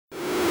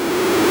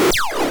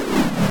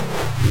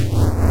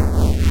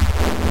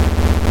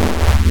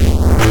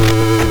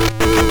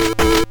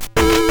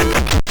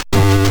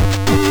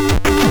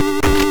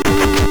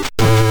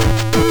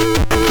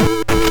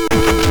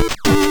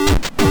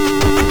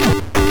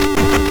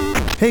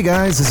Hey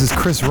guys, this is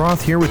Chris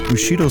Roth here with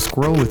Bushido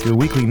Squirrel with your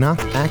weekly Knock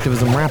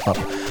Activism Wrap-Up.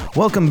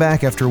 Welcome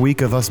back after a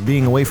week of us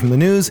being away from the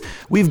news.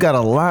 We've got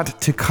a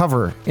lot to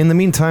cover. In the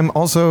meantime,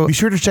 also, be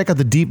sure to check out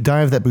the deep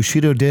dive that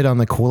Bushido did on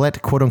the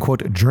Quillette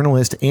quote-unquote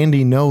journalist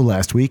Andy Ngo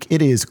last week.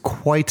 It is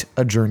quite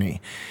a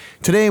journey.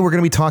 Today, we're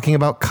going to be talking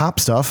about cop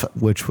stuff,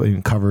 which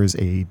covers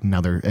a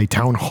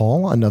town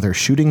hall, another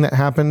shooting that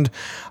happened,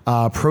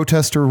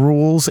 protester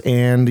rules,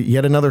 and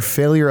yet another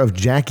failure of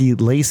Jackie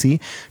Lacey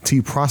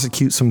to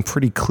prosecute some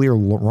pretty clear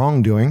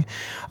wrongdoing.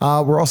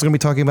 We're also going to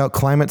be talking about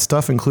climate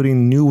stuff,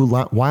 including new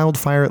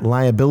wildfire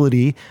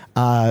liability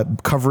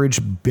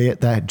coverage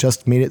that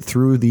just made it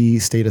through the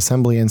state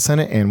assembly and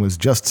Senate and was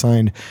just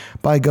signed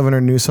by Governor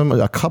Newsom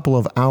a couple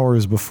of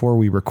hours before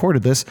we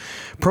recorded this.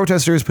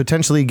 Protesters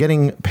potentially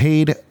getting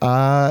paid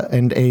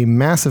and a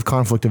massive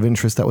conflict of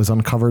interest that was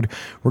uncovered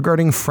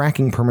regarding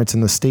fracking permits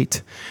in the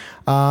state.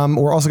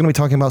 We're also going to be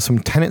talking about some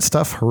tenant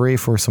stuff. Hooray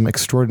for some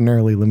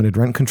extraordinarily limited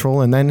rent control.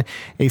 And then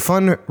a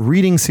fun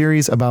reading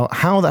series about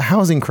how the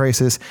housing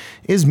crisis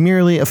is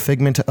merely a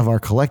figment of our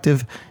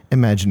collective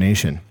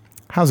imagination.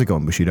 How's it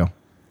going, Bushido?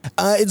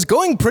 It's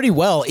going pretty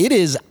well. It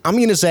is, I'm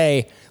going to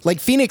say, like,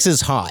 Phoenix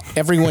is hot.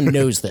 Everyone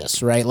knows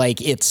this, right?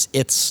 Like, it's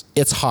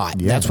hot.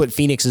 Yeah. That's what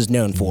Phoenix is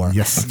known for.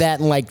 Yes. That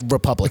and, like,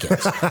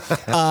 Republicans.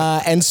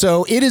 And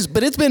so it is,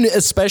 but it's been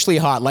especially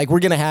hot. Like, we're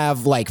going to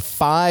have, like,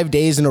 5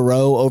 days in a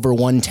row over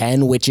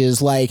 110, which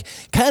is, like,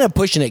 kind of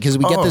pushing it because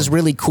we get this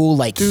really cool,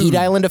 like, heat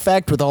island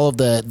effect with all of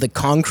the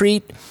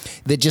concrete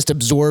that just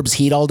absorbs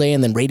heat all day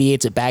and then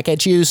radiates it back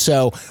at you.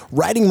 So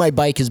riding my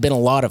bike has been a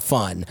lot of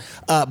fun.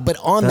 But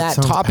on that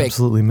topic,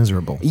 absolutely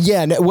miserable.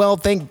 Yeah. Well,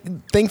 thank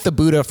the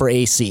Buddha for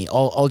AC.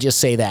 I'll just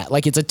say that.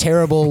 Like, it's a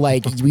terrible,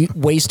 like,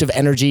 waste of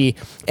energy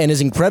and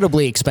is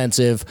incredibly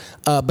expensive.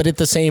 But at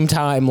the same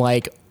time,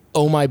 like,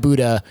 oh my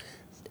Buddha,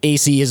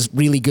 AC is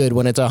really good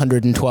when it's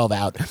 112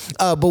 out.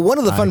 But one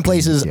of the fun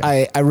places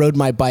I rode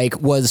my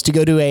bike was to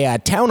go to a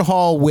town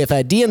hall with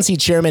DNC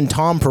chairman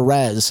Tom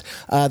Perez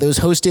that was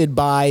hosted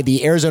by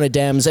the Arizona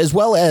Dems, as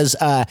well as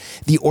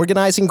the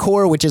Organizing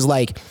Corps, which is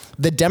like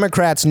the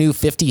Democrats' new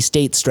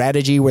 50-state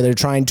strategy where they're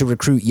trying to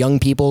recruit young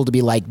people to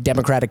be like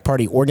Democratic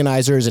Party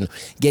organizers and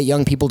get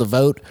young people to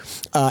vote.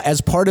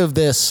 As part of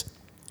this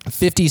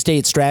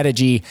 50-state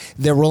strategy,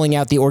 they're rolling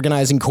out the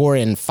Organizing Corps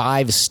in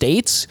 5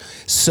 states.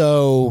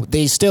 So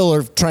they still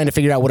are trying to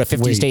figure out what a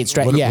 50-state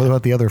strategy. What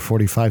about the other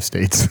 45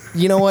 states?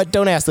 You know what?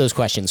 Don't ask those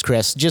questions,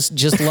 Chris. Just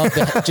love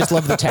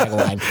the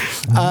tagline.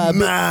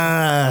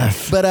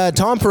 But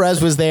Tom Perez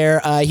was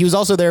there. He was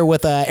also there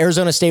with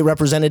Arizona State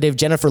Representative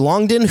Jennifer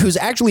Longden, who's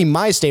actually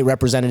my state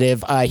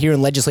representative here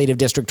in Legislative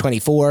District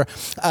 24.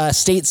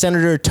 State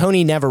Senator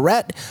Tony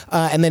Navarrete,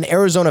 and then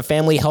Arizona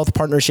Family Health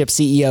Partnership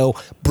CEO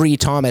Bree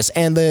Thomas.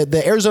 And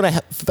the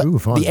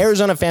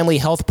Arizona Family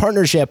Health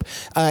Partnership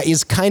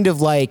is kind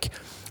of like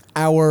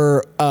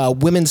our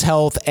women's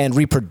health and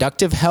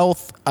reproductive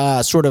health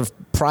sort of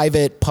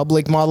private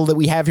public model that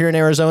we have here in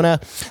Arizona.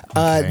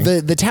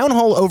 The town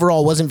hall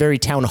overall wasn't very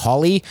town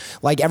hall-y.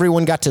 Like,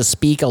 everyone got to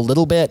speak a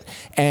little bit,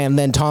 and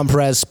then Tom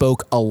Perez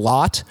spoke a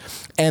lot.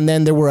 And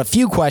then there were a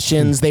few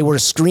questions. They were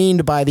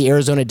screened by the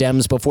Arizona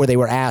Dems before they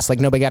were asked.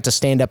 Like, nobody got to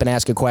stand up and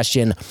ask a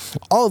question.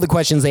 All of the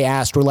questions they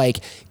asked were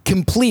like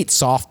complete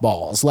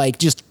softballs, like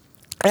just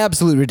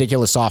absolutely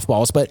ridiculous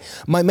softballs. But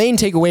my main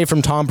takeaway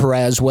from Tom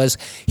Perez was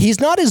he's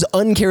not as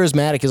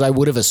uncharismatic as I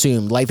would have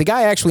assumed. Like, the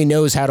guy actually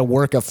knows how to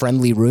work a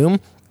friendly room.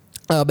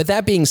 But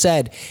that being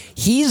said,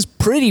 he's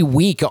pretty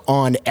weak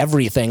on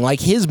everything.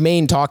 Like, his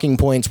main talking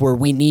points were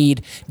we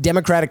need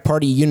Democratic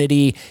Party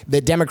unity,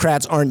 that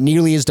Democrats aren't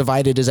nearly as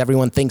divided as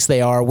everyone thinks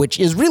they are, which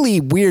is really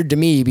weird to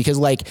me because,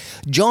 like,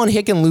 John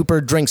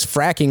Hickenlooper drinks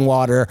fracking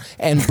water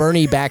and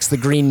Bernie backs the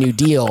Green New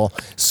Deal.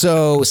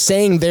 So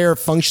saying they're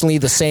functionally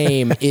the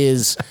same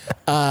is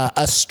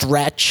a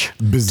stretch,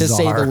 bizarre, to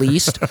say the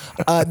least.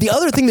 The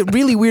other thing that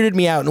really weirded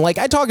me out, and, like,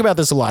 I talk about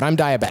this a lot, I'm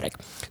diabetic.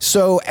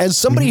 So as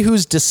somebody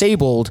who's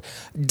disabled,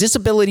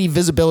 disability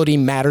visibility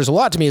matters a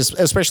lot to me,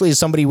 especially as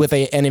somebody with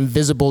an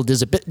invisible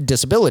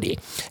disability.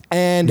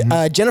 And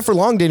Jennifer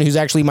Longden, who's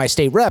actually my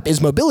state rep, is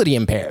mobility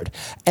impaired.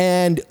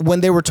 And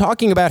when they were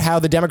talking about how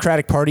the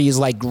Democratic Party is,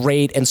 like,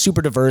 great and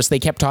super diverse, they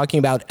kept talking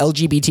about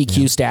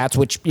LGBTQ stats,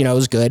 which, you know,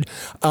 is good.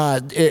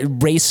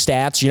 Race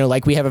stats, you know,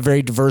 like, we have a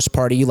very diverse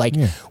party. Like,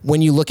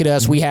 when you look at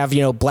us, we have,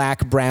 you know,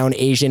 black, brown,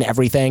 Asian,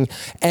 everything.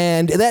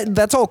 And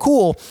that's all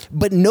cool.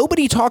 But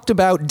nobody talked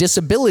about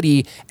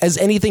disability as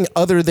anything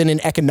other than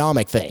an economic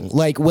thing.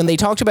 Like, when they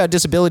talked about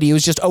disability, it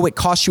was just, it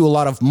costs you a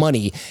lot of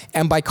money.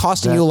 And by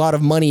costing you a lot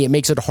of money, it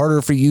makes it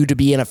harder for you to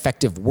be an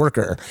effective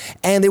worker.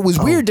 And it was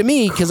weird to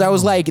me because I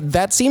was like,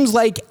 that seems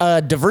like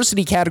a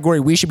diversity category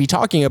we should be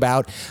talking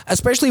about,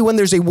 especially when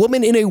there's a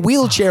woman in a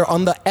wheelchair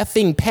on the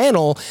effing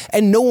panel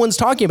and no one's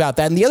talking about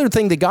that. And the other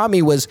thing that got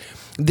me was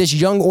this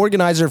young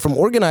organizer from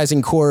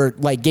Organizing Corps,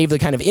 like, gave the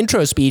kind of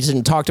intro speech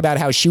and talked about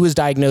how she was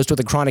diagnosed with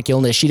a chronic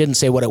illness. She didn't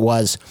say what it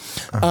was,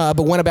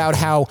 but went about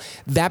how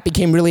that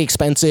became really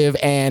expensive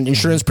and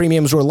insurance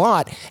premiums were a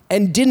lot,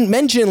 and didn't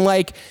mention,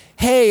 like,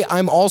 hey,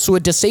 I'm also a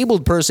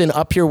disabled person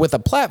up here with a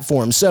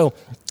platform. So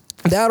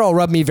that all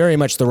rubbed me very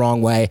much the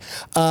wrong way.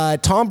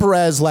 Tom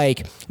Perez,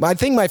 like, I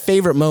think my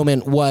favorite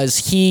moment was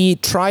he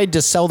tried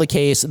to sell the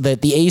case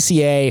that the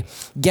ACA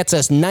gets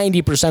us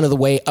 90% of the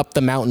way up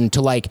the mountain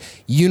to like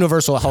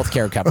universal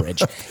healthcare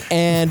coverage.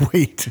 And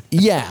Wait.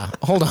 Yeah,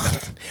 hold on.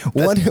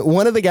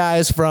 One of the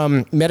guys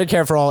from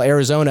Medicare for All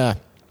Arizona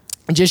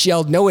just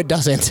yelled, "No, it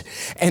doesn't."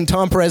 And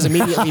Tom Perez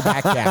immediately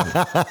backed down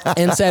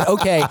and said,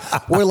 "Okay,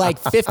 we're like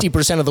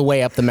 50% of the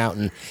way up the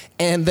mountain."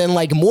 And then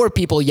like more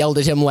people yelled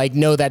at him like,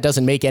 "No, that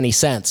doesn't make any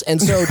sense."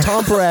 And so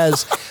Tom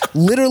Perez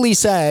literally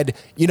said,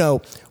 you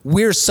know,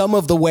 "We're some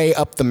of the way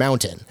up the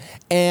mountain."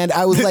 And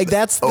I was like,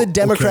 that's the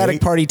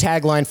Democratic Party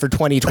tagline for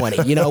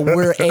 2020. You know,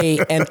 we're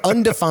an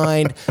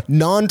undefined,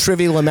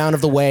 non-trivial amount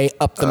of the way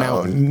up the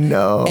mountain.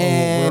 No,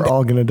 and we're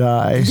all going to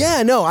die.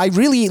 Yeah, no, I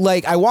really,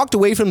 like, I walked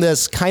away from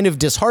this kind of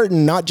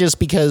disheartened, not just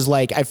because,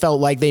 like, I felt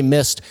like they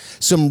missed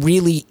some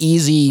really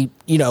easy,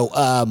 you know,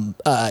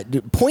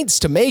 points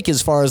to make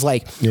as far as,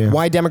 like,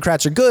 why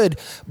Democrats are good,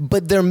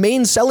 but their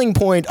main selling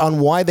point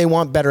on why they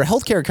want better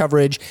healthcare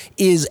coverage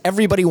is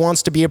everybody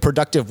wants to be a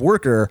productive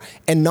worker,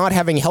 and not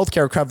having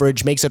healthcare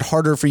coverage makes it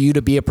harder for you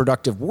to be a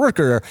productive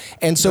worker,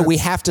 and so we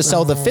have to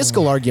sell the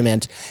fiscal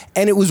argument.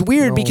 And it was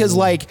weird because,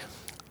 like,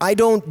 I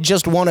don't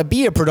just want to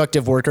be a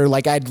productive worker.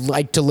 Like, I'd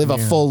like to live a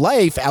full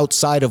life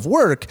outside of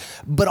work,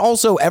 but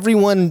also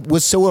everyone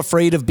was so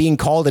afraid of being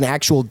called an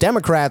actual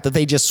Democrat that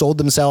they just sold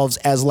themselves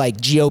as like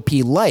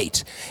GOP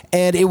light.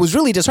 And it was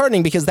really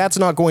disheartening because that's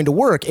not going to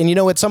work. And, you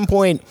know, at some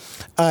point,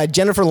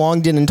 Jennifer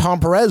Longden and Tom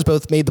Perez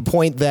both made the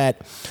point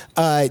that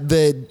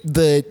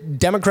the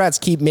Democrats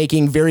keep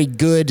making very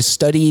good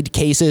studied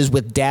cases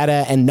with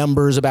data and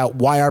numbers about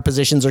why our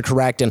positions are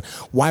correct and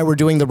why we're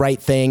doing the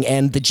right thing.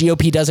 And the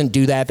GOP doesn't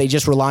do that. They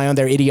just rely on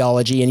their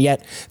ideology, and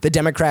yet the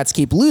Democrats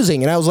keep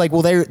losing. And I was like,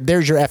 well,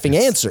 there's your effing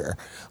answer.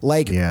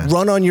 Like,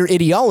 run on your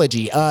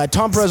ideology.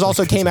 Tom Perez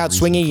also came out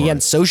swinging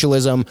against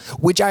socialism,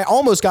 which I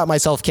almost got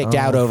myself kicked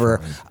out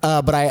over,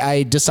 but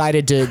I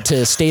decided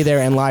to stay there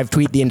and live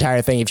tweet the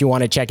entire thing if you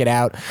want to check it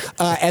out.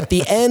 At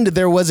the end,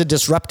 there was a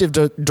disruptive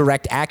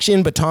direct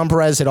action, but Tom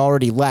Perez had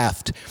already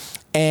left.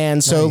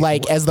 And so,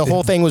 like, as the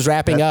whole thing was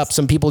wrapping up,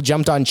 some people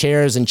jumped on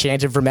chairs and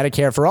chanted for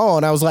Medicare for All.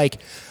 And I was like,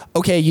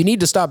 okay, you need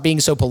to stop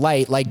being so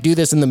polite. Like, do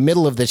this in the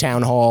middle of the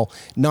town hall,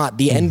 not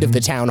the end of the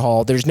town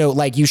hall. There's no,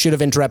 like, you should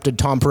have interrupted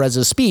Tom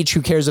Perez's speech.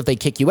 Who cares if they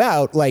kick you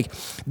out? Like,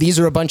 these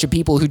are a bunch of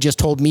people who just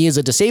told me as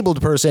a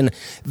disabled person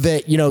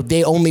that, you know,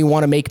 they only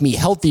want to make me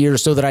healthier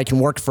so that I can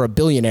work for a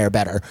billionaire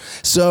better.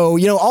 So,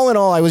 you know, all in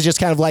all, I was just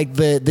kind of like,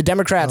 the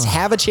Democrats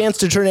have a chance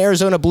to turn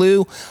Arizona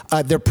blue.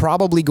 They're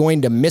probably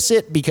going to miss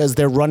it because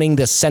they're running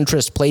this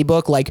centrist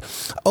playbook. Like,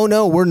 oh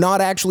no, we're not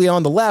actually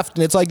on the left.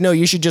 And it's like, no,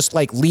 you should just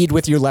like lead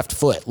with your left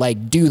foot.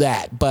 Like, do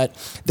that, but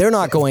they're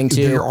not going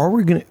to. We're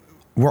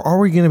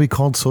already going to be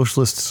called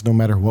socialists no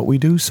matter what we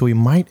do. So we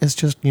might as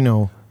just, you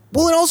know.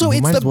 Well, and also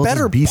it's the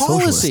better policy.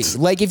 Socialists.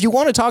 Like, if you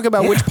want to talk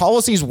about which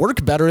policies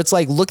work better, it's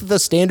like, look at the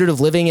standard of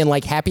living and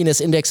like happiness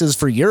indexes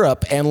for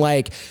Europe, and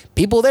like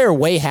people there are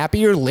way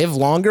happier, live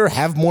longer,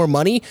 have more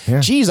money.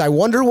 Geez, I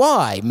wonder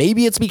why.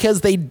 Maybe it's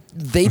because they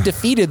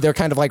defeated their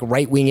kind of like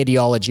right-wing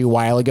ideology a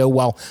while ago,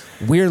 while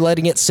we're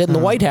letting it sit in the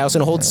White House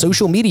and hold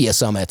social media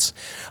summits.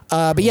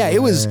 But yeah,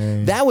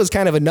 that was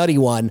kind of a nutty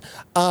one.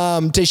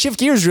 To shift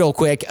gears real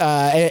quick,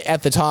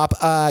 at the top,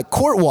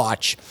 Court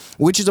Watch,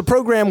 which is a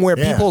program where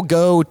people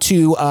go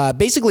to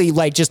basically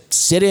like just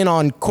sit in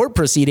on court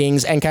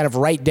proceedings and kind of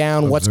write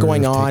down what's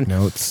going on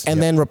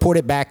and then report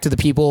it back to the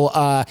people.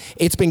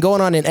 It's been going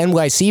on in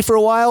NYC for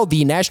a while.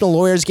 The National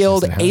Lawyers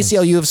Guild,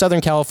 ACLU of Southern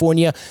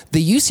California,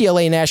 the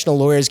UCLA National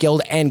Lawyers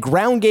Guild, and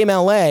Ground Game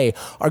LA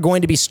are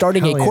going to be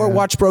starting a Court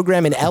Watch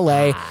program in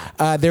LA.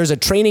 There's a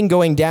training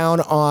going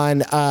down on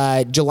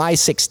July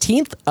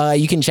 16th.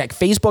 You can check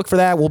Facebook for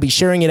that. We'll be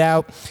sharing it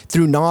out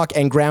through Knock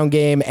and Ground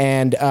Game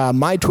and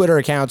my Twitter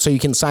account, so you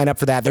can sign up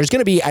for that. There's going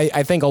to be,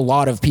 I think, a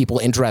lot of people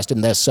interested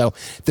in this, so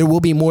there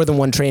will be more than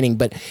one training.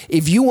 But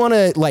if you want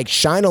to like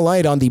shine a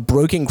light on the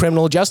broken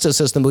criminal justice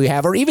system we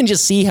have, or even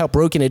just see how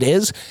broken it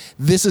is,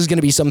 this is going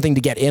to be something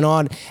to get in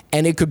on,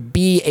 and it could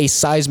be a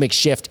seismic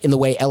shift in the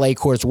way LA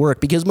courts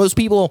work, because most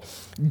people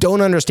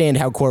don't understand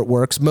how court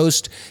works.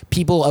 Most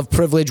people of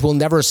privilege will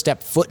never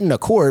step foot in a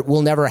court,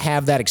 will never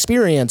have that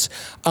experience,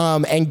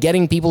 and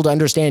getting people to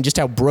understand just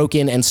how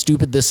broken and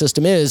stupid this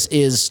system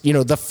is, you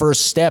know, the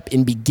first step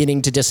in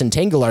beginning to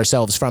disentangle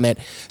ourselves from it.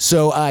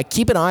 So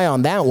keep an eye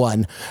on that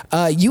one.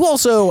 You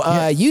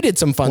also you did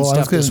some fun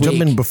stuff this week.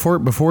 Jump in before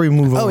we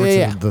move over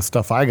to the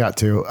stuff I got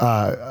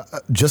to.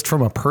 Just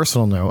from a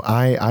personal note,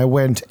 I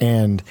went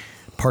and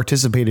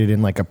participated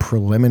in like a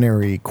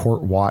preliminary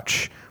Court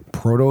Watch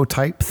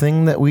prototype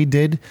thing that we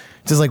did.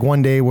 Just like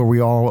one day where we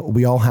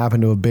all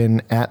happened to have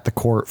been at the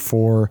court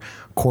for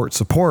court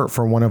support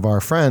for one of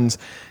our friends,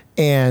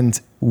 and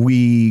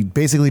we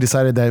basically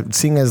decided that,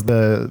 seeing as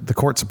the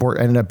court support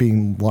ended up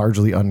being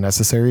largely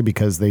unnecessary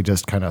because they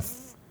just kind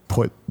of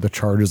put the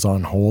charges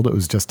on hold. It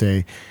was just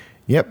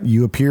yep,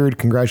 you appeared,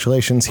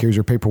 congratulations, here's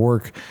your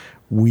paperwork.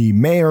 We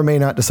may or may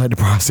not decide to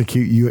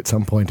prosecute you at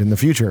some point in the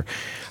future.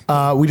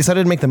 We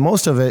decided to make the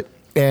most of it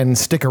and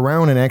stick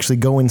around and actually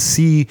go and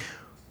see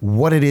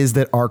what it is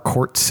that our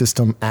court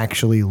system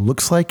actually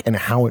looks like and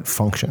how it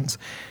functions.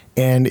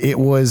 And it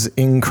was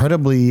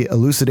incredibly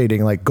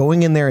elucidating, like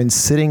going in there and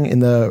sitting in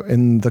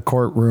the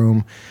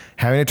courtroom,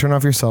 having to turn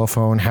off your cell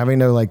phone, having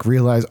to like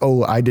realize,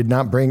 oh, I did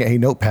not bring a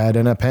notepad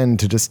and a pen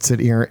to just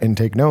sit here and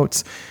take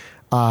notes,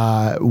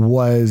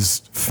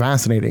 was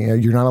fascinating.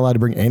 You're not allowed to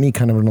bring any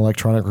kind of an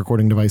electronic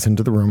recording device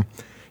into the room.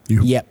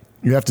 You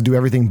have to do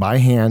everything by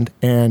hand,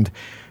 and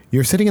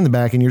you're sitting in the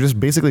back and you're just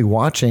basically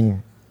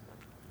watching,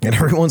 and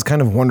everyone's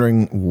kind of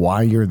wondering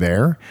why you're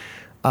there.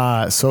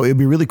 So it'd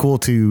be really cool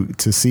to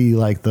see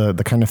like the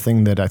kind of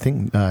thing that I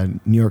think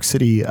New York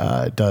City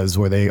does,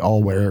 where they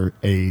all wear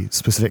a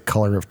specific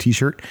color of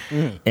t-shirt,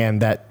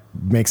 and that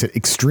makes it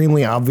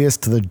extremely obvious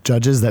to the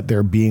judges that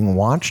they're being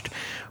watched,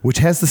 which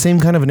has the same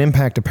kind of an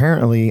impact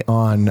apparently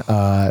on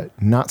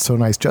not so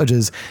nice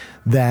judges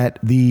that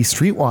the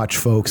Street Watch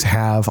folks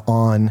have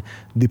on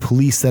the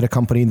police that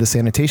accompany the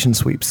sanitation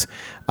sweeps.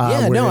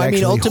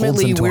 Ultimately holds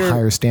them to a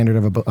higher standard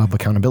of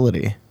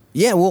accountability.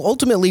 Yeah, well,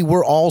 ultimately,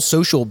 we're all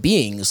social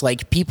beings.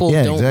 Like, people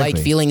don't like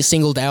feeling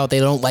singled out. They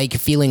don't like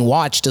feeling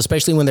watched,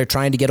 especially when they're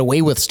trying to get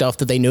away with stuff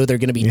that they know they're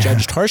going to be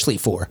judged harshly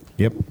for.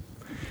 Yep.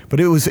 But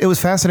it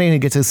was fascinating to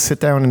get to sit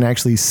down and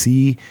actually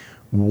see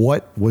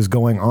what was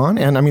going on.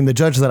 And I mean, the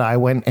judge that I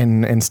went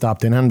and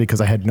stopped in on,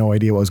 because I had no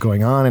idea what was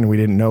going on and we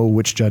didn't know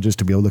which judges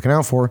to be looking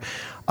out for,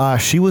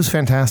 she was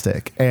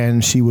fantastic.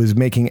 And she was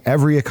making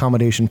every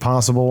accommodation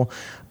possible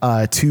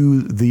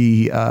to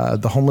the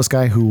homeless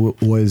guy who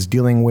was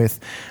dealing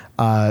with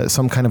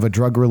some kind of a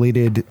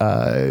drug-related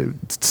a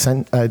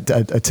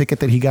ticket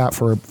that he got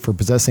for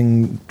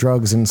possessing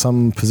drugs in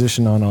some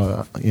position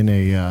in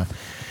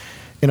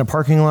a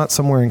parking lot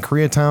somewhere in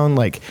Koreatown.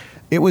 Like,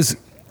 it was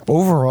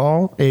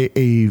overall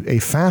a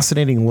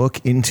fascinating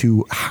look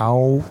into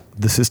how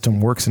the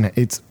system works, and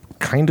it's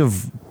kind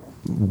of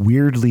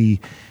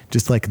weirdly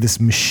just like this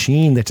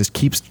machine that just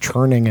keeps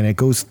churning, and it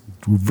goes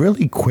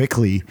really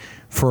quickly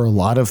for a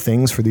lot of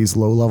things for these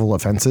low-level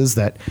offenses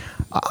that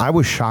I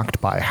was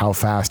shocked by how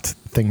fast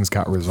things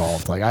got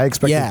resolved. Like, I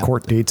expected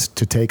court dates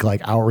to take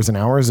like hours and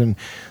hours, and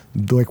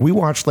like we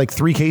watched like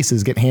 3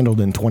 cases get handled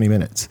in 20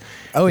 minutes.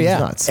 Oh yeah.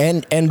 Nuts.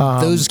 And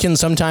those can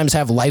sometimes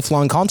have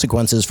lifelong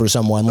consequences for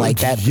someone like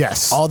that.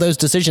 Yes. All those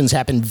decisions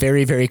happen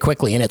very, very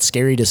quickly, and it's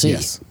scary to see.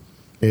 Yes.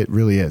 It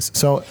really is.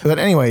 So, but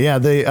anyway,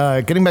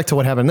 getting back to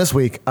what happened this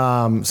week.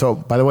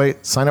 So by the way,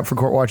 sign up for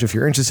Court Watch if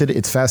you're interested.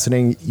 It's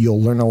fascinating.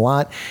 You'll learn a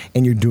lot,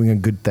 and you're doing a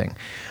good thing.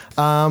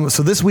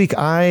 So this week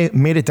I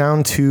made it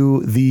down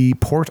to the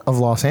Port of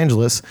Los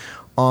Angeles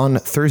on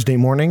Thursday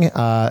morning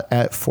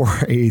for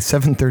a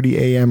 7:30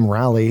 a.m.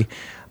 rally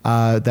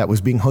that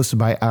was being hosted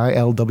by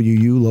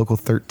ILWU Local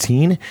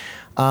 13.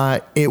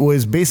 It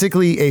was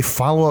basically a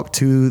follow-up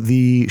to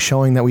the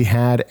showing that we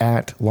had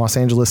at Los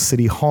Angeles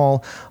City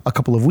Hall a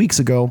couple of weeks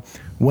ago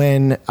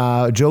when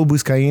Joe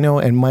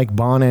Buscaino and Mike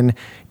Bonin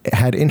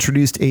had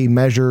introduced a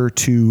measure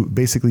to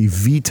basically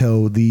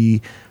veto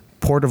the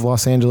Port of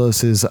Los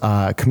Angeles's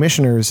harbor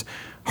commissioners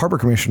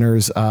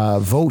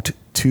vote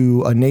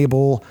to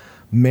enable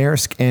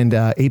Maersk and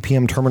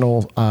APM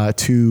Terminal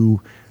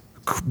to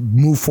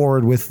move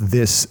forward with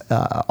this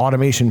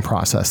automation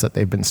process that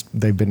they've been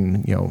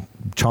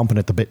chomping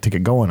at the bit to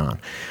get going on.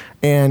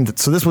 And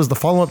so this was the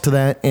follow up to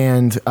that,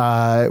 and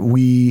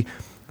we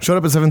showed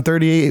up at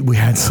 7:30. We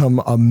had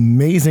some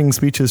amazing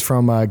speeches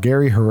from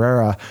Gary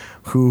Herrera,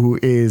 who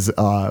is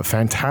a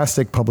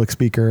fantastic public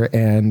speaker,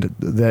 and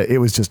it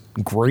was just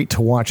great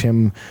to watch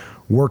him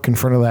work in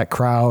front of that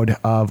crowd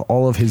of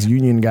all of his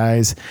union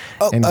guys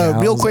and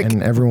gals real quick,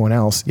 and everyone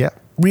else. Yeah.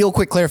 Real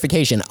quick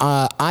clarification.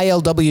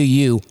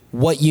 ILWU,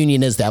 what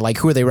union is that? Like,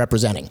 who are they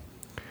representing?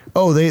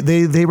 Oh,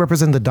 they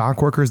represent the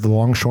dock workers, the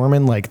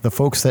longshoremen, like the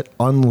folks that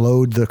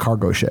unload the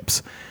cargo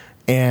ships.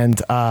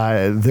 And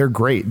they're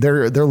great.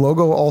 Their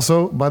logo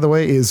also, by the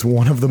way, is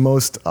one of the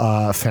most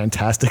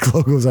fantastic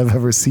logos I've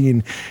ever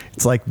seen.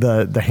 It's like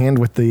the hand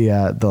with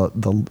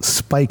the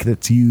spike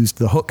that's used,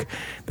 the hook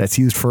that's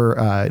used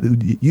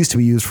used to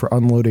be used for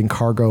unloading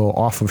cargo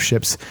off of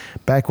ships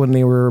back when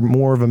they were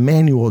more of a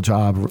manual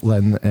job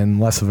and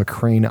less of a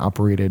crane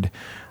operated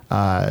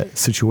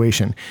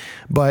situation.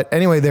 But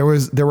anyway, there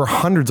were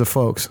hundreds of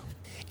folks.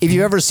 If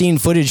you've ever seen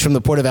footage from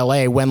the Port of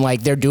LA when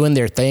like they're doing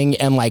their thing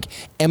and like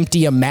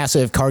empty a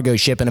massive cargo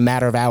ship in a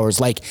matter of hours,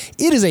 like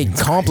it is a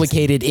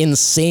complicated,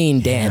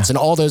 insane dance. And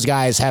all those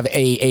guys have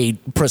a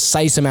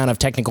precise amount of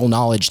technical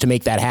knowledge to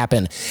make that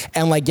happen.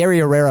 And like Gary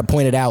Herrera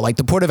pointed out, like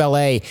the Port of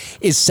LA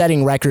is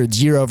setting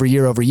records year over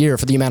year over year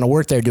for the amount of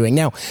work they're doing.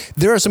 Now,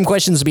 there are some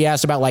questions to be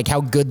asked about like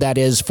how good that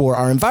is for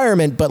our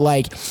environment, but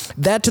like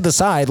that to the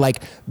side,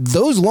 like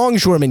those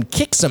longshoremen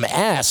kick some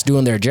ass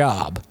doing their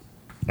job.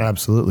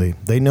 Absolutely.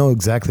 They know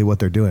exactly what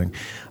they're doing.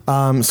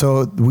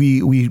 So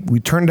we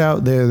turned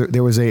out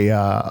there was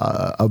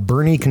a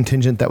Bernie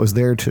contingent that was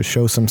there to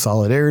show some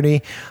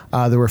solidarity.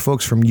 There were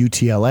folks from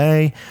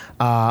UTLA,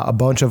 a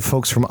bunch of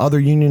folks from other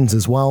unions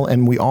as well.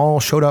 And we all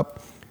showed up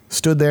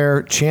stood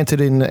there,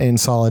 chanted in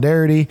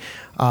solidarity,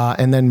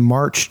 and then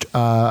marched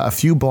a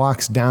few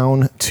blocks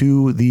down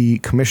to the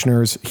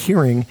commissioner's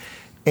hearing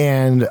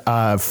and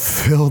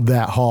filled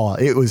that hall.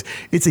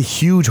 It's a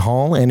huge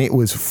hall, and it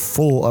was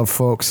full of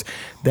folks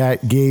that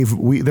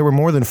there were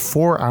more than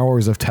 4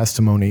 hours of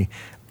testimony,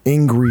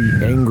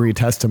 angry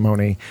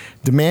testimony,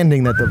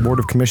 demanding that the Board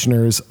of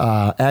Commissioners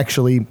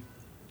actually,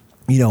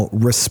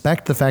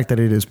 respect the fact that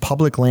it is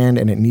public land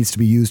and it needs to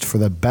be used for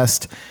the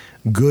best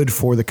good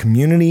for the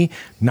community,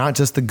 not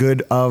just the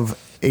good of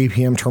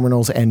APM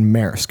Terminals and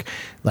Maersk.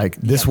 Like,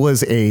 this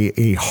was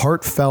a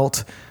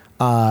heartfelt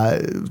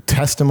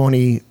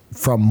testimony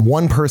from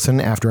one person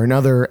after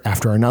another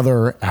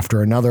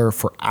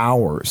for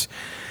hours.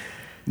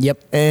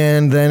 Yep.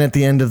 And then at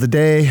the end of the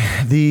day,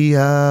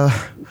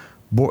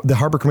 the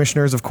harbor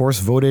commissioners, of course,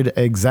 voted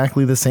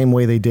exactly the same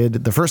way they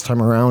did the first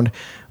time around,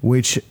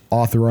 which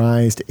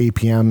authorized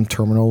APM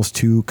Terminals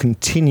to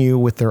continue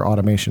with their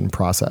automation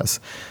process.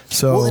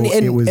 So and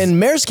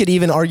Maersk had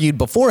even argued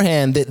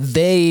beforehand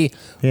that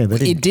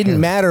it didn't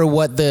matter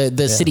what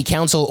the city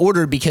council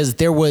ordered, because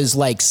there was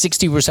like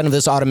 60% of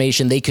this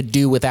automation they could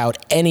do without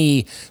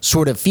any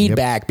sort of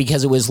feedback,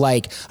 because it was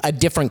like a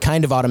different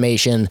kind of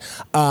automation.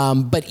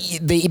 But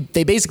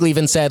they basically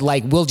even said,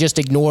 like, we'll just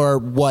ignore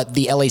what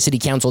the LA City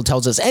Council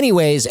tells us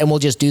anyways, and we'll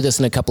just do this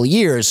in a couple of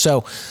years.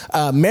 So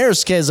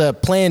Maersk has a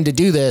plan to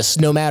do this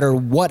no matter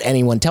what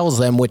anyone tells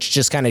them, which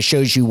just kind of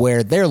shows you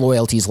where their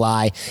loyalties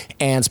lie.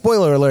 And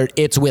spoiler alert,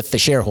 it's with the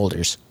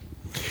shareholders.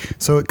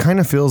 So it kind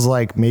of feels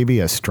like maybe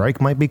a strike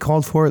might be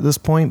called for at this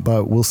point,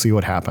 but we'll see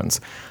what happens.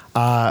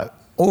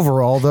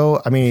 Overall,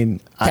 though, I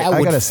mean,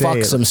 I gotta say,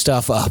 fuck some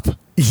stuff up.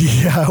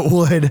 Yeah, it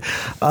would.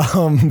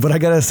 But I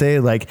gotta say,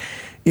 like,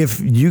 if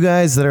you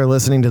guys that are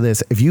listening to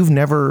this, if you've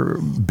never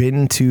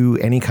been to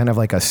any kind of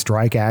like a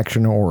strike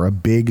action or a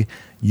big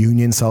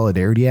union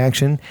solidarity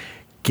action,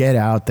 get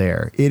out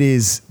there.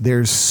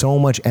 There's so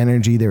much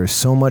energy. There's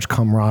so much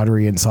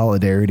camaraderie and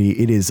solidarity.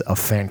 It is a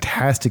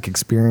fantastic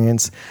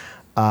experience.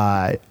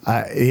 It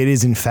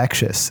is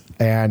infectious,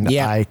 and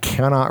I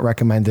cannot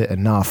recommend it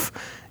enough.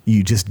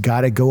 You just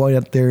got to go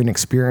out there and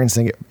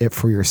experiencing it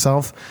for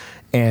yourself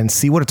and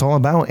see what it's all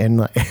about. And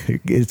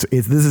this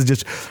is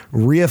just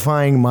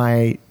reifying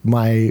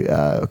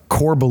my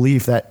core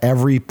belief that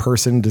every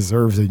person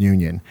deserves a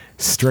union.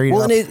 Straight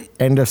up,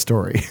 end of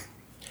story.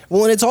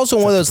 Well, and it's also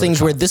one of those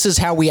things where this is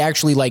how we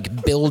actually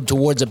like build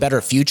towards a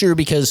better future,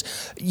 because,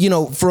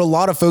 for a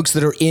lot of folks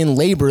that are in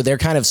labor, they're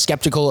kind of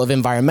skeptical of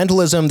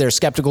environmentalism. They're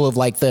skeptical of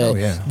like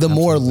the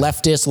more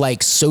leftist,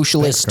 like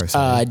socialist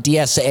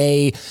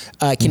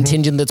DSA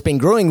contingent that's been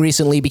growing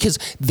recently, because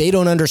they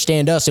don't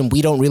understand us and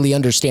we don't really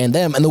understand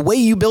them. And the way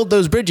you build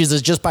those bridges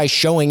is just by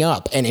showing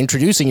up and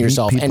introducing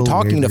yourself and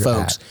talking to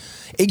folks.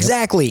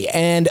 Exactly. Yep.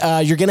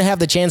 And you're going to have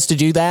the chance to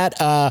do that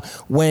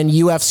when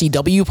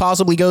UFCW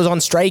possibly goes on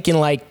strike in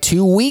like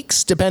 2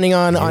 weeks, depending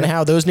on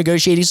how those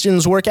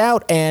negotiations work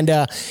out. And,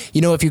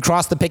 if you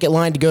cross the picket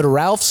line to go to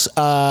Ralph's,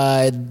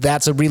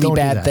 that's a really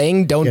bad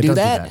thing. Don't do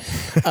that.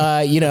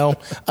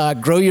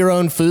 Grow your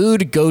own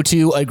food. Go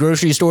to a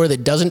grocery store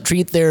that doesn't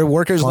treat their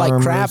workers like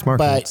crap.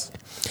 Markets. But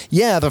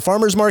yeah, the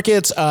farmers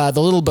markets, the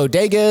little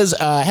bodegas,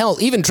 hell,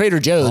 even Trader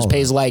Joe's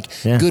pays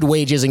good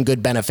wages and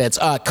good benefits.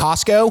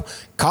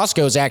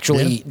 Costco's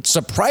actually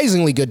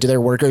surprisingly good to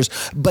their workers.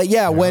 But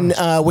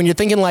when you're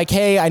thinking like,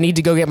 hey, I need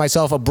to go get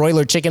myself a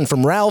broiler chicken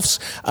from Ralph's,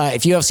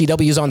 if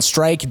UFCW is on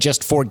strike,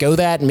 just forego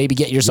that and maybe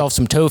get yourself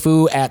some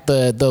tofu at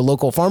the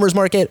local farmers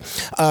market.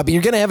 But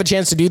you're going to have a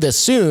chance to do this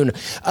soon.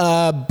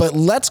 But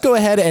let's go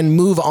ahead and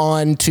move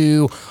on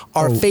to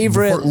our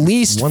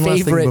least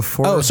favorite.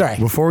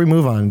 Before we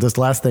move on, this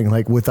last thing,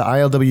 like with the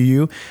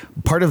ILWU,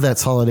 part of that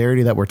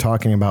solidarity that we're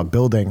talking about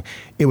building,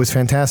 it was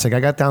fantastic. I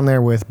got down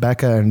there with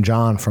Becca and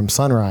John from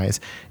Sunrise,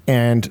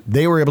 and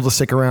they were able to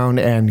stick around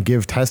and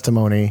give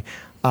testimony.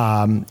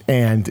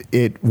 And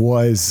it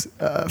was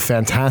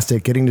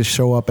fantastic getting to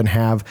show up and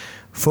have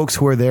folks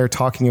who are there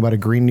talking about a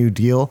Green New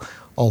Deal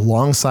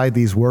alongside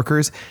these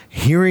workers.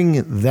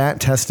 Hearing that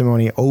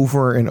testimony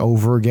over and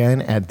over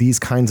again at these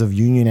kinds of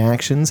union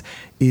actions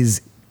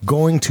is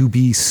going to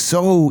be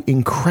so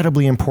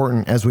incredibly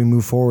important as we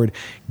move forward,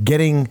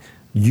 getting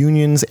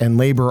unions and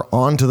labor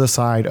onto the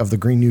side of the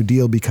Green New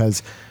Deal,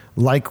 because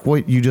like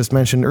what you just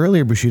mentioned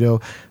earlier,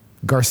 Bushido,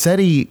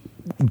 Garcetti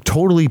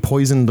totally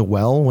poisoned the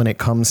well when it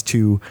comes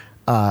to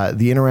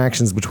the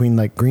interactions between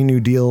like Green New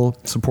Deal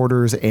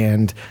supporters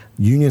and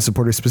union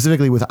supporters,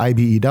 specifically with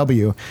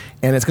IBEW.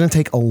 And it's going to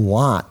take a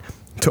lot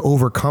to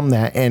overcome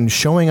that, and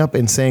showing up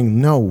and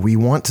saying, no, we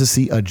want to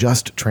see a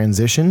just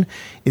transition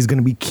is going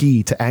to be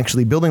key to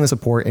actually building the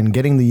support and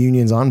getting the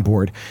unions on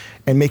board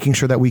and making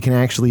sure that we can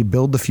actually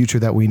build the future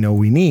that we know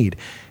we need.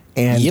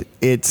 And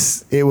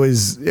it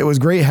was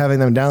great having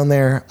them down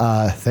there.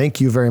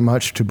 Thank you very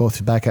much to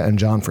both Becca and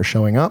John for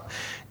showing up.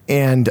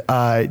 And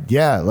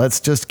let's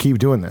just keep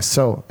doing this.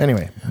 So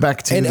anyway,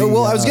 back to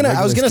I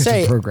was gonna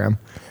say program.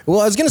 Well,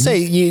 I was going to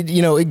say,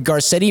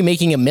 Garcetti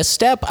making a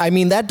misstep. I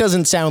mean, that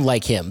doesn't sound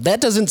like him.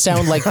 That doesn't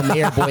sound like the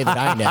mayor boy that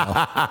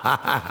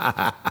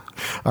I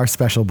know. Our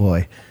special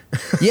boy.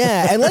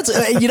 Yeah, and let's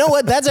you know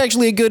what? That's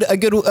actually a good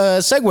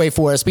segue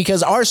for us,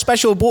 because our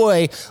special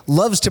boy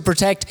loves to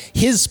protect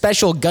his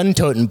special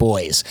gun-toting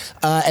boys,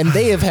 and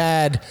they have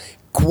had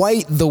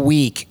quite the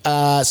week.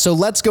 So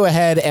let's go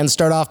ahead and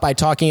start off by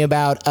talking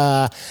about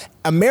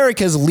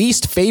America's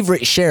least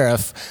favorite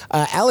sheriff,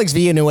 Alex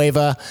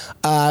Villanueva,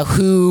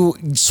 who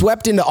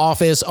swept into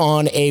office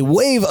on a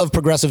wave of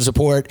progressive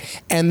support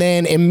and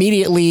then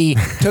immediately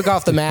took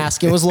off the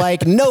mask and was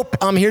like, nope,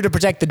 I'm here to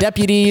protect the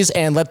deputies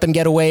and let them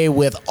get away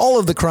with all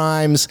of the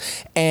crimes,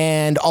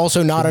 and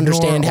also not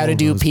understand how to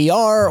do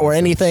PR or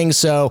anything.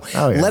 So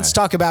let's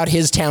talk about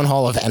his town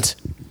hall event.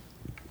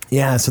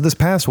 Yeah, so this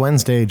past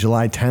Wednesday,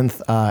 July 10th,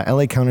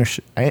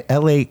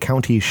 LA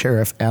County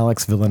Sheriff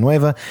Alex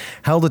Villanueva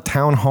held a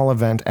town hall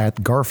event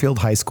at Garfield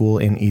High School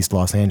in East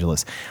Los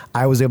Angeles.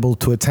 I was able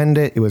to attend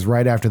it. It was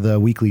right after the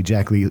weekly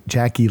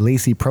Jackie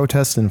Lacey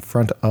protests in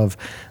front of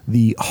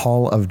the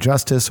Hall of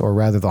Justice, or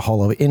rather the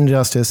Hall of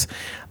Injustice,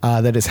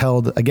 that is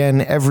held, again,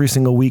 every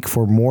single week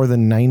for more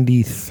than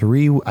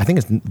 93. I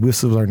think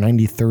this was our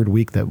 93rd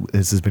week that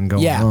this has been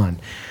going on.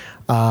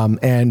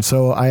 And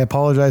so I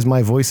apologize.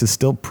 My voice is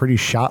still pretty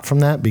shot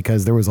from that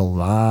because there was a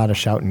lot of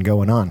shouting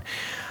going on.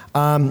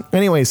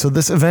 Anyway, so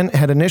this event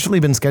had initially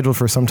been scheduled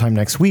for sometime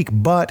next week,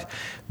 but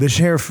the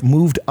sheriff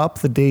moved up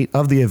the date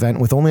of the event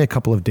with only a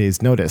couple of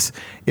days' notice.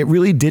 It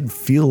really did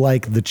feel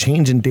like the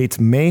change in dates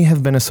may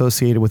have been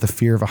associated with a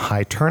fear of a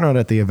high turnout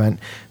at the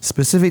event,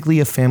 specifically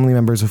of family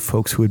members of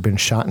folks who had been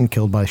shot and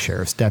killed by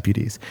sheriff's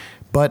deputies.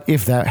 But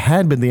if that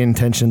had been the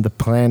intention, the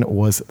plan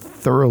was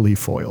thoroughly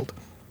foiled.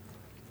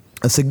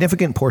 A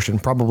significant portion,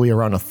 probably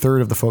around a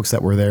third of the folks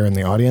that were there in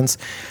the audience,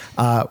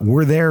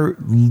 were there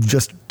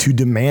just to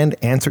demand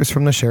answers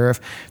from the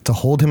sheriff, to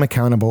hold him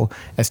accountable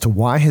as to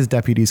why his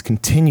deputies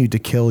continued to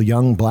kill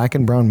young black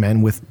and brown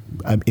men with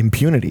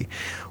impunity.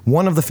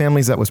 One of the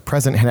families that was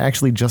present had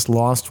actually just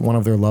lost one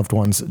of their loved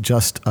ones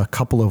just a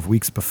couple of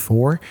weeks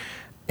before,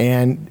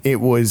 and it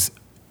was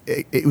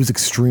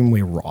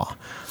extremely raw.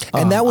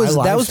 And that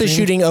was the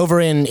shooting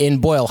over in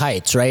Boyle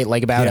Heights, right?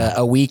 Like about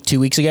a week, 2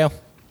 weeks ago?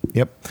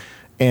 Yep.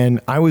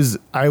 And I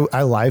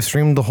live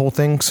streamed the whole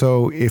thing.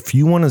 So if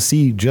you want to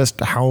see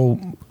just how,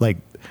 like,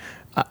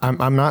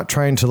 I'm not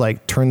trying to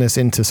like turn this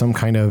into some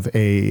kind of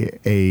a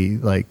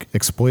like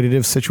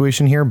exploitative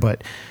situation here,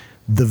 but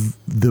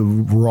the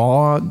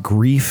raw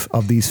grief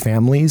of these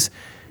families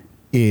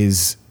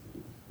is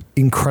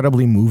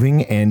incredibly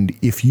moving. And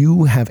if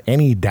you have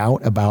any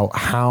doubt about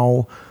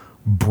how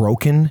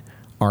broken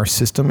our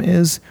system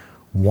is,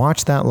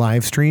 watch that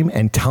live stream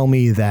and tell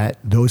me that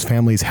those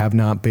families have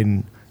not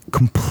been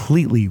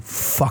completely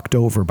fucked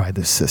over by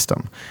this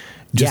system.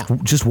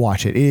 Just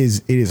watch it.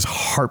 It is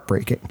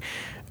heartbreaking.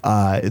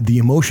 The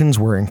emotions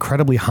were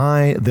incredibly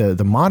high.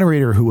 The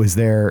moderator who was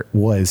there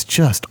was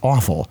just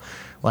awful.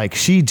 Like,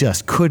 she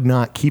just could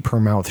not keep her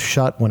mouth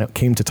shut when it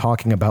came to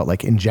talking about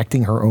like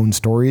injecting her own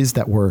stories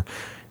that were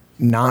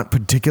not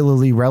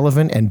particularly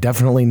relevant and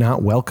definitely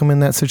not welcome in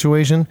that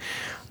situation.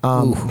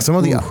 Some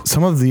of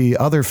the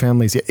other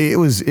families, it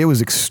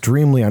was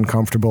extremely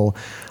uncomfortable.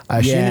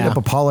 She ended up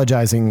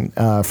apologizing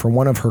for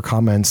one of her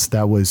comments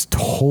that was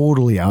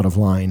totally out of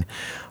line.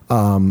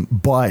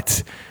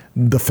 But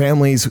the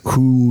families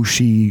who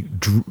she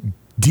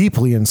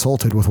deeply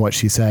insulted with what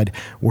she said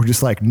were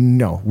just like,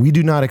 no, we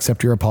do not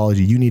accept your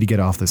apology. You need to get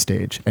off the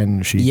stage.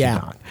 And she did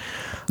not.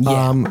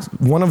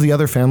 One of the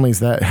other families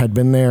that had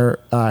been there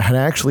had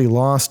actually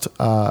lost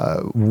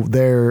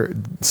their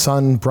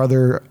son,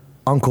 brother,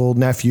 uncle,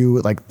 nephew,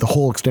 like the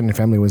whole extended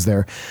family was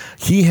there.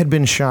 He had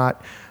been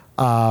shot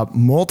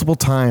multiple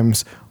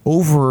times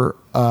over.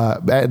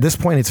 At this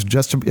point,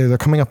 they're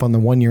coming up on the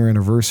 1 year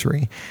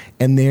anniversary,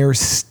 and they're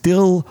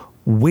still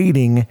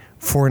waiting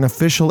for an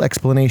official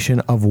explanation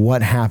of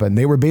what happened.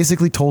 They were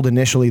basically told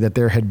initially that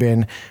there had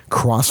been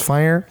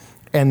crossfire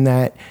and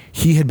that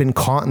he had been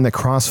caught in the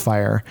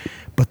crossfire,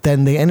 but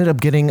then they ended up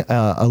getting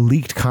a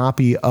leaked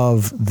copy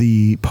of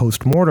the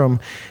postmortem,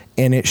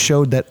 and it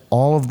showed that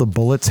all of the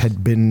bullets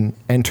had been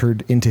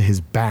entered into his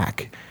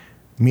back,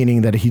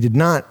 meaning that he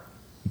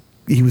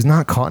was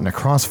not caught in a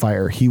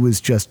crossfire. He was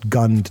just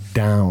gunned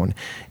down.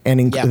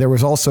 And there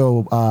was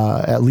also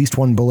at least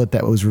one bullet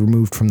that was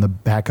removed from the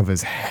back of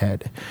his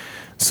head.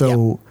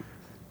 So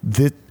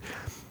it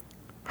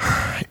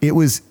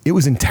was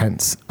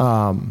intense.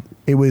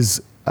 It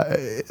was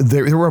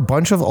there were a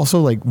bunch of also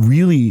like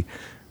really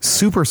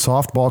super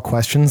softball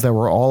questions that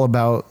were all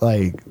about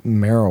like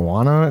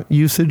marijuana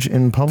usage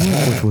in public,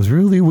 which was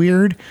really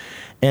weird.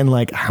 And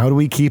like, how do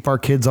we keep our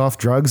kids off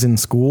drugs in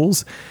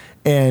schools?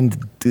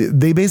 And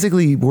they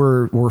basically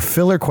were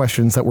filler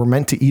questions that were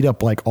meant to eat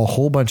up like a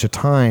whole bunch of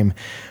time.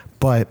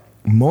 But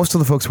most of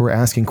the folks who were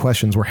asking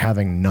questions were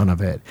having none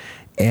of it.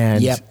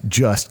 And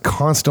just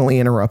constantly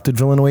interrupted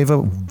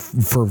Villanueva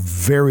for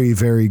very,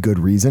 very good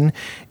reason.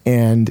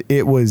 And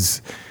it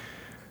was,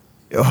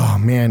 oh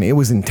man, it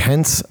was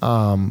intense.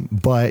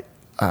 But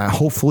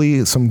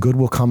hopefully some good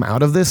will come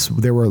out of this.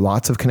 There were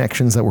lots of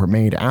connections that were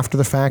made after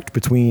the fact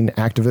between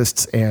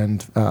activists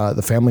and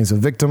the families of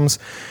victims.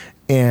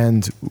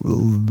 and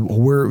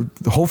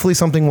hopefully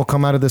something will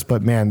come out of this.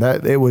 But man,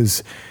 that it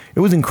was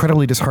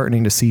incredibly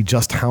disheartening to see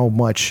just how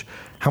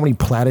many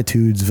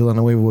platitudes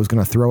Villanueva was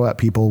going to throw at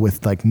people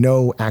with like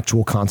no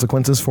actual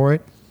consequences for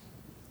it.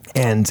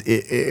 And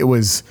it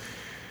was,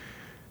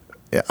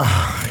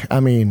 I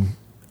mean,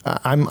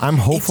 I'm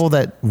hopeful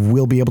that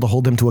we'll be able to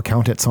hold him to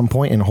account at some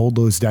point and hold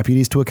those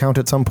deputies to account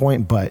at some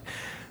point. But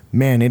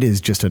man, it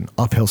is just an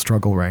uphill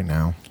struggle right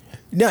now.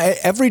 No,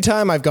 every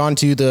time I've gone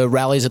to the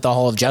rallies at the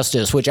Hall of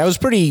Justice, which I was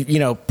pretty,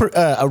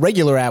 a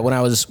regular at when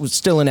I was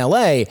still in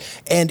LA,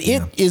 and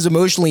it is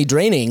emotionally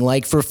draining.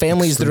 Like for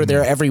families that are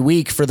there every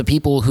week, for the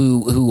people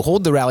who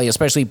hold the rally,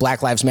 especially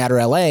Black Lives Matter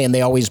LA, and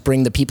they always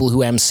bring the people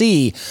who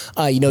MC,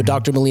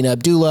 Dr. Melina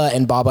Abdullah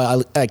and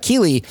Baba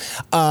Akili.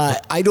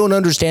 I don't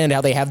understand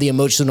how they have the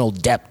emotional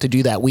depth to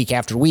do that week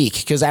after week.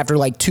 Because after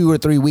like 2 or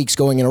 3 weeks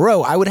going in a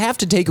row, I would have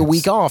to take a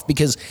week off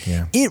because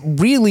it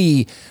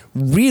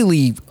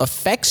really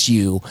affects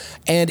you,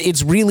 and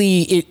it's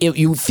really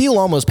you feel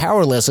almost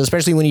powerless,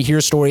 especially when you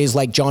hear stories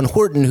like John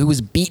Horton, who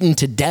was beaten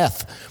to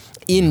death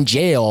in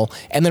jail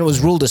and then it was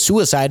ruled a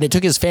suicide, and it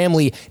took his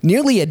family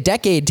nearly a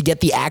decade to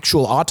get the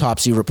actual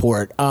autopsy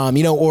report.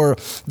 Or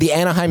the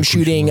Anaheim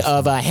shooting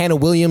of Hannah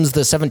Williams,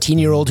 the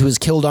 17-year-old who was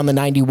killed on the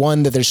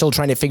 91, that they're still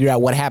trying to figure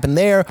out what happened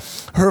there.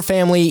 Her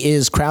family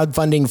is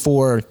crowdfunding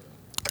for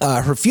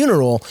her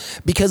funeral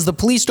because the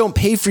police don't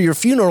pay for your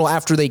funeral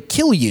after they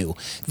kill you.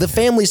 The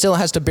family still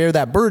has to bear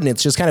that burden.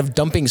 It's just kind of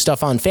dumping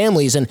stuff on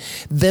families. And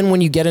then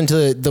when you get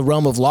into the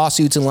realm of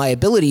lawsuits and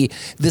liability,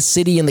 the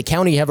city and the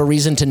county have a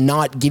reason to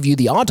not give you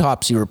the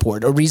autopsy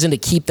report, a reason to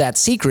keep that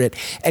secret.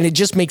 And it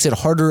just makes it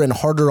harder and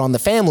harder on the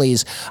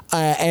families.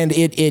 And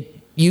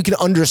you can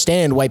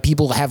understand why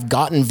people have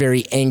gotten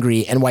very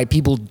angry and why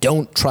people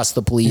don't trust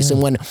the police.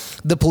 And when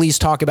the police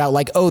talk about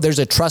like, oh, there's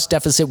a trust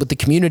deficit with the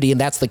community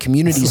and that's the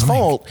community's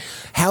fault,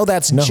 how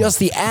that's just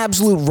the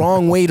absolute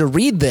wrong way to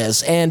read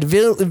this. And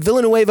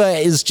Villanueva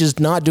is just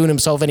not doing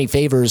himself any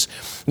favors.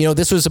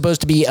 This was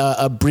supposed to be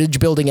a bridge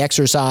building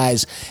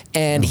exercise,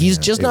 and he's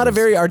just not a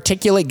very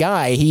articulate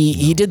guy.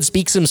 He did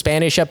speak some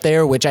Spanish up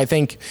there, which I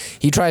think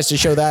he tries to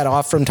show that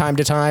off from time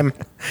to time.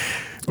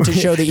 To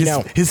show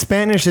that, his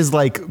Spanish is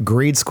like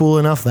grade school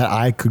enough that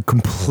I could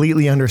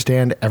completely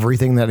understand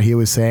everything that he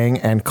was saying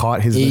and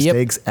caught his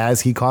mistakes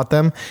as he caught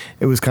them.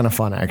 It was kind of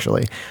fun,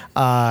 actually.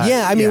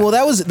 Well,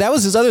 that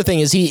was his other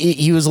thing is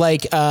he was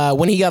like,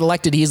 when he got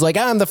elected, he's like,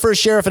 I'm the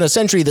first sheriff in a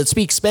century that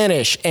speaks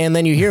Spanish. And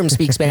then you hear him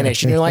speak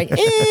Spanish and you're like,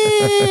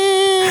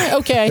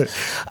 okay.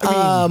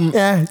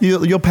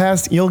 You'll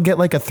pass. You'll get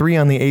like a 3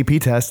 on the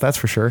AP test. That's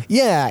for sure.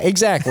 Yeah,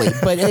 exactly.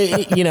 But,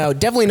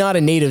 definitely not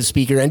a native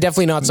speaker and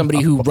definitely not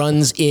somebody who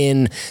runs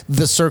in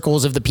the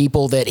circles of the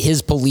people that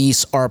his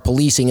police are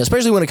policing,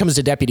 especially when it comes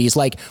to deputies.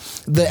 Like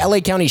the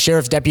LA County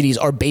Sheriff's deputies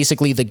are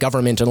basically the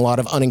government in a lot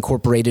of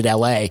unincorporated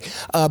LA.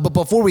 But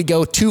before we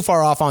go too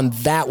far off on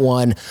that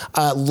one,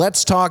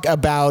 let's talk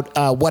about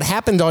what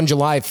happened on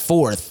July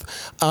 4th,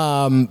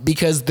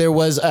 because there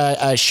was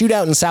a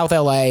shootout in South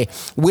LA,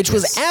 which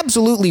was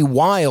absolutely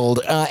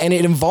wild, and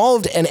it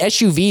involved an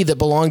SUV that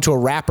belonged to a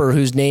rapper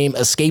whose name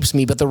escapes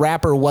me, but the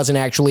rapper wasn't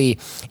actually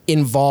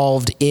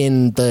involved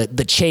in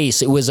the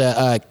chase. It was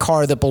a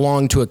car that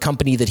belonged to a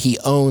company that he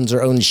owns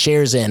or owns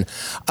shares in.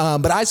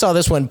 But I saw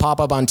this one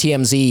pop up on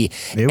TMZ,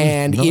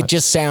 and it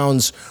just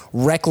sounds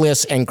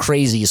reckless and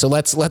crazy. So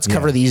let's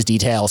cover these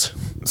details.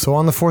 So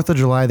on the 4th of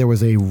July, there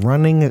was a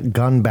running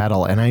gun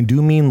battle, and I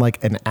do mean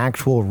like an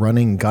actual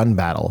running gun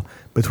battle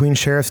between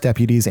sheriff's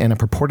deputies and a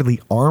purportedly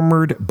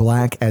armored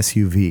black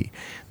SUV.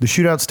 The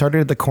shootout started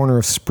at the corner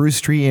of Spruce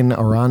Street and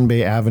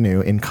Aranbe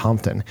Avenue in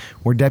Compton,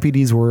 where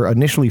deputies were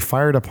initially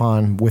fired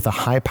upon with a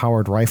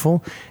high-powered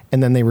rifle,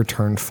 and then they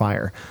returned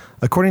fire.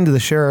 According to the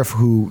sheriff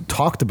who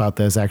talked about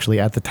this actually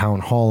at the town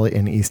hall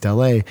in East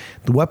LA,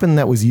 the weapon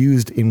that was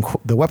used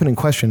the weapon in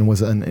question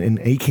was an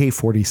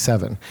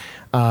AK-47.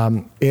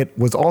 It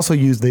was also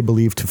used, they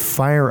believe, to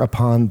fire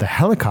upon the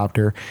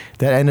helicopter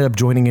that ended up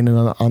joining in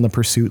on the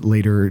pursuit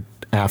later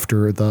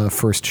after the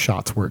first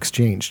shots were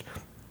exchanged.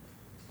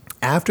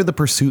 After the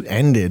pursuit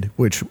ended,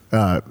 which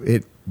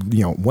it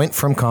went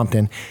from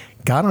Compton,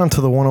 got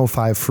onto the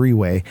 105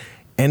 freeway,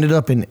 ended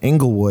up in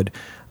Inglewood.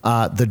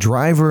 The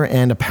driver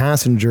and a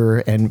passenger,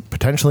 and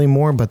potentially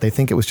more, but they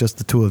think it was just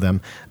the two of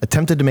them,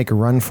 attempted to make a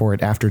run for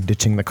it after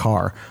ditching the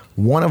car.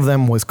 One of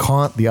them was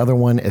caught. The other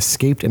one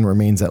escaped and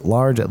remains at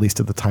large, at least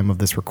at the time of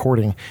this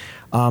recording.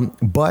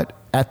 But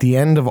at the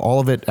end of all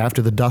of it,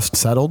 after the dust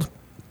settled,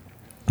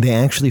 they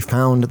actually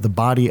found the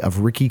body of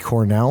Ricky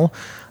Cornell,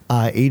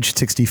 age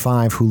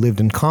 65, who lived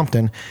in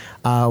Compton,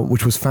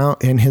 which was found,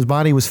 and his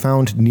body was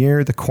found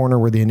near the corner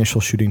where the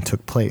initial shooting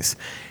took place.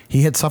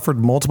 He had suffered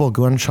multiple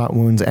gunshot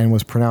wounds and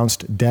was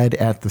pronounced dead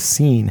at the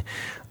scene.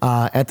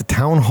 At the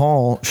town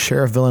hall,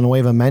 Sheriff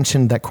Villanueva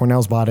mentioned that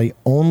Cornell's body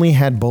only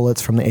had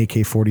bullets from the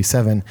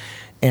AK-47,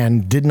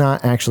 and did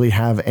not actually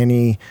have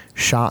any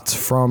shots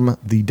from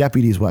the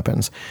deputies'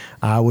 weapons,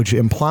 which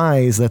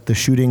implies that the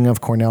shooting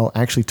of Cornell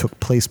actually took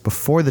place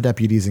before the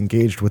deputies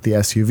engaged with the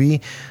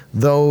SUV,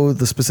 though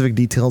the specific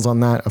details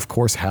on that, of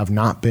course, have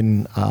not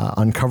been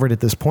uncovered at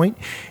this point,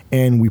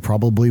 and we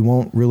probably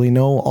won't really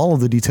know all of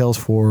the details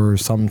for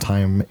some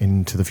time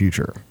into the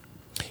future.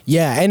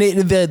 Yeah, and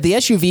the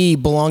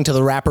SUV belonged to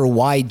the rapper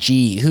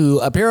YG, who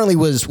apparently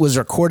was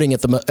recording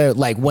at the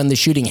like when the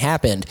shooting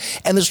happened.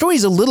 And the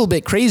story's a little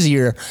bit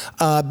crazier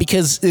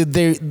because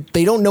they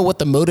don't know what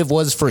the motive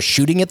was for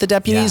shooting at the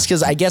deputies,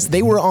 because I guess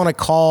they were on a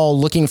call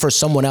looking for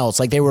someone else,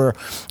 like they were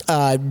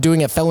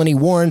doing a felony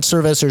warrant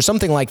service or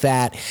something like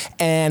that.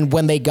 And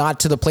when they got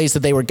to the place that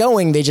they were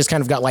going, they just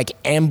kind of got like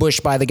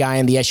ambushed by the guy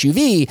in the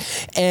SUV,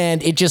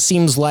 and it just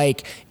seems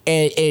like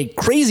a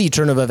crazy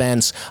turn of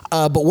events,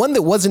 but one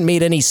that wasn't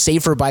made any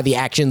safer by the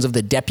actions of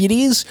the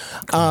deputies.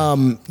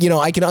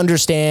 I can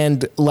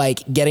understand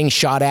like getting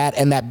shot at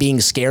and that being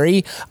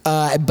scary,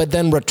 but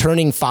then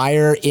returning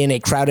fire in a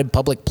crowded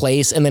public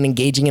place and then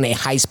engaging in a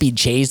high-speed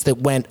chase that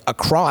went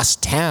across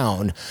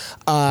town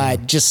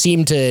just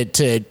seemed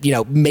to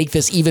make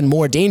this even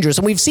more dangerous.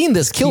 And we've seen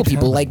this kill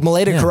people. Like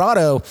Mileta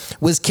Corrado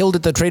was killed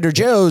at the Trader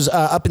Joe's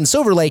up in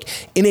Silver Lake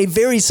in a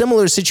very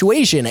similar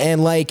situation,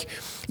 and like.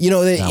 It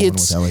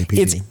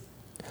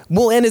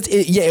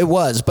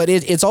was, but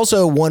it's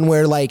also one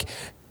where like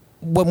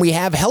when we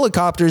have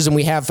helicopters and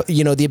we have,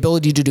 the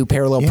ability to do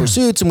parallel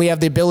pursuits, and we have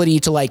the ability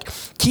to like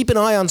keep an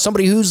eye on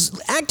somebody who's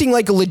acting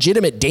like a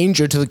legitimate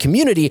danger to the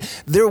community,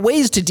 there are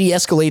ways to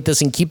de-escalate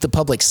this and keep the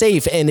public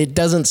safe. And it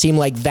doesn't seem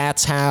like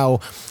that's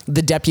how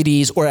the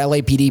deputies or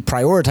LAPD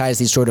prioritize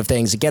these sort of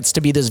things. It gets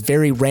to be this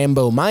very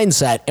Rambo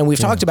mindset. And we've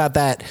talked about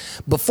that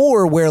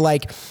before, where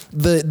like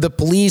the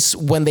police,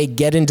 when they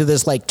get into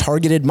this like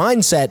targeted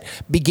mindset,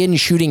 begin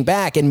shooting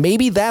back. And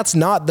maybe that's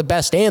not the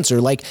best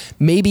answer. Like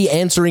maybe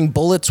answering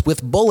bullets with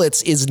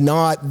bullets is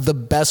not the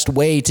best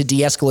way to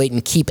de-escalate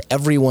and keep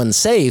everyone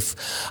safe.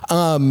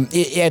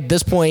 At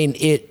this point,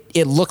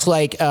 it looks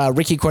like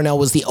Ricky Cornell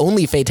was the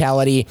only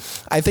fatality.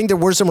 I think there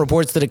were some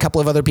reports that a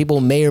couple of other people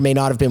may or may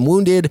not have been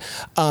wounded,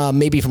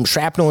 maybe from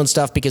shrapnel and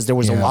stuff, because there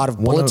was a lot of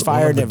bullets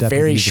fired in a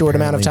very short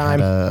amount of time.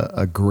 Had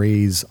a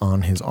graze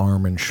on his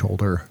arm and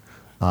shoulder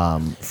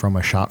from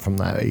a shot from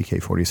that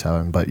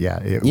AK-47. But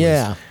it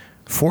was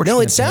fortunate.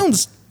 No, it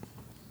sounds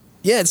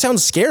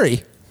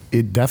scary.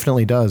 It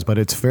definitely does, but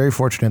it's very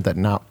fortunate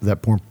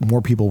that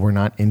more people were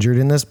not injured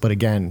in this. But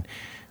again,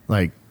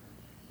 like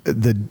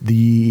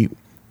the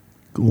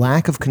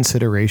lack of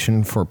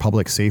consideration for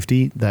public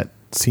safety that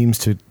seems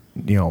to,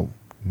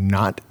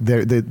 not there.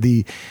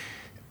 We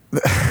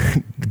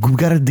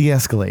got to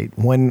de-escalate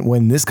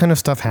when this kind of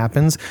stuff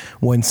happens.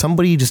 When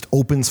somebody just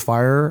opens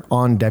fire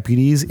on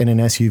deputies in an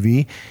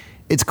SUV,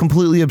 it's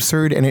completely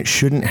absurd and it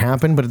shouldn't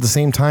happen. But at the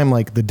same time,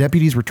 like the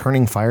deputies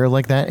returning fire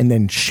like that and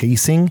then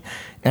chasing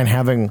and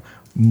having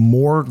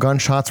more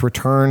gunshots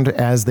returned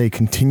as they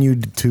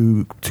continued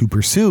to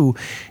pursue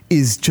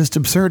is just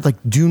absurd. Like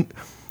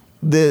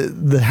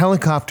the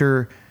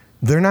helicopter,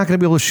 they're not going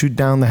to be able to shoot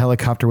down the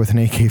helicopter with an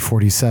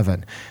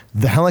AK-47.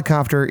 The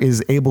helicopter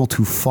is able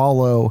to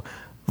follow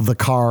the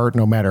car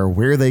no matter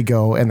where they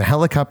go. And the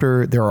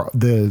helicopter,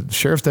 the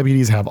sheriff's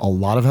deputies have a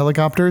lot of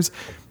helicopters.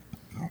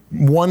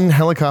 One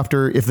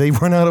helicopter, if they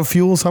run out of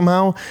fuel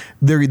somehow,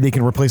 they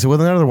can replace it with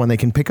another one. They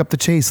can pick up the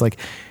chase. Like,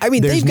 I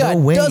mean, they've got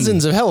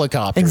dozens of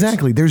helicopters.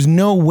 Exactly. There's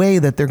no way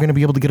that they're going to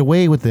be able to get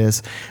away with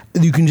this.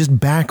 You can just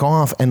back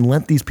off and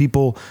let these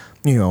people,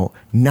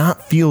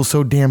 not feel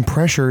so damn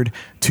pressured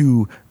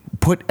to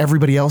put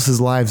everybody else's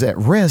lives at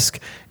risk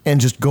and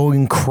just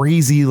going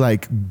crazy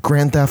like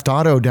Grand Theft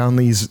Auto down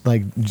these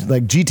like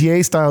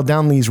GTA style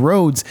down these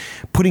roads,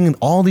 putting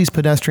all these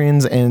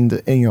pedestrians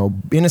and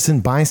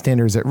innocent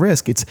bystanders at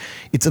risk. It's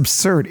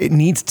absurd. It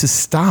needs to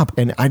stop.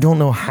 And I don't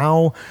know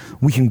how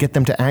we can get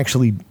them to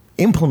actually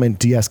implement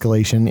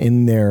de-escalation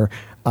in their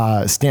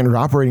standard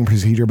operating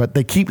procedure, but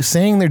they keep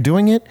saying they're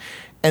doing it,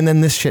 and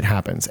then this shit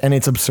happens, and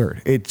it's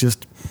absurd. It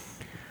just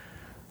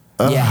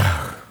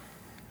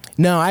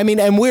No, I mean,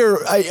 and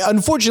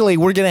unfortunately,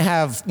 we're going to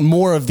have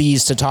more of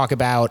these to talk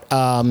about.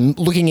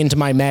 Looking into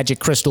my magic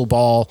crystal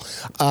ball,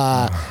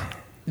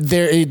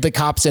 the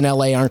cops in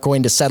LA aren't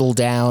going to settle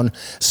down.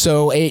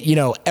 So,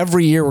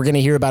 every year we're going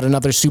to hear about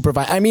another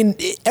supervisor. I mean,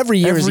 every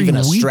year is even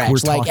a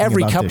stretch, like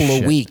every couple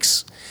of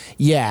weeks.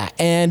 Yeah,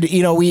 and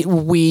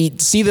we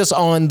see this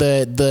on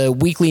the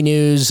weekly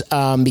news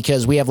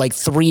because we have like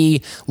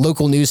 3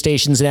 local news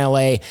stations in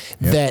LA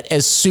that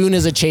as soon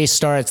as a chase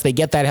starts, they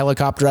get that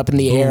helicopter up in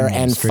the air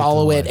and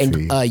follow it,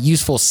 and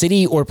useful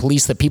city or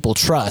police that people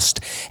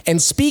trust.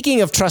 And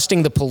speaking of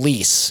trusting the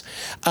police,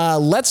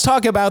 let's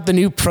talk about the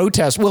new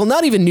protest. Well,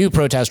 not even new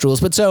protest rules,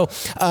 but so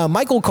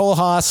Michael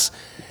Kohlhaas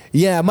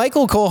Yeah,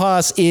 Michael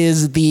Kohlhaas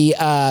is the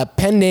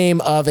pen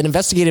name of an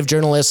investigative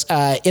journalist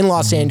in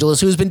Los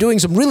Angeles who has been doing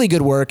some really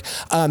good work.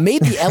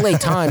 Made the LA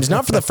Times,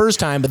 not for the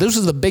first time, but this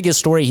was the biggest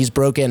story he's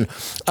broken,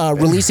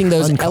 releasing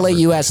those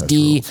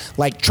LAUSD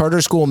like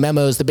charter school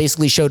memos that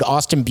basically showed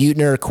Austin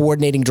Butner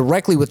coordinating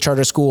directly with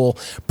charter school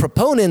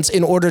proponents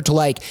in order to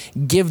like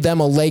give them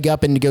a leg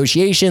up in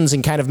negotiations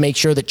and kind of make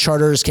sure that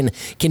charters can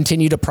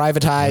continue to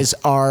privatize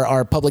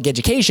our public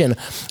education.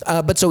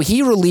 But so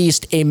he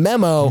released a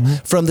memo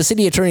from the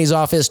city attorney's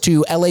office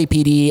to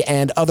LAPD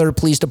and other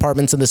police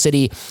departments in the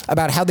city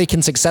about how they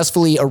can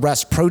successfully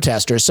arrest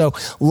protesters. So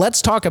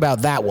let's talk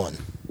about that one.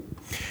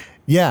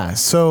 Yeah,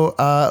 so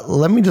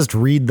let me just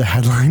read the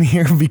headline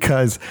here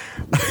because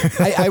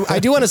I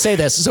do want to say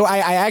this. So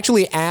I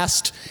actually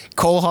asked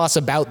Kohlhaas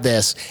about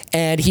this,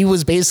 and he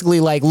was basically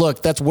like,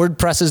 look, that's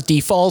WordPress's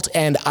default,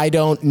 and I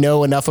don't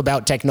know enough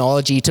about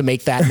technology to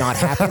make that not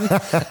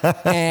happen,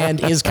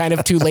 and is kind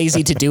of too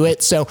lazy to do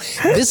it. So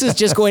this is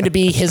just going to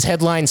be his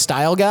headline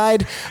style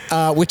guide,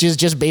 which is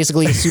just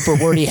basically a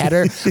super wordy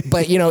header.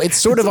 But, you know, it's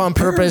sort of on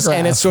purpose,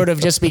 and it's sort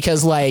of just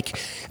because, like,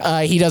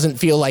 he doesn't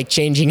feel like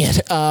changing it.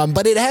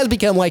 But it has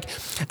become like,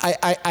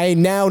 I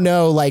now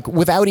know, like,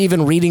 without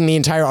even reading the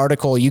entire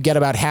article, you get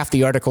about half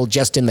the article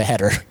just in the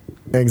header.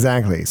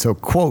 Exactly. So,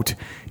 quote,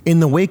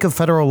 in the wake of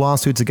federal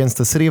lawsuits against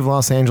the city of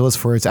Los Angeles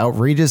for its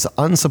outrageous,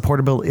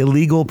 unsupportable,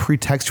 illegal,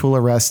 pretextual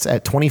arrests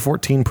at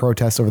 2014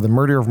 protests over the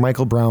murder of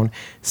Michael Brown,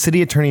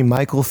 City Attorney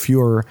Michael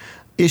Feuer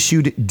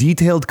issued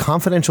detailed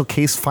confidential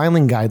case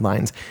filing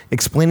guidelines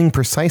explaining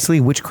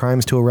precisely which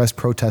crimes to arrest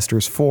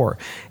protesters for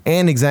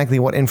and exactly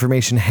what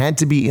information had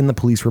to be in the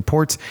police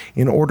reports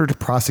in order to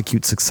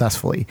prosecute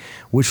successfully,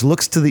 which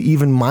looks to the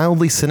even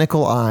mildly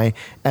cynical eye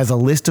as a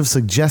list of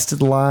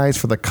suggested lies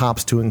for the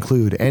cops to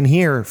include. And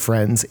here,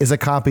 friends, is a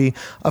copy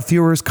of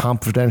Feuer's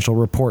confidential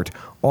report,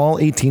 all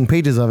 18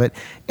 pages of it,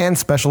 and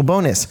special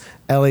bonus,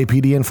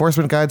 LAPD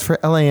enforcement guides for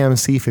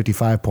LAMC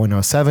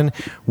 55.07,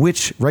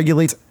 which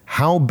regulates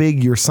how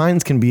big your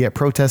signs can be at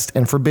protests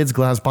and forbids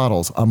glass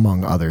bottles,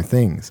 among other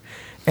things.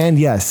 And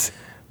yes,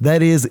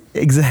 that is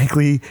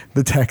exactly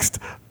the text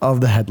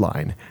of the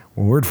headline,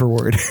 word for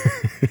word.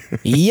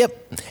 Yep.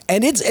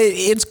 And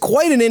it's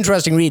quite an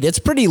interesting read. It's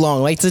pretty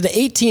long. Like, it's an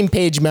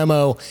 18-page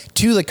memo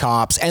to the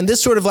cops. And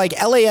this sort of like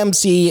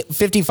LAMC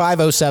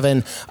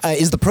 5507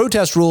 is the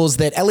protest rules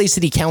that LA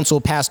City Council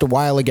passed a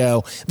while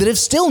ago that have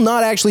still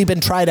not actually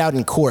been tried out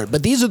in court.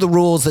 But these are the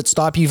rules that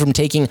stop you from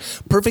taking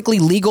perfectly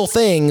legal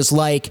things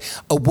like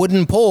a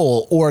wooden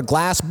pole or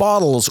glass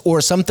bottles or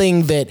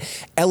something that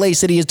LA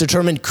City has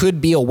determined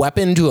could be a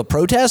weapon to a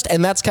protest.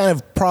 And that's kind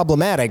of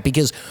problematic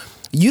because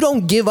you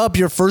don't give up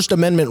your First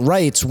Amendment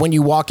rights when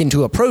you walk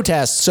into a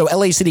protest. So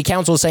LA City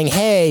Council is saying,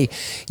 hey,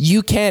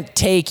 you can't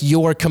take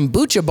your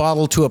kombucha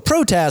bottle to a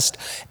protest.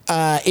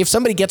 If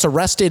somebody gets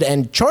arrested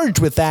and charged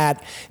with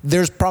that,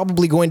 there's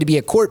probably going to be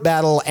a court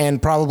battle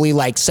and probably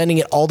like sending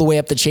it all the way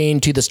up the chain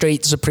to the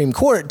state Supreme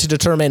Court to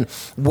determine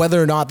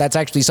whether or not that's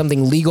actually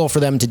something legal for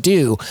them to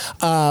do.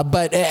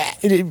 But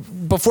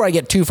before I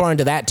get too far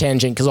into that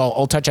tangent, because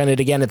I'll touch on it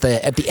again at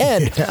the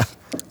end, yeah.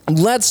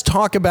 Let's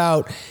talk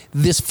about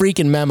this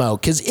freaking memo,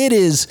 because it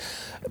is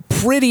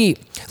pretty,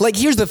 like,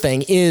 here's the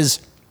thing is,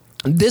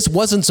 this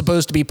wasn't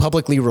supposed to be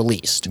publicly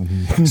released.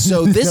 Mm-hmm.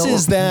 So this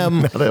is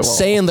them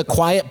saying the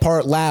quiet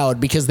part loud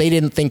because they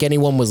didn't think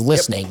anyone was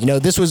listening. Yep. You know,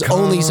 this was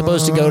only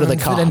supposed to go to the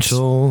cops.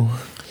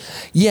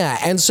 Yeah,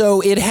 and so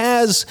it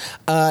has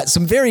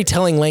some very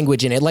telling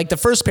language in it. Like the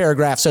first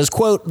paragraph says,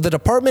 quote, the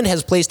department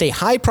has placed a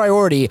high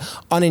priority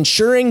on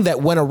ensuring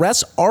that when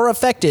arrests are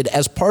effected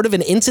as part of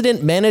an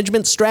incident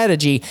management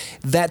strategy,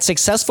 that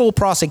successful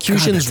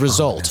prosecutions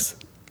result.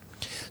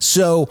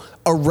 So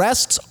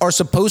arrests are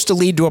supposed to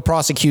lead to a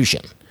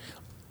prosecution.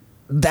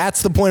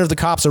 That's the point of the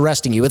cops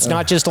arresting you. It's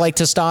not just like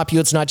to stop you.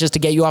 It's not just to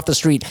get you off the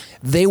street.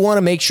 They want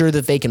to make sure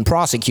that they can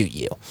prosecute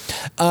you.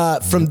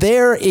 From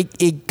there,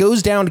 it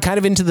goes down kind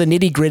of into the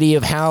nitty gritty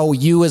of how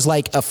you as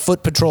like a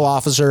foot patrol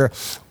officer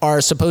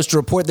are supposed to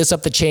report this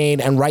up the chain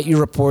and write your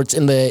reports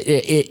in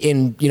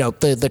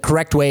the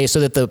correct way so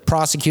that the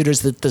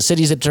prosecutors, the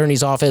city's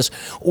attorney's office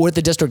or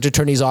the district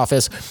attorney's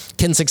office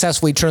can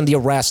successfully turn the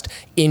arrest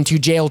into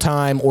jail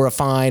time or a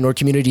fine or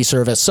community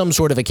service, some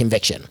sort of a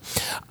conviction.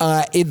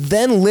 It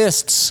then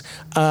lists,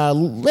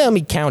 let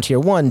me count here,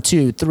 1,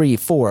 2, 3,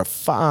 4,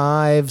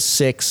 5,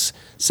 6,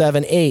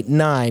 7, 8,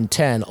 9,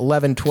 10,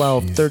 11,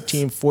 12,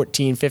 13,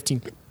 14,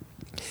 15,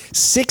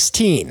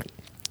 16.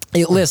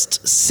 It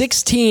lists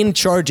 16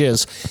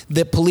 charges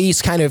that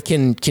police kind of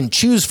can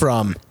choose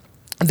from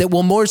that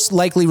will most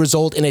likely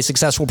result in a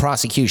successful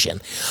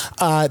prosecution.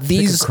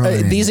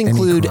 These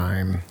include...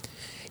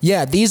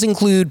 Yeah, these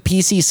include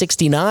PC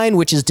 69,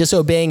 which is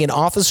disobeying an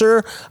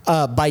officer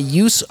by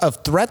use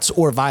of threats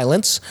or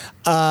violence.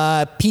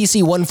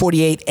 PC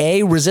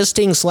 148A,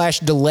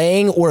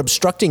 resisting/delaying or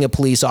obstructing a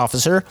police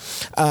officer.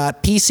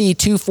 PC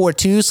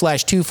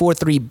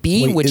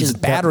 242/243B, which is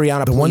battery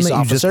on a police officer. The one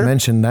that you just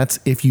mentioned, that's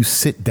if you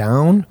sit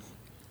down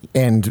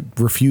and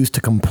refuse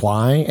to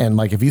comply. And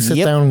like if you sit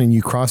down and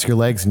you cross your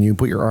legs and you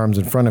put your arms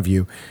in front of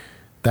you,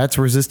 that's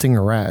resisting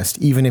arrest,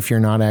 even if you're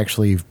not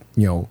actually,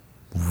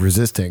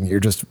 resisting. You're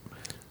just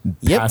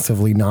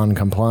passively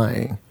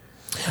non-complying.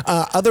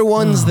 Other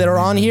ones that are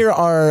on here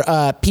are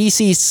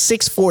PC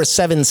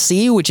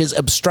 647C, which is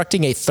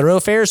obstructing a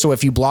thoroughfare. So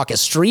if you block a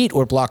street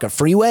or block a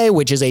freeway,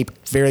 which is a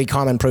very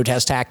common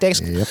protest tactic.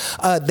 Yep.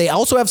 They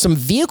also have some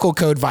vehicle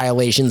code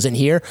violations in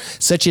here,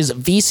 such as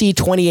VC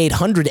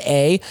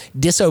 2800A,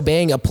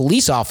 disobeying a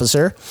police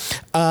officer.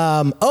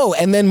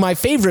 And then my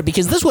favorite,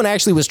 because this one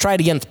actually was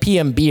tried against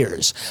PM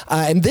Beers.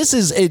 And this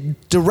is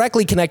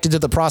directly connected to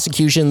the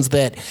prosecutions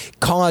that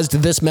caused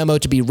this memo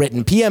to be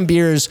written. PM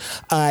Beers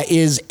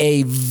is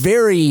a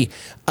very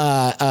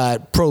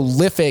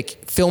prolific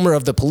filmer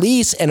of the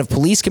police and of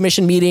police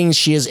commission meetings.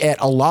 She is at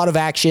a lot of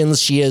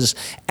actions. She is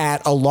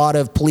at a lot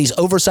of police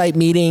oversight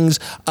meetings,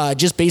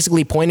 just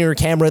basically pointing her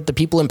camera at the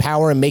people in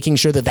power and making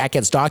sure that that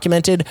gets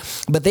documented.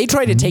 But they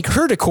tried to take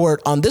her to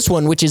court on this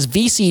one, which is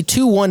VC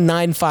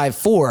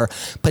 21954.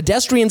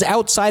 Pedestrians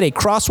outside a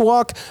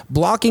crosswalk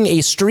blocking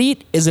a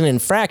street is an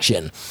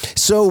infraction.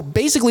 So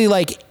basically,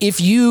 like,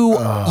 if you,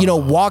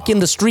 walk in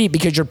the street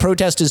because your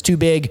protest is too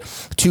big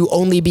to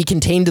only be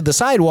contained to the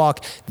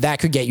sidewalk, that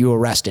could get you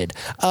arrested.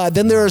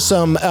 Then there are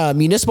some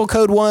municipal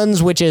code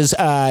ones, which is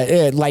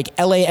like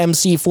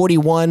LAMC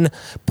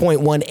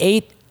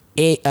 41.18.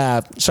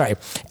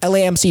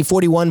 LAMC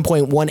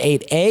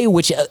 41.18A,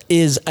 which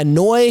is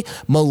annoy,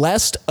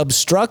 molest,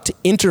 obstruct,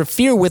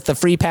 interfere with the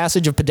free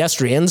passage of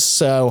pedestrians.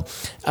 So,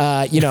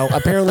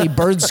 apparently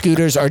bird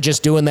scooters are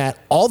just doing that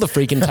all the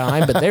freaking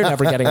time, but they're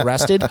never getting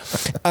arrested.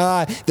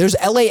 There's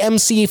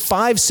LAMC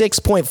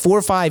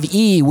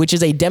 56.45E, which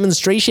is a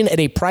demonstration at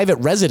a private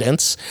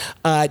residence.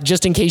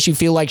 Just in case you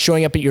feel like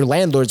showing up at your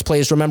landlord's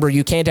place, remember,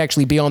 you can't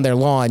actually be on their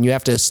lawn. You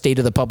have to stay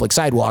to the public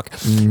sidewalk.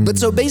 But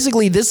so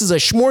basically, this is a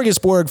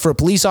smorgasbord for a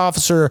police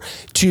officer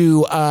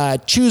to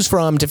choose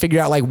from to figure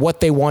out like what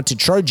they want to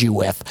charge you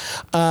with.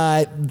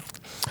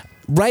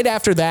 Right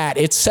after that,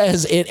 it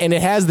says it, and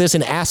it has this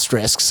in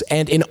asterisks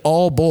and in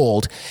all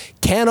bold,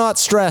 cannot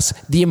stress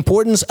the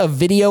importance of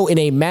video in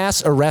a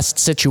mass arrest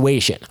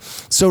situation.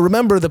 So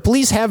remember, the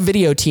police have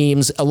video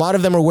teams. A lot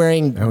of them are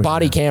wearing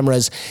body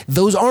cameras.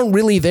 Those aren't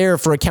really there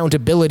for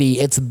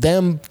accountability. It's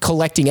them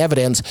collecting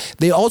evidence.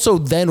 They also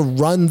then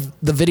run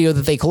the video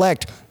that they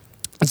collect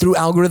through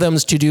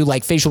algorithms to do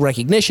like facial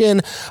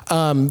recognition.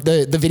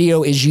 The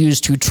video is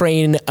used to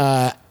train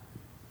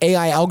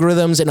AI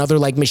algorithms and other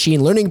like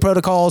machine learning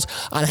protocols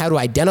on how to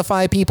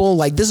identify people.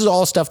 Like, this is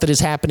all stuff that is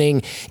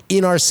happening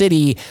in our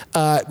city,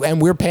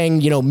 and we're paying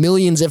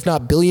millions, if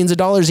not billions of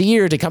dollars a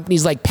year to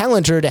companies like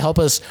Palantir to help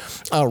us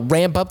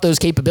ramp up those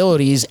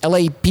capabilities.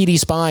 LAPD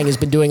Spying has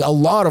been doing a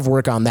lot of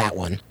work on that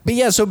one. But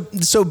yeah, so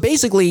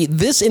basically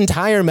this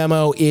entire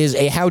memo is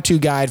a how-to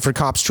guide for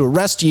cops to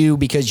arrest you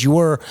because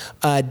you're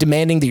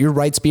demanding that your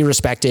rights be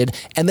respected,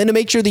 and then to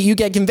make sure that you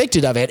get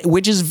convicted of it,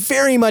 which is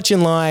very much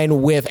in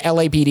line with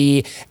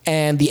LAPD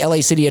and the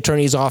LA City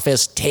Attorney's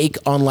Office take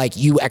on like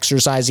you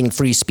exercising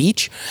free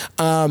speech.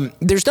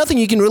 There's nothing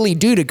you can really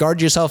do to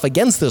guard yourself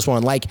against this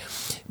one. Like,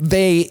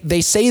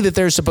 they say that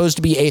there's supposed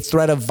to be a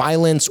threat of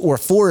violence or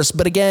force,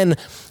 but again,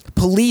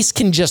 police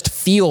can just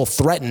feel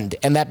threatened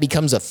and that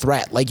becomes a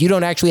threat. Like, you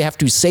don't actually have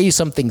to say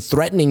something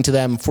threatening to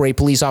them for a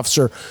police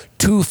officer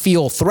to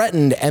feel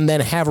threatened and then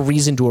have a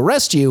reason to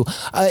arrest you.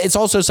 It's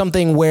also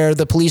something where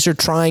the police are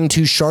trying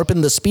to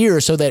sharpen the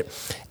spear so that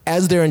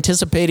as they're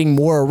anticipating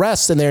more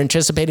arrests and they're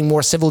anticipating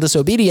more civil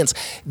disobedience,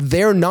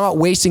 they're not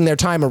wasting their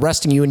time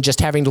arresting you and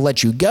just having to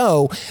let you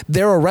go.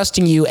 They're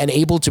arresting you and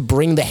able to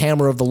bring the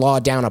hammer of the law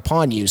down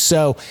upon you.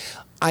 So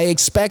I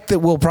expect that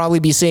we'll probably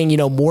be seeing,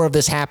 more of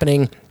this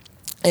happening.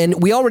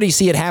 And we already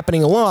see it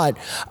happening a lot.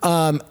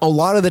 A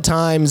lot of the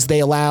times they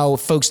allow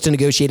folks to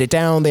negotiate it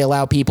down. They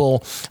allow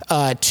people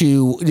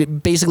to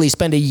basically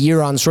spend a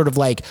year on sort of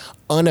like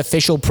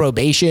unofficial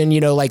probation,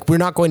 like, we're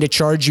not going to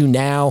charge you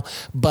now,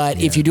 but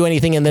if you do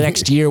anything in the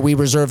next year, we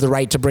reserve the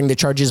right to bring the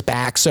charges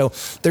back. So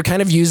they're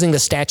kind of using the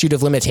statute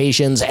of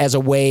limitations as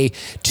a way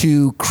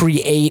to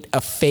create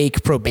a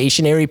fake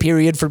probationary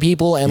period for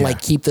people and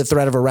like keep the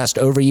threat of arrest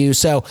over you.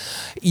 So,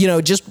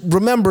 just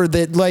remember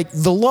that like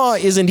the law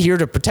isn't here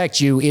to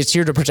protect you. It's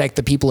here to protect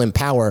the people in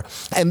power.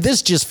 And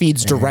this just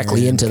feeds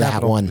directly into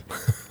that one.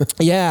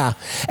 Yeah.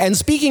 And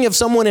speaking of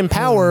someone in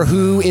power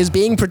who is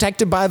being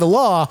protected by the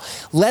law,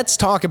 let's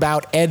talk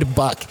about Ed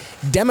Buck,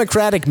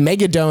 Democratic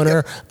mega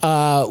donor,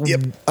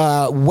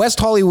 West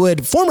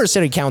Hollywood, former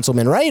city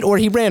councilman, right? Or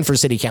he ran for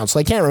city council.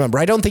 I can't remember.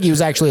 I don't think he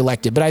was actually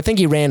elected, but I think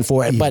he ran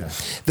for it. Yeah.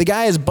 But the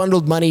guy has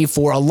bundled money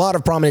for a lot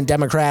of prominent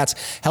Democrats,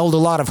 held a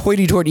lot of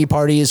hoity-toity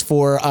parties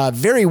for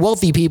very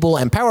wealthy people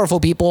and powerful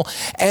people,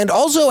 and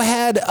also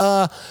had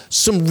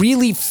some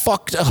really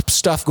fucked up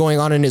stuff going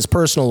on in his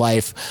personal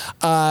life.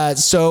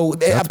 So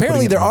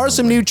apparently there are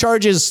some new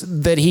charges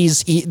that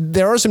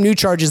there are some new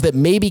charges that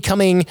may be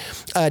coming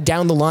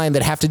down the line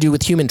that have to do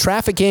with human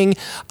trafficking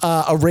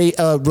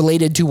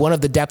related to one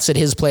of the deaths at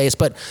his place.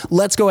 But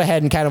let's go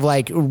ahead and kind of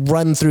like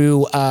run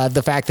through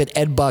the fact that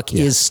Ed Buck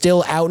is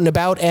still out and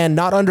about and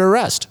not under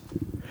arrest.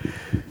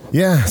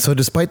 Yeah, so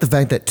despite the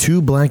fact that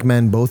two black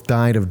men both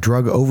died of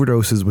drug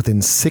overdoses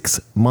within 6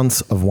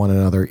 months of one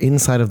another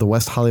inside of the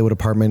West Hollywood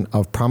apartment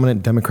of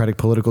prominent Democratic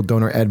political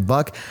donor Ed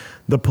Buck,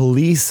 the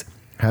police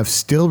have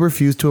still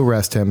refused to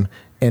arrest him,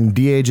 and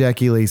DA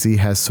Jackie Lacey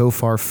has so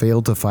far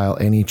failed to file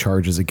any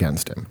charges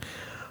against him.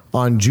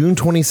 On June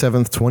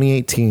 27th,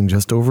 2018,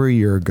 just over a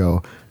year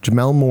ago,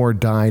 Jamel Moore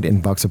died in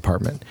Buck's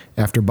apartment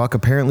after Buck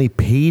apparently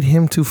paid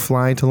him to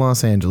fly to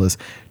Los Angeles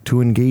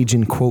to engage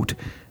in, quote,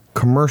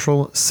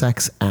 commercial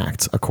sex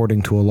acts,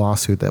 according to a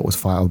lawsuit that was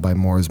filed by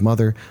Moore's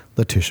mother,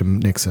 Letitia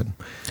Nixon.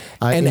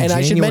 And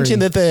I should mention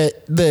that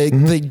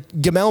the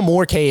Jamel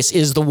Moore case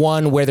is the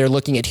one where they're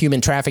looking at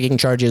human trafficking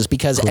charges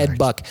because Correct. Ed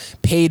Buck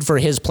paid for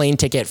his plane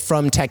ticket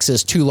from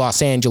Texas to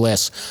Los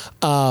Angeles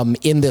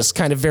in this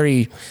kind of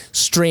very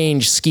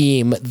strange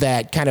scheme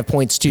that kind of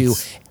points to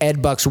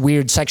Ed Buck's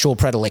weird sexual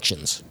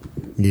predilections.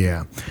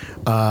 Yeah.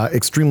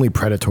 Extremely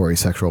predatory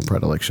sexual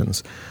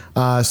predilections.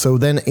 So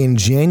then in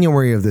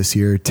January of this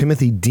year,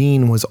 Timothy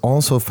Dean was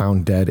also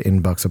found dead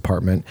in Buck's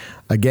apartment,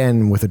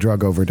 again with a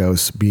drug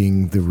overdose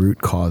being the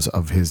root cause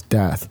of his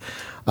death.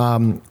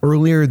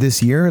 Earlier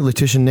this year,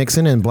 Letitia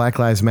Nixon and Black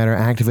Lives Matter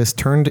activists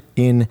turned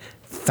in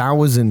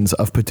thousands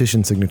of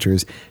petition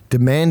signatures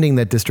demanding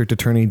that District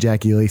Attorney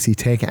Jackie Lacey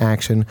take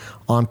action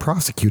on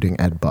prosecuting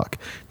Ed Buck.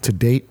 To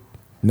date,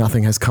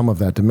 nothing has come of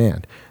that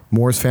demand.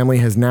 Moore's family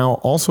has now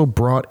also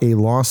brought a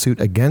lawsuit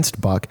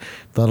against Buck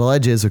that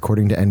alleges,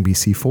 according to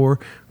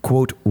NBC4,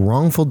 quote,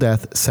 wrongful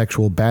death,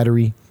 sexual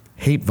battery,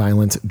 hate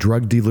violence,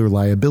 drug dealer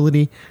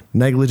liability,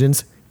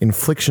 negligence,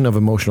 infliction of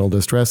emotional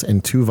distress,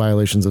 and 2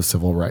 violations of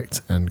civil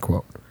rights, end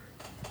quote.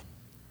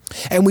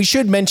 And we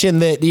should mention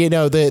that, you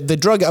know, the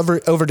drug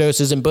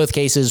overdoses in both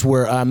cases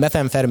were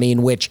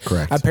methamphetamine, which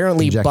Correct.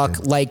 apparently Injected.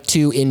 Buck liked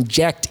to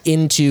inject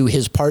into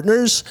his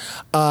partners.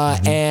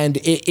 And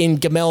in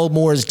Jamel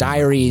Moore's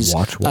diaries...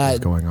 Watch what was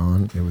going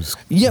on. It was...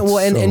 Yeah, well,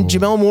 and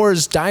Jamel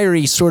Moore's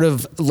diary sort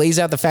of lays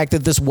out the fact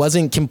that this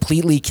wasn't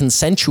completely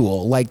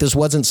consensual. Like, this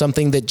wasn't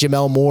something that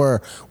Jamel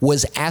Moore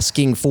was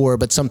asking for,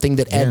 but something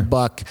that Ed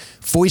Buck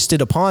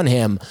foisted upon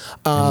him.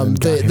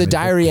 The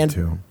diary...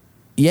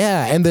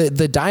 Yeah, and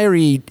the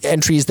diary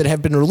entries that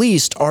have been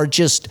released are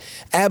just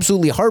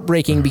absolutely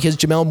heartbreaking because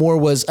Jamel Moore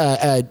was,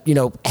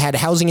 had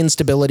housing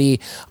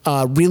instability,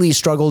 really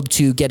struggled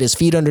to get his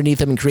feet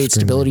underneath him and create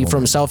stability for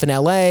himself in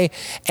LA.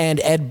 And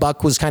Ed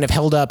Buck was kind of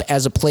held up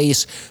as a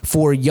place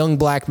for young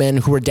black men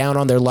who were down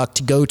on their luck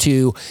to go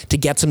to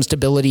get some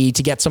stability,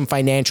 to get some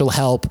financial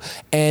help.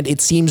 And it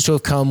seems to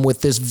have come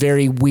with this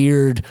very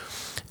weird...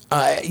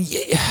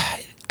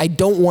 I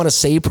don't want to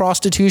say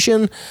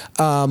prostitution,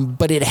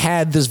 but it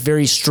had this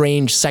very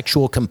strange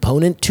sexual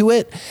component to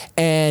it.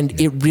 And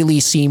it really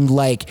seemed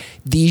like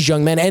these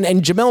young men,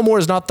 and Jamel Moore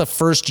is not the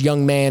first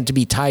young man to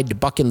be tied to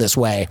Buck in this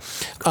way.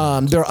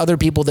 There are other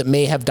people that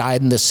may have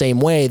died in the same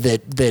way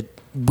that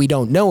we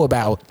don't know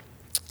about.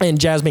 And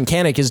Jasmine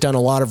Canick has done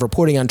a lot of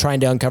reporting on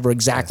trying to uncover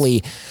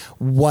exactly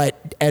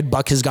what Ed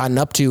Buck has gotten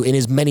up to in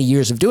his many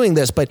years of doing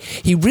this. But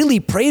he really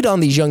preyed on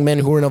these young men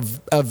who were in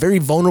a very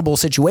vulnerable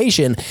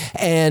situation.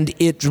 And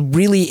it's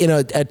really in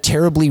a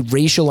terribly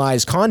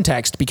racialized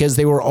context because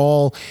they were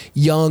all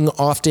young,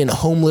 often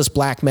homeless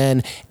black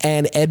men.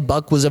 And Ed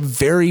Buck was a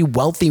very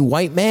wealthy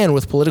white man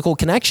with political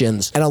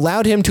connections and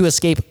allowed him to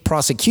escape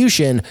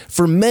prosecution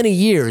for many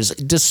years,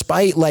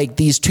 despite like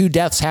these 2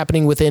 deaths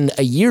happening within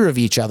a year of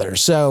each other.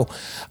 So,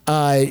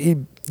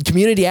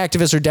 community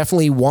activists are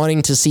definitely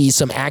wanting to see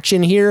some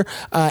action here.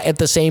 At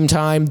the same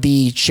time,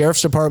 the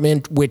sheriff's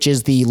department, which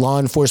is the law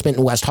enforcement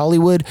in West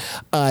Hollywood,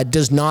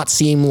 does not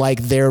seem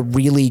like they're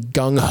really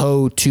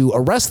gung-ho to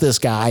arrest this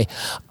guy.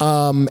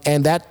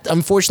 And that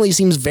unfortunately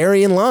seems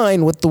very in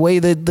line with the way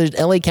that the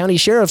LA County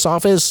Sheriff's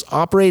Office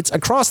operates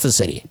across the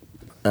city.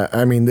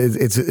 I mean,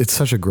 it's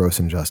such a gross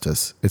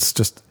injustice. It's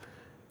just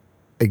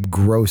a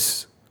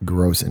gross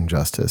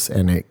injustice.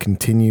 And it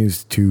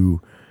continues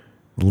to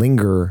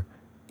linger,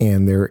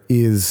 and there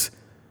is,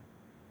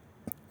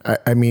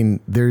 I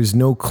mean, there's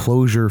no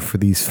closure for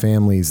these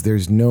families.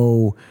 There's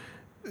no,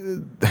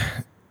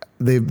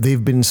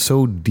 they've been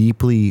so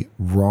deeply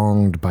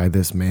wronged by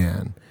this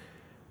man,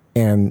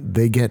 and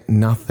they get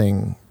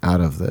nothing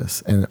out of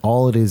this. And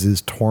all it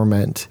is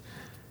torment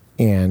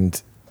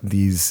and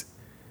these,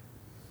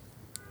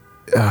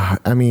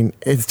 I mean,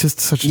 it's just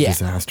such a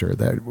disaster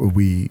that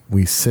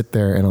we sit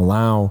there and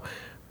allow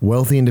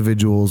wealthy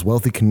individuals,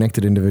 wealthy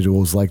connected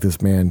individuals like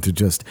this man to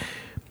just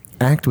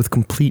act with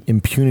complete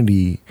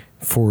impunity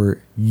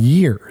for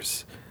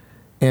years.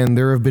 And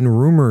there have been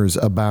rumors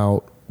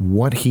about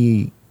what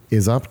he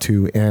is up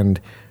to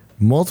and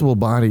multiple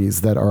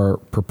bodies that are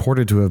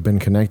purported to have been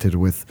connected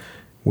with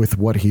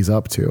what he's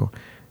up to.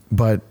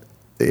 But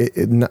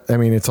I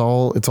mean, it's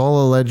all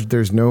alleged.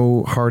 There's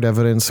no hard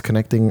evidence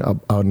connecting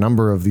a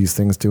number of these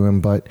things to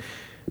him, but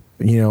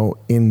you know,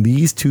 in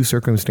these 2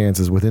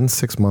 circumstances, within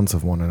 6 months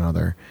of one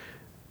another,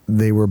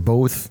 they were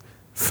both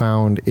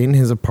found in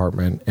his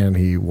apartment, and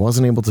he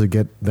wasn't able to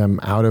get them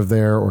out of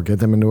there or get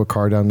them into a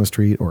car down the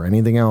street or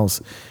anything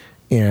else.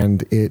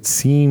 And it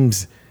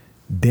seems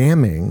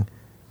damning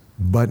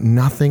but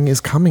nothing is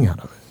coming out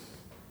of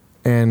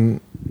it. And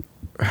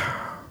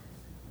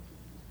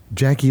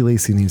Jackie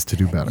Lacey needs to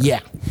do better. Yeah.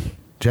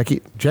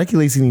 Jackie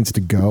Lacey needs to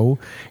go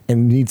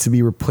and needs to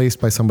be replaced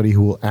by somebody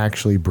who will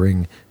actually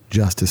bring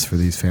justice for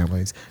these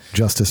families,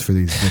 justice for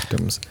these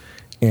victims.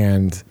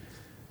 And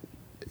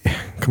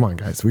come on,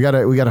 guys, we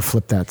gotta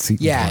flip that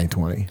seat in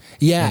 2020.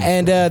 Yeah,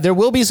 and there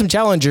will be some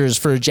challengers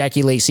for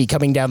Jackie Lacey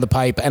coming down the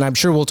pipe, and I'm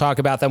sure we'll talk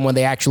about them when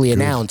they actually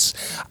announce.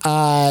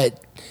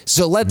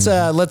 So let's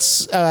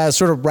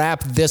sort of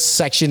wrap this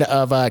section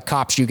of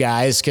Cops, you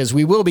guys, because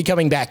we will be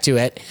coming back to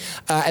it.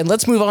 And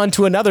let's move on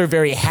to another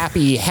very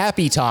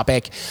happy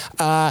topic.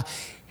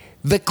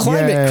 The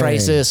climate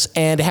crisis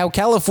and how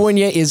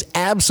California is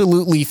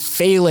absolutely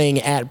failing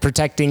at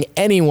protecting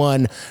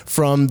anyone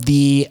from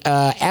the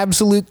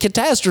absolute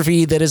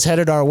catastrophe that is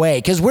headed our way,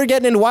 because we're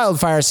getting into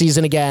wildfire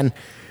season again.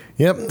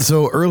 Yep.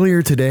 So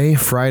earlier today,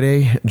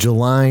 Friday,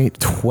 July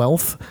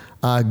 12th,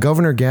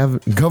 Governor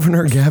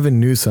Gavin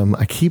Newsom,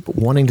 I keep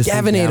wanting to say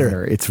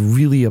Governor. It's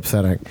really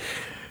upsetting.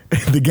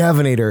 The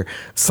Gavinator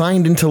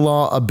signed into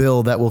law a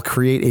bill that will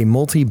create a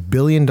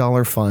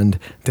multi-billion-dollar fund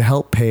to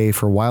help pay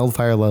for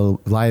wildfire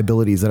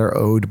liabilities that are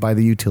owed by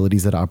the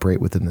utilities that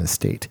operate within the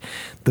state.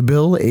 The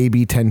bill, AB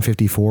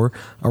 1054,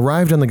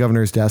 arrived on the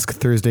governor's desk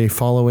Thursday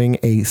following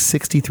a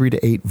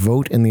 63-8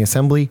 vote in the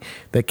Assembly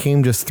that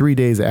came just 3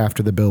 days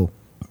after the bill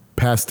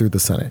passed through the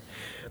Senate.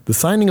 The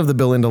signing of the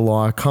bill into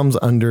law comes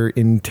under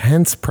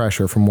intense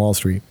pressure from Wall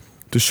Street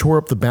to shore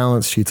up the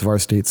balance sheets of our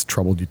state's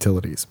troubled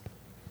utilities.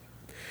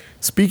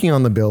 Speaking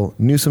on the bill,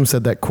 Newsom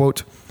said that,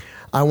 quote,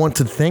 "I want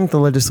to thank the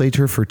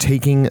legislature for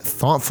taking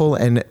thoughtful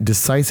and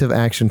decisive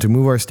action to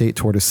move our state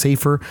toward a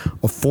safer,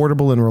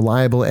 affordable, and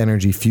reliable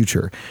energy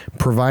future,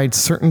 provide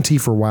certainty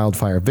for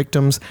wildfire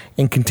victims,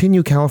 and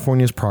continue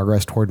California's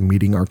progress toward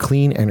meeting our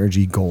clean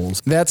energy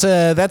goals." That's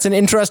an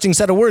interesting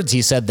set of words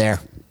he said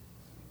there.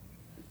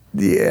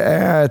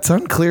 Yeah, it's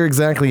unclear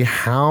exactly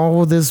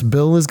how this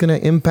bill is going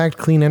to impact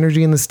clean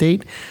energy in the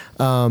state.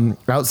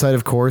 Outside,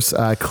 of course,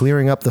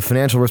 clearing up the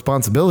financial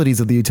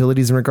responsibilities of the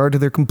utilities in regard to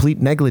their complete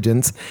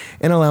negligence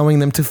and allowing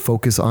them to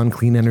focus on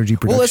clean energy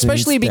production. Well,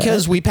 especially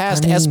because we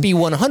passed SB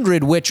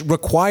 100, which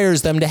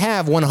requires them to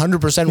have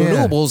 100%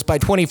 renewables by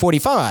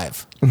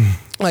 2045.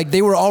 Like,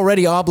 they were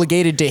already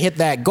obligated to hit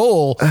that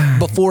goal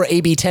before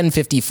AB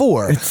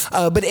 1054.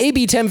 But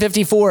AB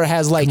 1054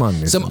 has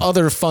some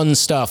other fun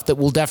stuff that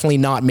will definitely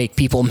not make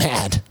people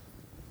mad.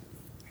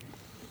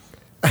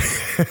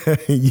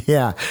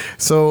 Yeah.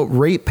 So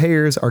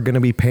ratepayers are going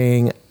to be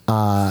paying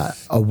a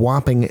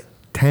whopping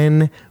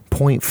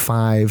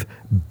 $10.5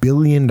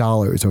 billion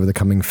over the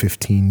coming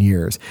 15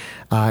 years.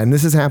 And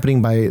this is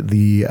happening by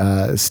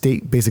the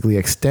state basically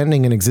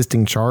extending an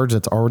existing charge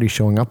that's already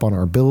showing up on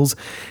our bills.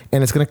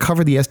 And it's going to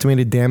cover the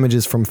estimated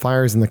damages from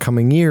fires in the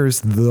coming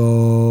years,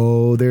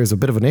 though there's a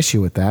bit of an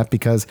issue with that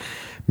because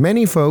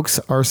many folks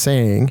are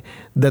saying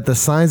that the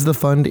size of the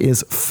fund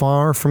is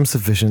far from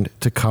sufficient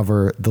to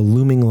cover the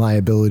looming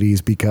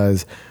liabilities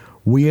because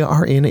we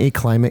are in a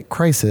climate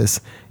crisis.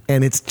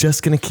 And it's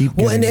just going to keep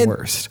getting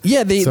worse.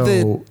 Yeah.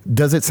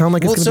 Does it sound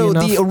like it's going to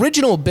be enough? The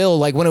original bill,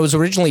 like when it was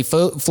originally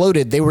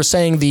floated, they were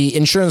saying the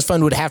insurance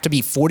fund would have to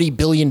be $40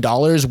 billion,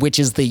 which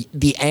is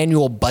the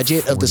annual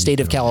budget of the state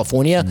of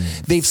California.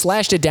 They've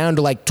slashed it down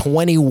to like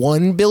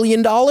 $21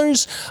 billion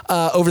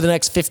over the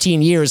next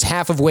 15 years,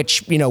 half of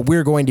which,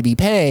 we're going to be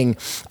paying.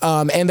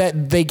 And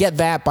that they get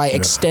that by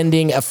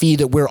extending a fee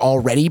that we're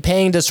already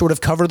paying to sort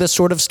of cover this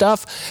sort of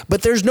stuff.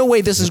 But there's no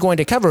way this is going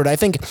to cover it. I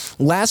think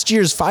last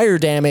year's fire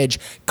damage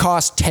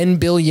cost $10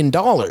 billion.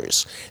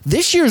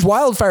 This year's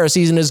wildfire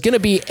season is going to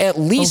be at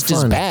least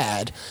as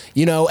bad,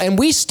 and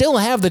we still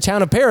have the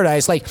town of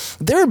Paradise. Like,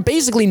 there are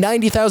basically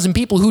 90,000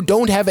 people who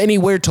don't have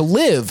anywhere to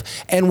live.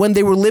 And when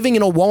they were living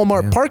in a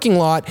Walmart parking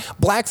lot,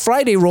 Black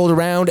Friday rolled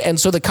around. And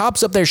so the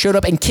cops up there showed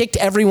up and kicked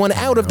everyone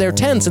out of their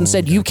tents and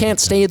said, you can't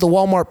stay at the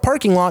Walmart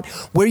parking lot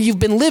where you've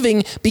been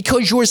living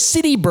because your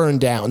city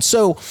burned down.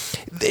 So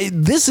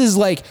this is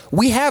like,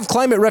 we have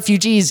climate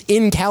refugees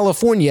in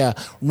California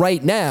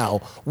right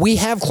now. We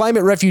have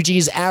climate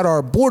refugees at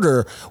our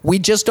border. We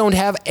just don't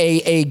have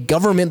a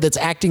government that's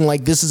acting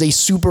like this is a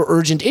super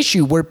urgent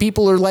issue where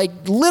people are like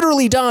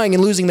literally dying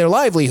and losing their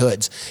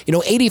livelihoods.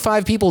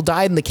 85 people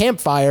died in the Camp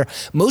Fire,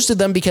 most of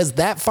them because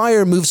that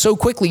fire moved so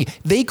quickly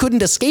they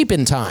couldn't escape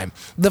in time.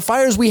 The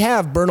fires we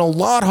have burn a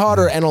lot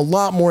hotter and a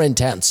lot more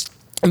intense.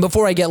 And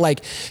before I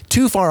get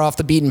too far off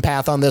the beaten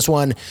path on this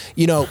one,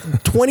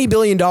 $20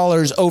 billion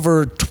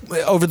over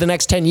the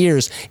next 10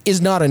 years is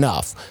not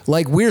enough.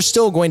 We're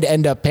still going to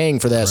end up paying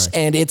for this,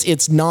 and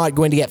it's not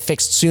going to get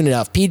fixed soon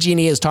enough.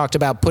 PG&E has talked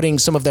about putting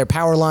some of their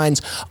power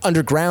lines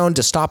underground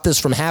to stop this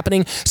from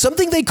happening,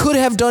 something they could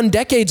have done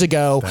decades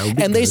ago,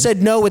 and they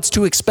said, no, it's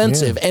too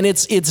expensive. Yeah. And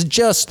it's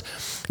just...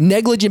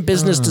 negligent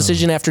business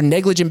decision after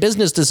negligent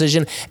business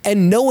decision,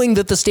 and knowing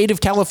that the state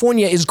of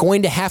California is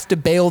going to have to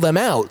bail them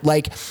out.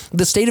 Like,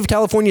 the state of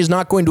California is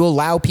not going to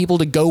allow people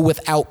to go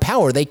without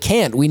power. They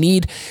can't. We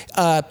need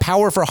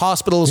power for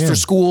hospitals, for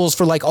schools,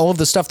 for like all of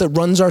the stuff that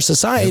runs our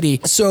society.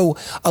 Yep. So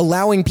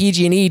allowing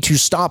PG&E to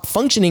stop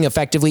functioning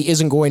effectively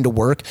isn't going to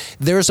work.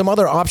 There are some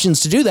other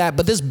options to do that,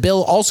 but this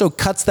bill also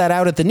cuts that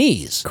out at the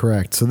knees.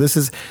 Correct. So this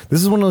is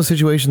one of those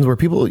situations where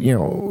people,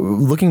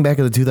 looking back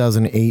at the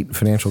 2008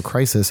 financial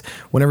crisis,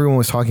 when everyone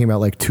was talking about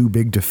like too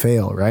big to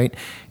fail, right?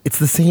 It's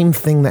the same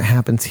thing that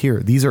happens here.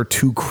 These are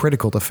too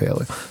critical to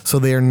fail. So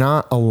they are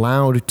not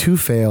allowed to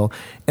fail.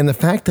 And the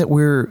fact that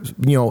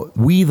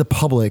we, the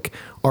public,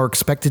 are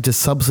expected to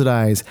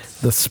subsidize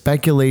the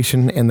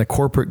speculation and the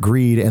corporate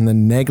greed and the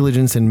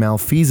negligence and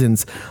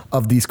malfeasance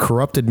of these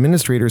corrupt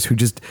administrators who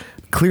just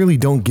clearly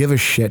don't give a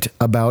shit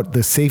about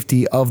the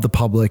safety of the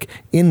public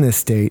in this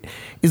state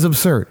is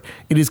absurd.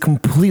 It is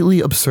completely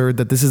absurd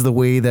that this is the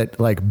way that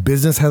like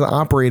business has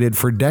operated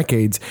for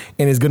decades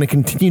and is going to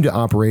continue to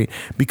operate,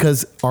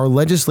 because our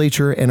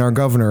legislature and our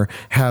governor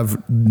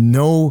have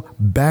no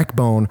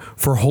backbone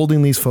for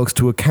holding these folks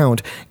to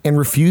account and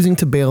refusing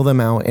to bail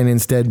them out and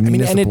instead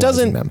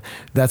municipalizing them.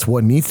 That's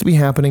what needs to be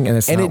happening, and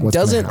it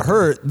doesn't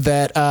hurt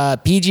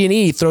that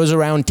PG&E throws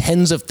around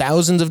tens of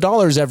thousands of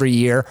dollars every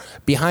year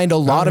behind a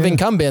lot of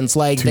incumbents.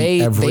 Like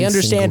they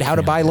understand how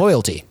to buy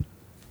loyalty.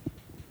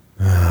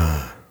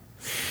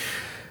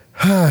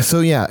 So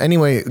yeah,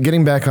 anyway,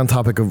 getting back on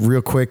topic of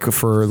real quick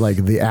for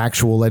like the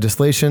actual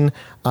legislation,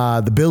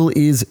 the bill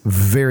is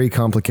very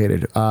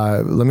complicated.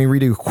 Let me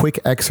read a quick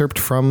excerpt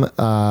from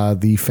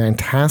the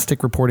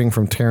fantastic reporting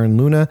from Taryn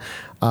Luna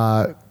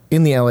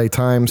in the LA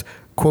Times.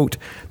 Quote,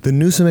 the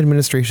Newsom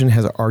administration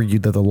has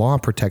argued that the law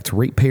protects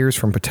ratepayers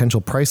from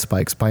potential price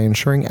spikes by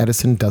ensuring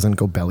Edison doesn't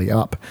go belly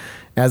up.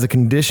 As a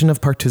condition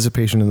of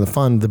participation in the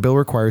fund, the bill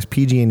requires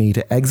PG&E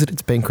to exit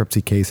its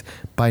bankruptcy case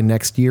by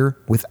next year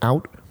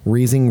without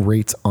raising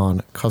rates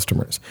on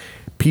customers.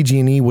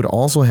 PG&E would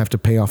also have to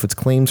pay off its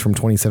claims from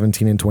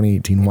 2017 and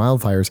 2018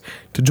 wildfires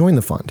to join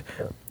the fund,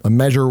 a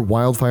measure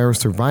wildfire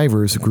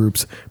survivors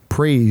groups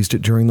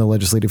praised during the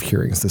legislative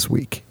hearings this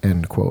week,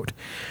 end quote.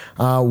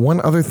 One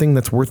other thing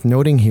that's worth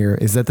noting here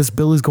is that this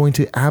bill is going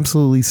to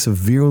absolutely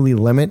severely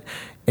limit,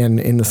 and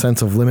in the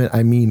sense of limit,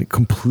 I mean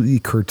completely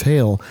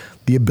curtail,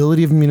 the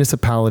ability of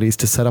municipalities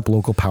to set up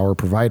local power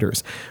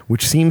providers,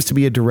 which seems to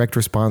be a direct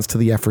response to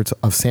the efforts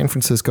of San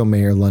Francisco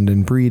Mayor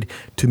London Breed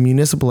to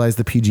municipalize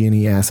the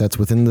PG&E assets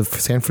within the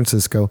San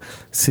Francisco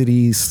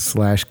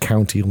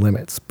city/county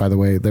limits. By the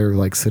way, they're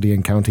like city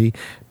and county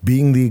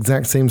being the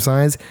exact same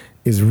size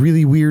is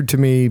really weird to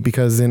me,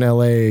 because in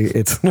LA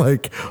it's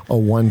like a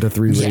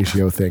 1-to-3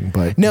 ratio thing.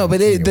 But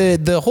anyway.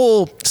 The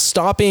whole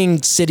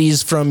stopping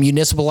cities from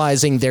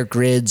municipalizing their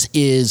grids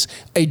is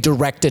a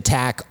direct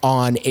attack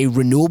on a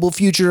renewable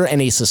future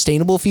and a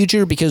sustainable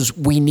future, because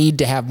we need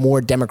to have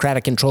more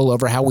democratic control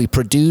over how we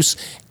produce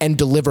and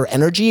deliver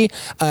energy.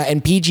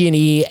 And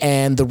PG&E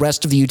and the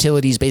rest of the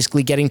utilities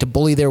basically getting to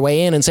bully their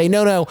way in and say,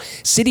 no,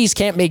 cities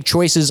can't make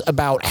choices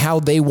about how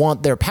they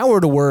want their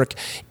power to work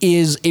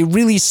is a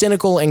really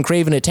cynical and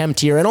craven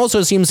attempt here, and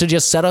also seems to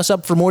just set us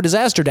up for more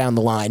disaster down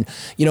the line.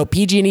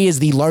 PG&E is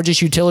the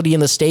largest utility in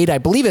the state. I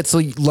believe it's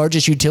the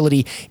largest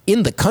utility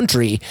in the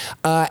country,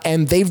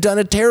 and they've done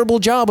a terrible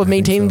job of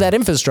maintaining that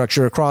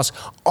infrastructure across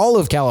all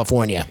of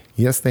California.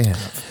 Yes, they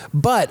have.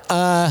 But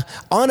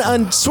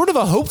on sort of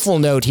a hopeful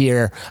note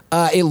here,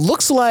 it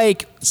looks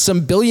like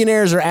some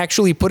billionaires are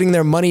actually putting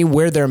their money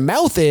where their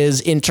mouth is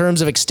in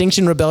terms of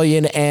Extinction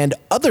Rebellion and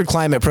other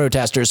climate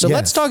protesters. So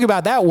let's talk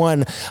about that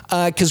one,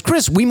 because,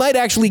 Chris, we might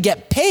actually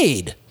get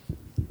paid.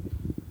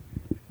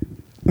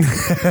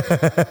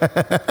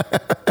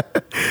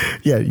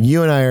 Yeah,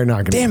 you and I are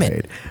not going to get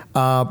paid.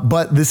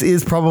 But this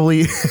is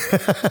probably,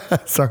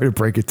 sorry to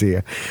break it to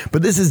you,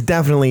 but this is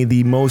definitely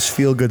the most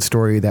feel-good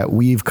story that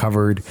we've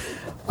covered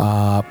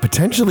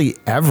potentially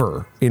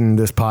ever in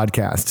this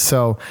podcast.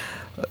 So,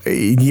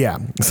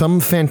 some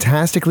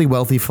fantastically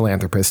wealthy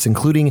philanthropists,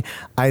 including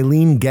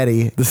Eileen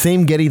Getty, the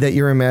same Getty that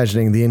you're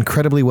imagining, the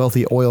incredibly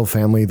wealthy oil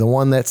family, the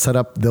one that set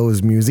up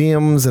those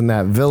museums and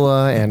that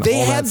villa and they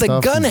all had that the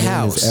stuff. gun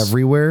house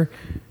everywhere.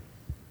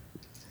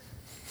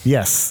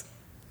 Yes,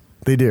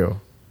 they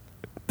do.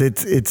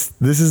 This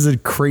is a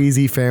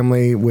crazy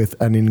family with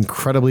an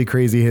incredibly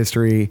crazy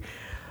history.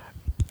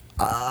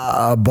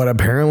 But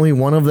apparently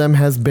one of them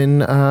has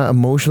been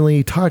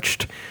emotionally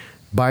touched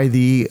by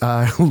the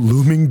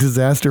looming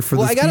disaster for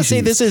the species. I gotta say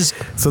this is.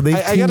 So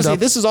I gotta say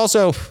this is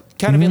also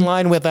kind of in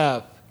line with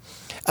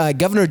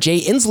Governor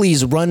Jay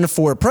Inslee's run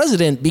for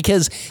president,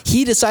 because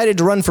he decided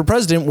to run for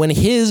president when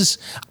his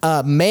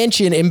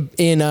mansion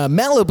in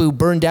Malibu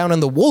burned down in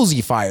the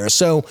Woolsey fire.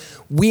 So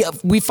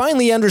we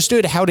finally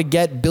understood how to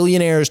get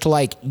billionaires to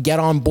like get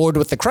on board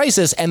with the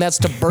crisis, and that's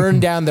to burn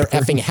down their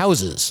effing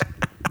houses.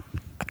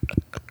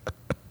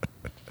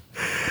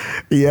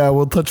 Yeah,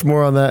 we'll touch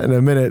more on that in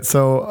a minute.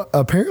 So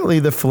apparently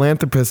the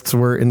philanthropists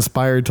were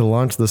inspired to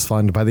launch this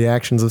fund by the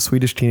actions of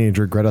Swedish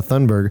teenager Greta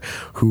Thunberg,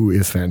 who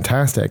is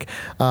fantastic,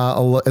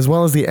 as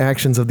well as the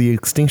actions of the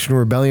Extinction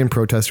Rebellion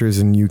protesters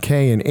in UK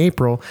in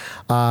April,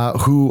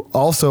 who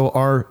also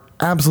are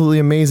absolutely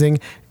amazing.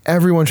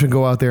 Everyone should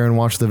go out there and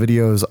watch the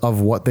videos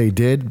of what they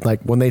did,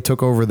 like when they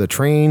took over the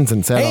trains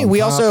and said, "Hey,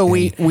 we also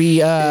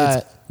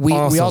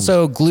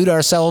glued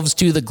ourselves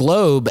to the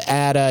globe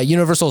at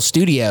Universal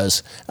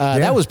Studios.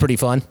 That was pretty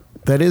fun."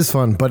 That is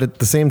fun, but at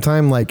the same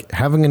time, like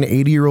having an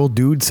 80-year-old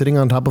dude sitting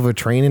on top of a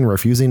train and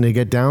refusing to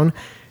get down,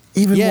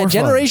 even more fun.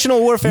 Generational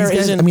warfare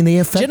isn't. I mean, they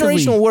effectively,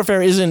 generational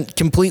warfare isn't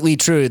completely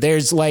true.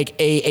 There's like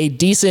a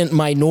decent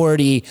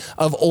minority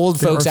of old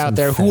folks out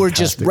there who are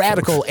just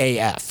radical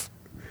AF.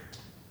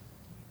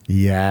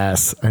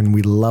 Yes, and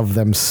we love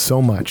them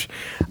so much.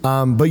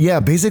 But yeah,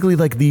 basically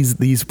like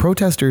these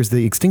protesters,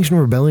 the Extinction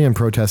Rebellion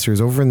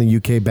protesters over in the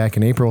UK back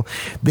in April,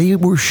 they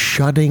were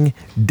shutting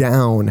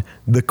down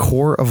the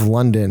core of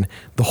London.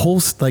 The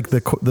whole, like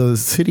the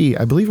city,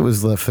 I believe it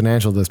was the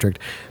financial district,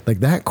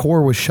 like that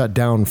core was shut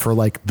down for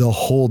like the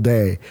whole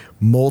day,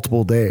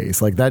 multiple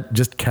days. Like that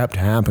just kept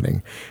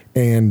happening,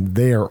 and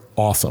they are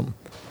awesome.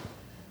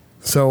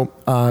 So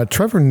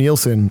Trevor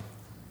Nielsen,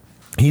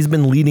 he's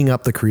been leading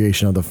up the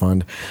creation of the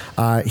fund.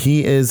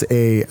 He is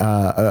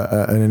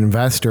an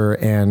investor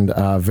and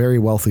very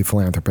wealthy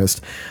philanthropist.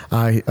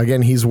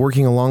 Again, he's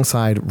working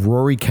alongside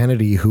Rory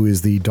Kennedy, who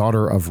is the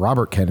daughter of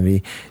Robert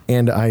Kennedy,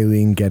 and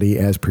Eileen Getty,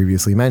 as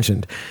previously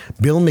mentioned.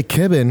 Bill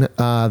McKibben,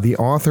 the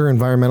author,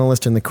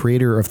 environmentalist, and the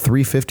creator of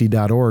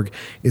 350.org,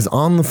 is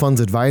on the fund's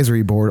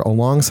advisory board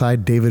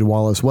alongside David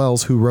Wallace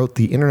Wells, who wrote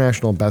the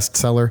international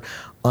bestseller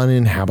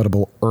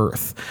Uninhabitable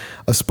Earth.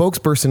 A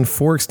spokesperson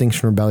for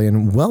Extinction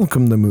Rebellion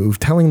welcomed the move,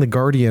 telling the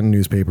Guardian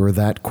newspaper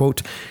that,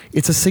 quote,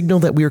 "It's a signal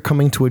that we are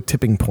coming to a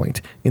tipping point.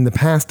 In the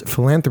past,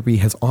 philanthropy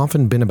has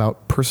often been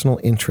about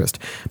personal interest,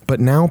 but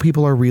now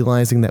people are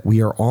realizing that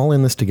we are all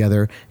in this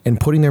together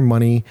and putting their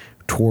money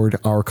toward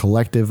our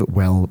collective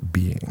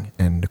well-being,"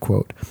 end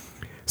quote.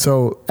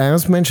 So,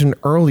 as mentioned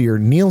earlier,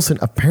 Nielsen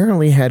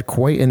apparently had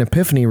quite an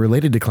epiphany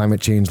related to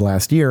climate change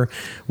last year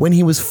when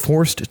he was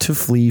forced to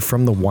flee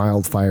from the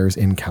wildfires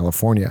in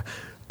California.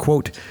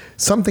 Quote,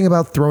 "Something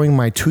about throwing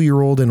my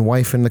 2-year-old and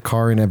wife in the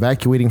car and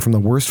evacuating from the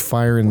worst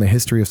fire in the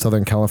history of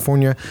Southern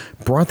California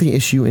brought the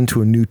issue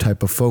into a new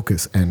type of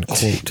focus," end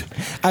quote.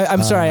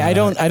 I'm sorry, I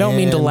don't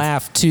mean to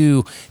laugh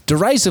too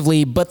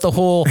derisively, but the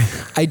whole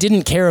 "I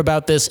didn't care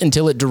about this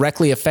until it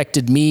directly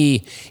affected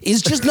me"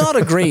 is just not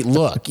a great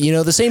look. You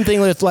know, the same thing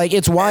with like,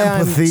 it's why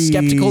Empathy.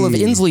 I'm skeptical of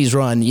Inslee's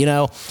run, you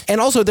know?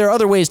 And also there are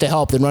other ways to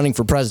help than running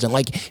for president.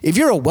 Like if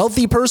you're a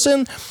wealthy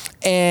person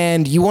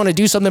and you want to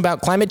do something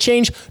about climate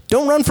change,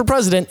 don't run for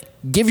president.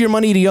 Give your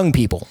money to young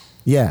people.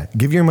 Yeah,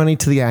 give your money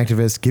to the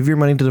activists. Give your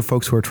money to the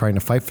folks who are trying to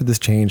fight for this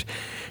change.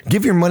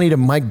 Give your money to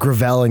Mike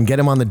Gravel and get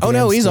him on the damn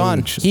he's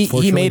stage.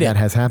 on. He made it. That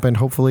has happened,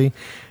 hopefully.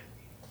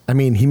 I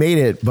mean, he made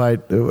it,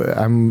 but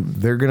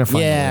they're going to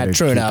find a way to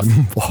true keep enough.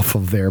 him off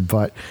of there.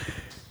 But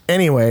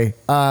anyway,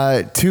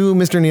 to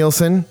Mr.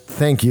 Nielsen,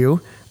 thank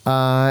you.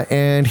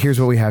 And here's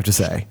what we have to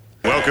say.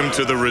 Welcome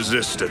to the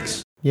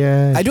resistance.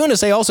 Yeah. I do want to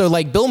say also,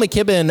 like, Bill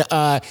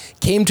McKibben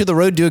came to the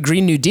Road to a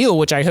Green New Deal,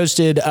 which I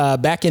hosted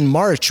back in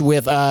March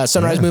with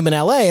Sunrise Movement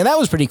LA, and that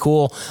was pretty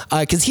cool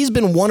because he's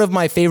been one of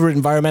my favorite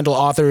environmental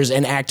authors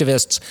and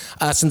activists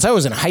since I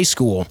was in high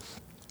school.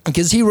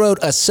 Because he wrote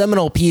a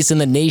seminal piece in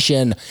The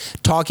Nation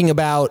talking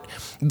about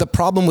the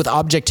problem with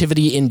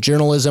objectivity in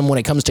journalism when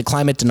it comes to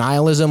climate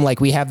denialism. Like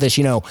we have this,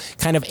 you know,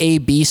 kind of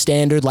A-B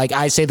standard. Like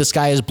I say the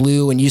sky is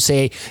blue and you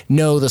say,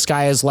 no, the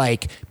sky is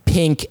like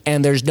pink,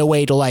 and there's no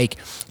way to like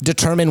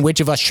determine which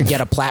of us should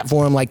get a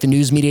platform. Like the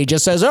news media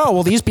just says, oh,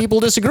 well, these people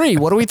disagree.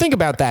 What do we think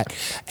about that?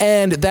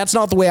 And that's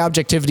not the way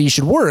objectivity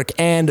should work.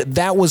 And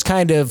that was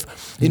kind of,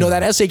 you know,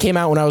 that essay came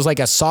out when I was like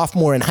a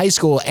sophomore in high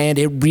school, and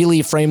it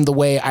really framed the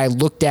way I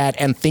looked at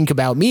and think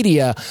about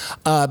media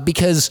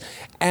because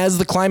as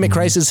the climate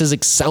crisis has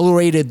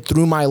accelerated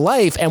through my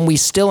life and we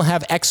still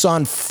have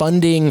Exxon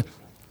funding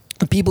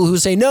people who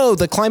say, no,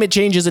 the climate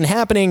change isn't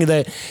happening,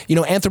 that, you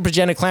know,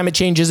 anthropogenic climate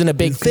change isn't a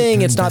big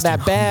thing, it's not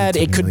that bad,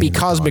 it could be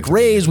cosmic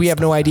rays, we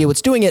have no idea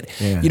what's doing it.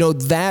 You know,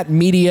 that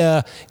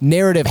media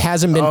narrative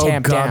hasn't been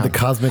tamped down. The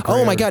cosmic ray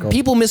Oh my God,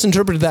 people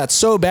misinterpreted that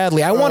so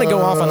badly. I want to go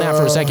off on that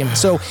for a second.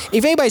 So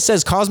if anybody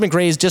says cosmic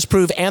rays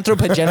disprove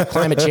anthropogenic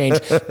climate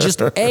change,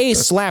 just A,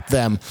 slap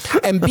them,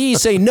 and B,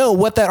 say, no,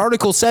 what that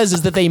article says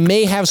is that they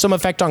may have some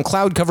effect on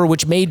cloud cover,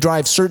 which may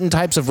drive certain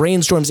types of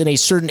rainstorms in a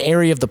certain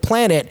area of the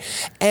planet,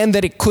 and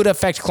that it could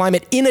affect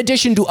climate in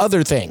addition to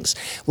other things.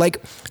 Like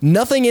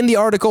nothing in the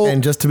article.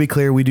 And just to be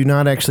clear, we do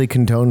not actually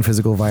condone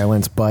physical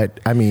violence,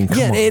 but I mean, come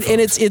on, and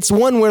it's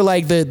one where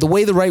like the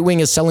way the right wing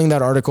is selling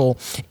that article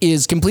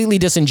is completely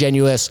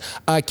disingenuous,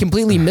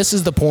 completely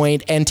misses the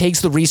point, and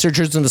takes the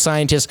researchers and the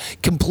scientists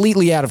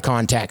completely out of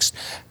context.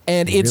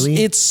 And Really?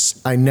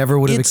 it's I never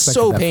would have it's expected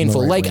so that from the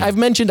painful. right Like wing. I've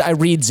mentioned, I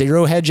read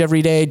Zero Hedge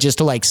every day just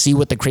to like see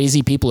what the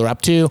crazy people are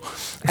up to,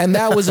 and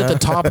that was at the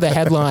top of the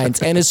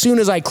headlines. And as soon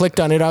as I clicked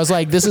on it, I was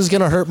like, "This is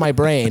gonna hurt my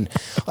brain.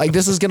 Like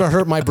this is gonna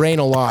hurt my brain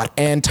a lot."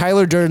 And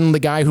Tyler Durden, the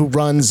guy who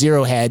runs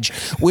Zero Hedge,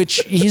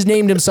 which he's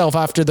named himself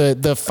after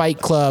the Fight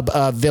Club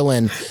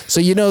villain,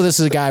 so you know this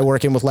is a guy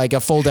working with like a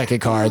full deck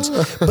of cards.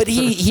 But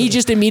he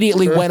just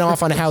immediately went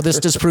off on how this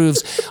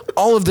disproves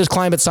all of this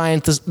climate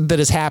science that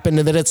has happened,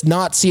 and that it's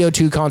not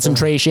CO2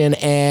 concentration.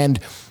 And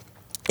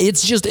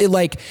it's just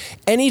like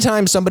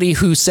anytime somebody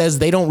who says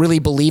they don't really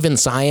believe in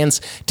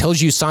science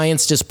tells you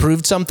science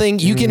disproved something,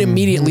 you can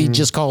immediately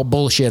just call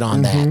bullshit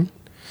on that.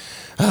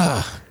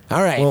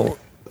 All right. Well,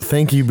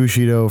 thank you,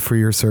 Bushido, for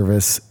your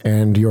service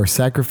and your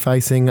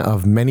sacrificing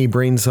of many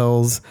brain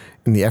cells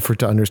in the effort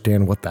to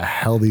understand what the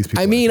hell these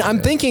people I mean, are I'm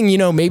thinking,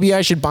 maybe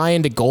I should buy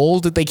into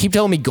gold. They keep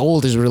telling me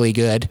gold is really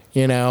good,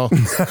 and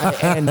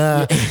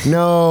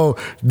No.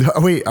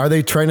 Wait, are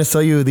they trying to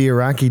sell you the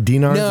Iraqi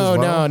dinars as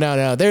well?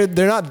 No.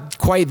 They're not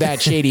quite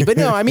that shady. But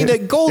no, I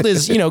mean, gold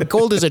is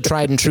a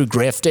tried and true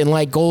grift, and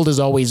like gold is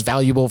always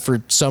valuable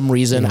for some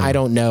reason. I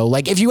don't know.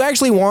 Like if you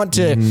actually want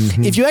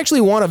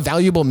a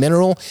valuable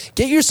mineral,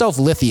 get yourself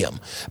lithium,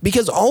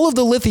 because all of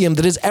the lithium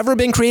that has ever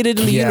been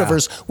created in the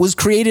universe was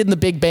created in the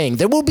Big Bang.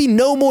 There will be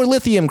no more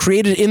lithium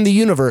created in the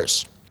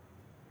universe.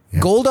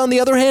 Gold, on the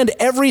other hand,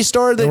 every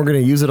star that And we're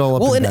going to use it all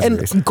up in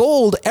batteries. and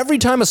gold, every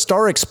time a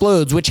star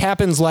explodes, which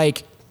happens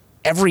like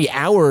every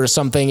hour or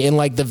something in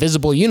like the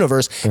visible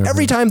universe,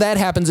 every time that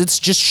happens, it's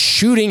just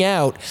shooting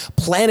out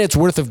planets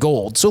worth of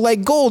gold. So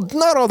like gold,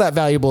 not all that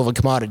valuable of a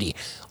commodity.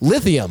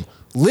 Lithium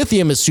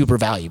is super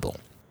valuable.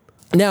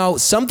 Now,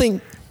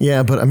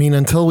 Yeah, but I mean,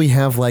 until we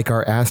have like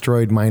our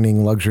asteroid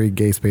mining luxury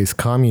gay space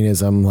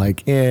communism,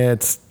 like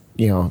it's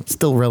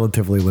still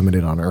relatively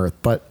limited on Earth.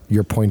 But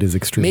your point is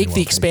extremely make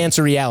the expanse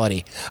a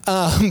reality.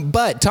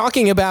 But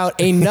talking about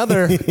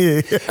another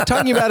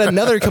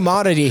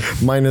commodity,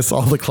 minus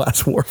all the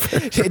class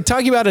warfare.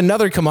 talking about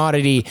another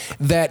commodity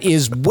that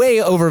is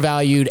way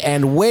overvalued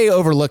and way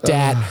overlooked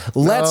at.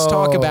 Let's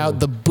talk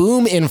about the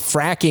boom in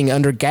fracking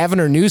under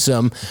Governor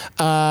Newsom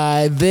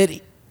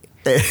that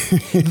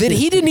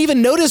he didn't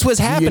even notice was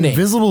happening. The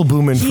invisible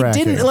boom in fracking.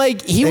 He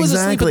didn't he was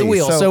asleep at the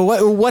wheel.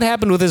 So what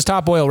happened with his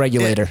top oil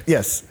regulator?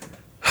 Yes.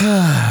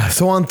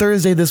 So on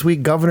Thursday this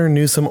week, Governor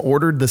Newsom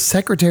ordered the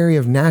Secretary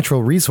of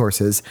Natural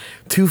Resources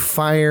to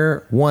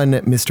fire one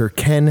Mr.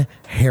 Ken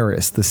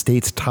Harris, the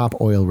state's top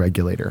oil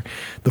regulator.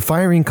 The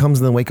firing comes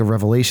in the wake of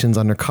revelations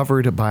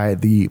uncovered by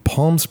the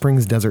Palm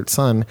Springs Desert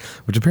Sun,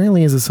 which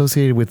apparently is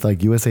associated with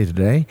like USA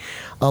Today,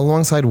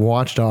 alongside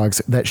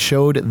watchdogs that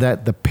showed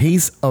that the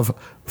pace of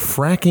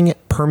fracking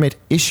permit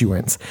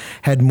issuance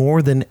had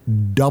more than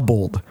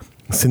doubled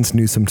since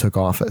Newsom took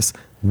office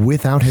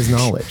without his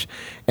knowledge,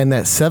 and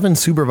that 7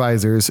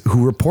 supervisors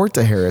who report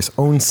to Harris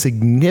own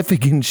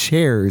significant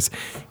shares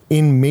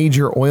in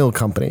major oil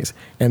companies,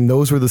 and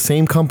those were the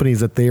same companies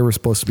that they were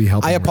supposed to be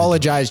helping. I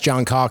apologize,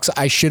 John Cox.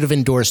 I should have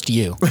endorsed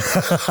you.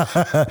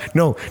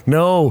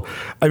 No.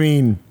 I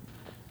mean,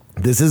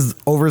 this is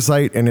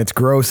oversight, and it's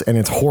gross, and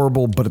it's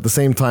horrible, but at the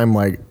same time,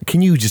 like,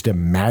 can you just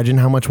imagine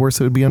how much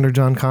worse it would be under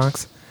John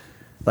Cox?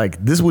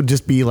 Like, this would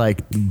just be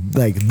like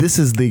this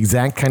is the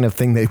exact kind of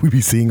thing that we'd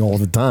be seeing all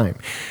the time.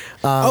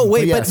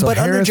 But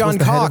under John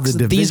Cox,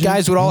 these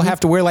guys would all Mm-hmm.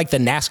 have to wear like the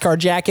NASCAR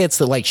jackets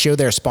that like show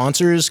their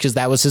sponsors, because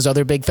that was his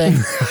other big thing.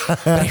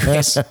 But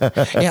anyways,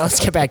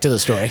 let's get back to the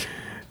story.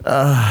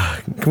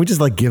 Can we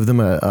just like give them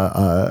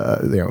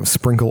a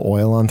sprinkle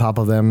oil on top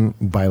of them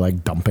by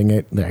like dumping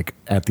it like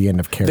at the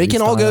end of Carrie? They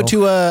can all go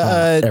to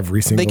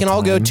every single. They can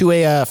all go time? to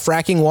a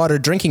fracking water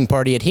drinking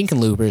party at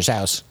Hinkenluber's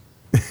house.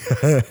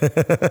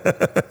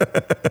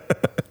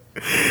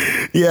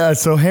 Yeah,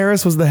 so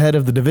Harris was the head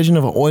of the Division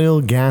of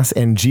Oil, Gas,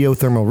 and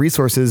Geothermal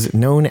Resources,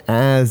 known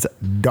as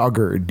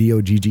DOGGR,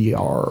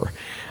 D-O-G-G-R.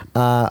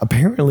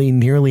 Apparently,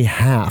 nearly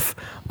half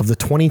of the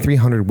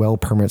 2,300 well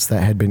permits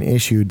that had been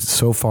issued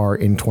so far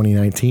in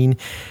 2019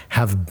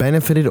 have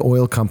benefited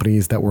oil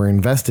companies that were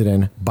invested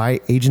in by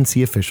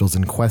agency officials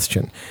in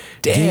question.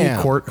 Damn.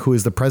 Jamie Court, who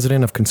is the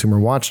president of Consumer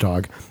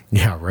Watchdog,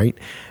 yeah, right,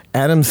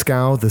 Adam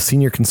Scow, the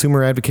senior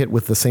consumer advocate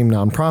with the same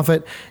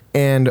nonprofit,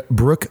 and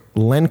Brooke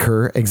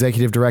Lenker,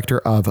 executive director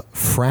of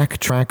Frack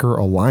Tracker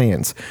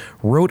Alliance,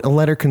 wrote a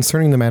letter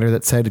concerning the matter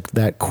that said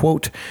that,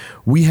 quote,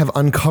 "We have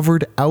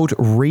uncovered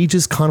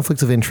outrageous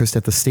conflicts of interest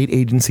at the state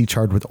agency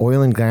charged with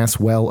oil and gas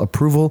well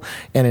approval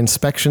and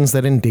inspections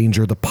that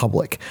endanger the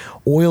public.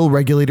 Oil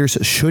regulators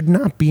should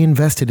not be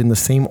invested in the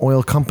same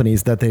oil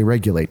companies that they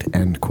regulate,"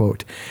 end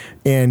quote.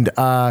 And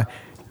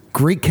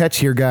great catch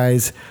here,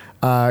 guys.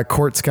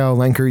 Court, Scow,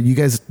 Lenker, you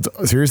guys,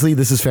 seriously,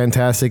 this is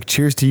fantastic.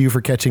 Cheers to you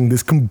for catching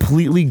this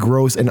completely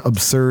gross and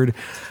absurd,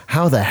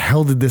 how the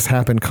hell did this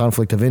happen,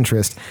 conflict of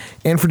interest,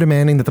 and for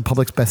demanding that the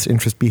public's best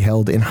interest be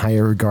held in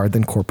higher regard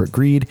than corporate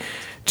greed.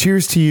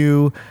 Cheers to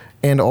you.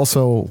 And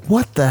also,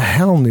 what the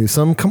hell,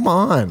 Newsom? Come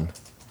on.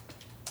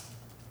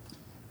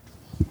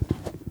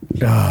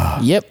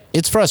 Yep,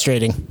 it's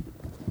frustrating.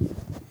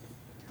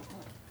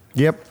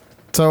 Yep.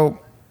 So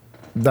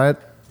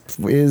that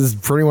is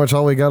pretty much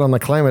all we got on the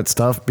climate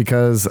stuff,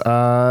 because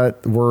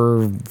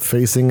we're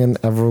facing an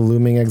ever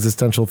looming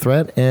existential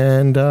threat,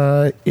 and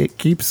it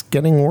keeps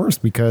getting worse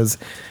because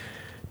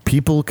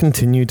people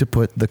continue to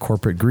put the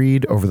corporate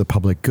greed over the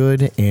public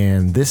good,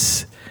 and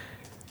this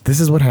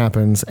is what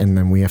happens, and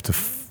then we have to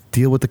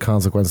deal with the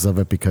consequences of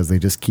it because they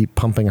just keep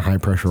pumping high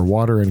pressure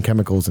water and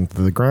chemicals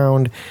into the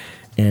ground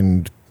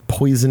and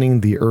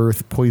poisoning the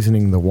earth,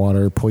 poisoning the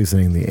water,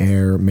 poisoning the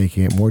air,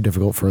 making it more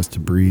difficult for us to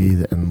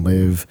breathe and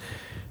live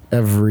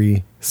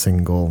every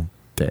single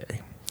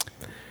day.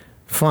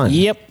 Fun.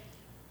 Yep.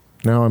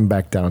 Now I'm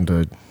back down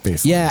to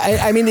baseline. Yeah,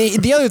 I mean,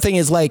 the other thing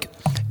is, like,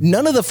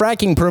 none of the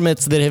fracking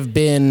permits that have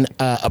been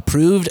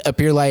approved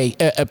appear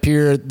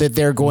that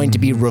they're going to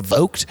be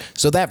revoked.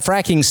 So that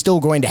fracking's still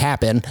going to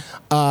happen.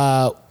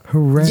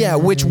 Hooray. Yeah,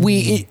 which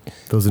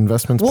those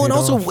investments. Well, and paid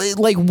also, off.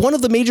 like, one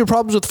of the major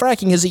problems with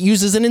fracking is it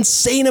uses an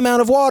insane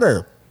amount of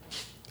water.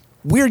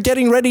 We're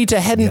getting ready to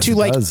head into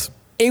like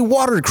a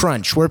water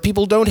crunch where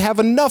people don't have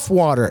enough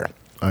water.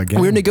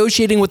 Again. We're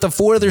negotiating with the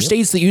 4 other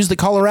states that use the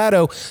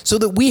Colorado so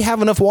that we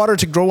have enough water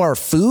to grow our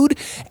food,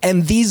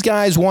 and these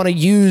guys want to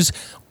use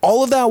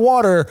all of that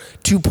water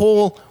to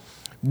pull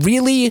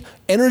really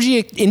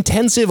energy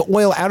intensive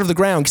oil out of the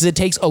ground, because it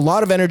takes a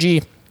lot of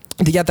energy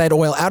to get that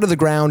oil out of the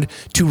ground,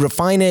 to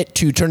refine it,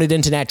 to turn it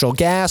into natural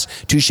gas,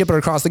 to ship it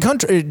across the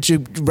country,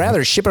 to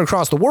rather ship it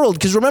across the world.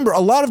 Because remember,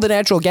 a lot of the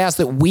natural gas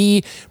that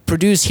we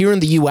produce here in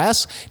the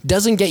U.S.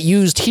 doesn't get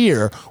used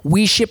here.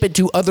 We ship it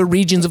to other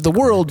regions of the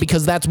world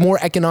because that's more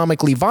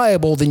economically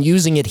viable than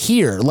using it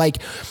here. Like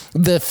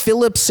the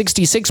Phillips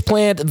 66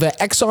 plant, the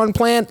Exxon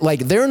plant,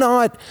 like they're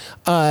not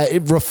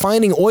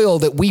refining oil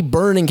that we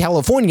burn in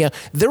California.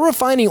 They're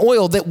refining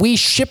oil that we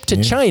ship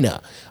to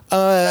China.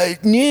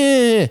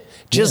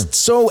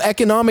 So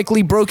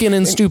economically broken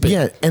and stupid.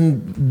 Yeah,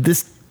 and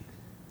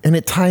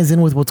it ties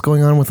in with what's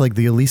going on with like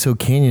the Aliso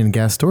Canyon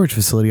gas storage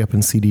facility up in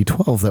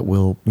CD12 that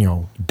we'll,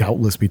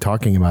 doubtless be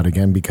talking about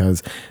again,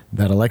 because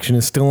that election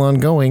is still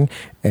ongoing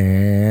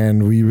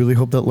and we really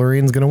hope that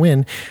Lurian's going to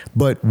win.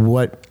 But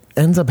what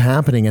ends up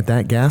happening at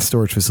that gas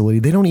storage facility,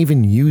 they don't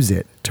even use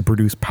it to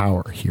produce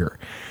power here.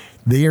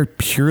 They are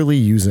purely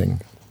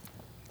using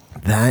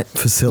that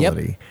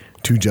facility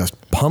to just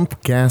pump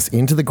gas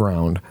into the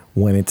ground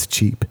when it's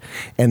cheap.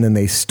 And then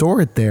they store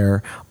it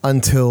there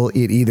until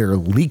it either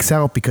leaks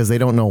out because they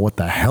don't know what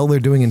the hell they're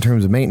doing in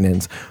terms of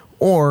maintenance,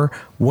 or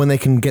when they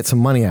can get some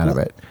money out of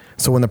it.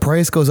 So when the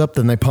price goes up,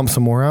 then they pump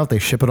some more out, they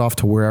ship it off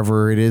to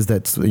wherever it is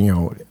that's,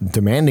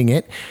 demanding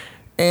it.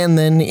 And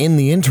then in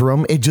the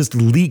interim, it just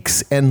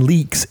leaks and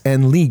leaks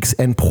and leaks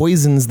and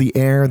poisons the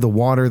air, the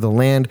water, the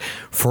land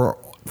for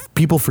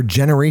people for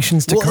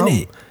generations to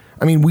come.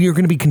 I mean, we are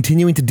going to be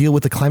continuing to deal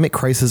with the climate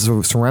crisis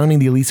surrounding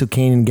the Aliso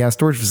Canyon gas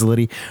storage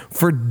facility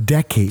for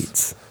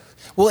decades.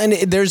 Well, and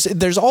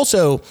there's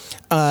also,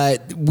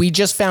 we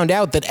just found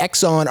out that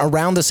Exxon,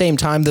 around the same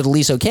time that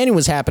Aliso Canyon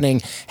was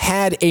happening,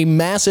 had a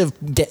massive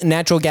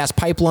natural gas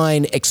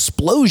pipeline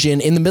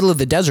explosion in the middle of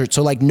the desert.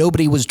 So, like,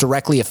 nobody was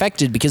directly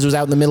affected because it was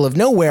out in the middle of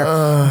nowhere.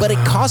 But it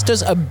cost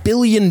us $1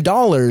 billion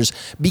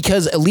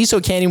because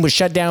Aliso Canyon was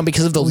shut down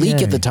because of the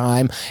leak at the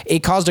time. It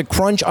caused a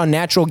crunch on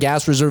natural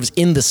gas reserves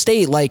in the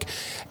state. Like,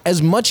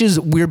 as much as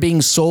we're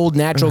being sold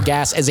natural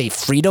gas as a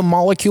freedom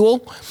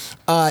molecule,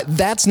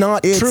 that's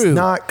not true. It's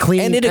not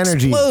clean and it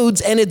energy. Explodes,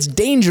 and it's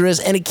dangerous,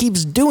 and it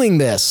keeps doing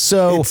this.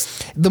 So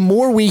the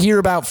more we hear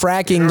about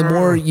fracking,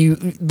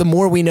 the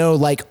more we know,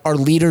 like, our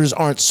leaders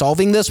aren't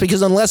solving this,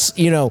 because unless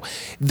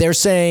they're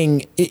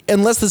saying,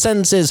 unless the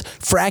sentence is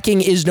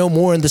fracking is no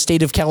more in the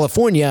state of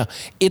California,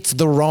 it's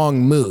the wrong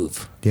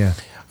move. Yeah.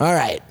 All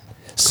right.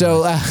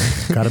 So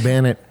gotta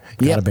ban it.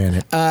 Gotta ban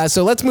it.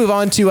 So let's move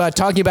on to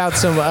talking about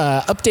some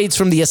updates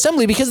from the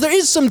Assembly, because there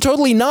is some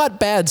totally not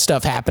bad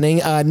stuff happening,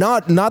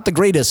 not the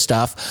greatest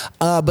stuff,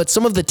 but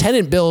some of the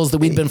tenant bills that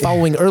we've been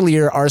following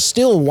earlier are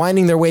still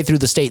winding their way through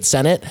the state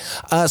Senate.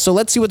 So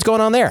let's see what's going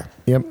on there.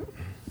 Yep.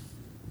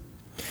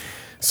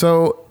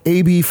 So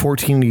AB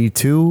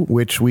 1482,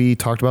 which we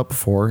talked about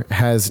before,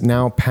 has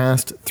now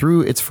passed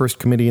through its first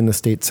committee in the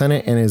state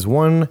Senate and is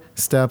one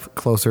step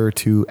closer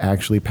to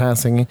actually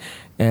passing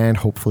and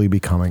hopefully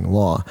becoming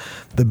law.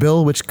 The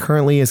bill, which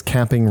currently is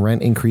capping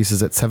rent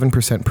increases at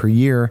 7% per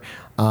year,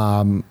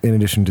 in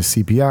addition to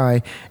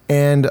CPI,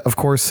 and of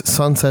course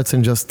sunsets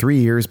in just 3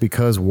 years,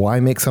 because why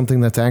make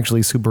something that's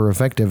actually super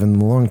effective in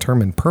the long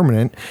term and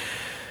permanent?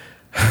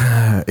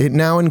 It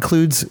now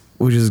includes,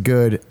 which is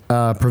good,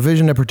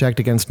 provision to protect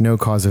against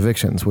no-cause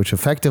evictions, which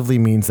effectively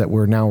means that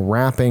we're now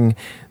wrapping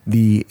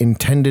the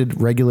intended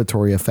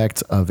regulatory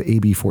effects of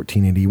AB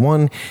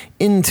 1481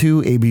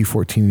 into AB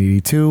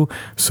 1482.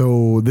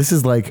 So this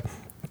is like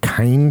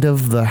kind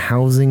of the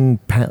housing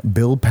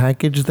bill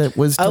package that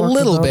was a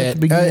little bit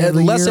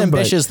less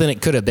ambitious than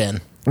it could have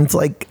been. It's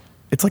like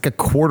a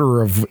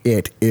quarter of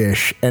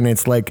it-ish, and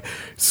it's like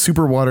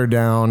super watered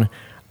down.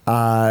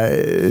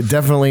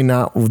 Definitely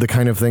not the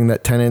kind of thing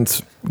that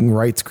tenants'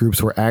 rights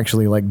groups were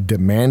actually like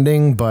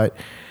demanding, but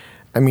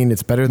I mean,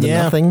 it's better than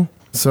nothing.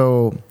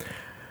 So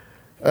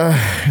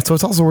So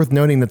it's also worth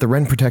noting that the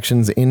rent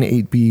protections in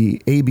AB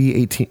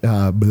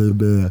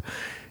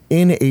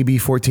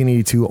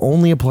 1482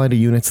 only apply to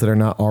units that are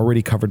not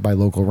already covered by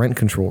local rent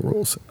control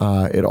rules.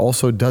 It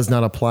also does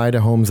not apply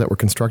to homes that were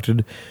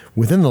constructed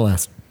within the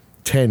last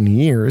 10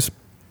 years.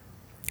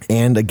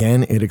 And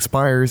again, it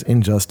expires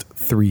in just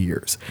 3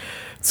 years.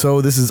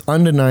 So this is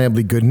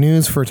undeniably good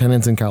news for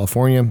tenants in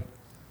California,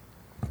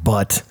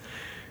 but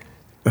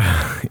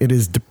it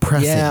is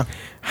depressing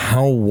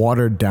how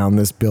watered down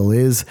this bill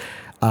is.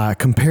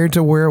 Compared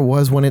to where it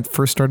was when it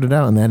first started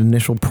out, and that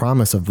initial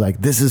promise of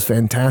like, this is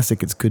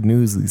fantastic, it's good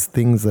news, these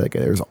things, like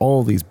there's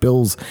all these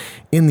bills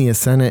in the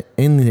Senate,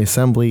 in the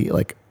Assembly,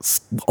 like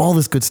all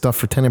this good stuff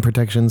for tenant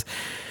protections.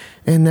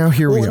 And now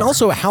here we are. And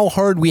also how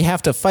hard we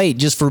have to fight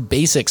just for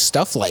basic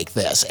stuff like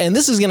this. And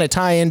this is going to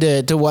tie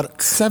into what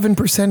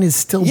 7% is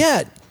still.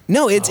 Yeah.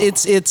 No,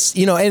 it's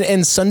you know,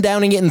 and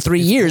sundowning it in 3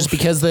 years bullshit.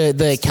 because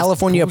the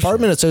California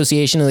Apartment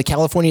Association and the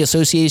California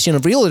Association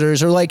of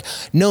Realtors are like,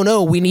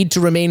 no, we need to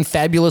remain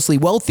fabulously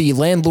wealthy.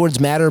 Landlords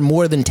matter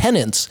more than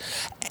tenants.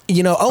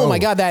 You know, my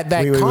God, that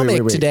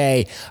comic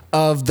today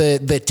of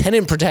the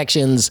tenant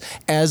protections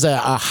as a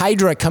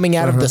hydra coming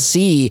out of the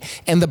sea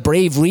and the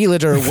brave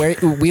realtor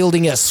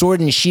wielding a sword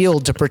and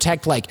shield to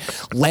protect like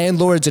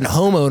landlords and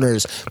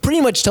homeowners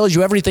pretty much tells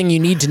you everything you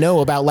need to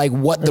know about like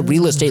what the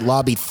real estate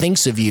lobby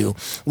thinks of you.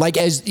 Like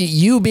as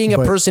you being a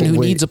person who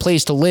needs a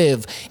place to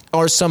live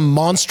are some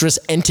monstrous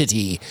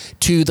entity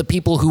to the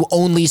people who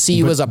only see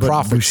you as a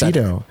profit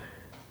center.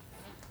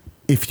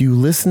 If you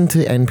listen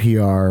to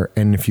NPR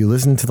and if you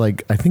listen to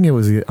like, I think it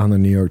was on the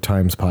New York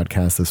Times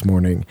podcast this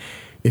morning,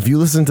 if you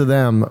listen to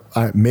them,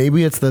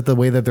 maybe it's that the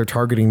way that they're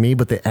targeting me,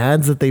 but the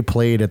ads that they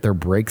played at their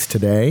breaks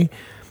today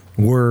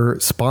were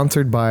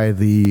sponsored by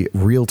the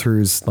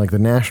realtors, like the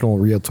National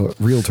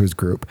Realtors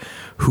Group,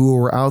 who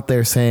were out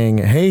there saying,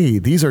 hey,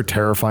 these are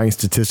terrifying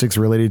statistics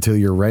related to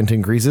your rent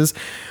increases.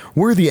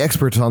 We're the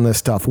experts on this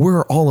stuff.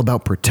 We're all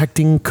about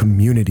protecting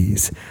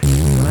communities.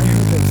 When I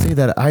heard them say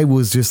that, I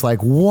was just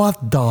like,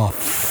 what the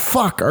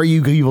fuck are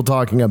you people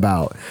talking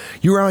about?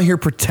 You're out here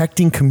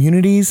protecting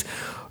communities?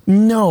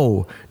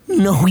 No,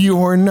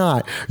 you are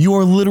not. You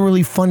are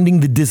literally funding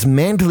the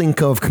dismantling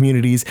of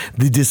communities,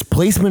 the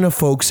displacement of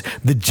folks,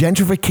 the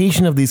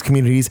gentrification of these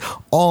communities,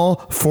 all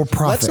for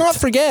profit. Let's not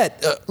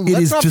forget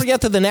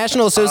that the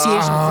National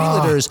Association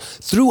of Realtors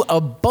threw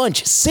a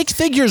bunch, 6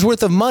 figures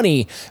worth of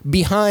money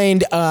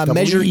behind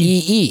Measure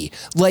EE.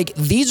 Like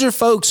these are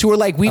folks who are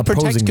like, we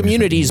protect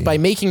communities by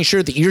making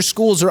sure that your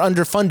schools are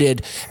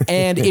underfunded,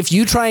 and if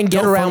you try and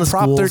get around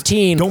Prop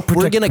 13,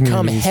 we're going to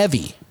come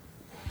heavy.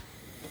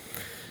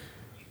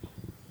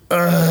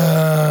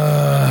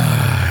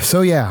 So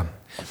yeah.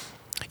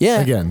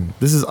 Again,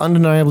 this is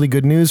undeniably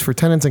good news for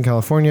tenants in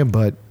California,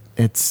 but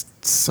it's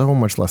so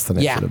much less than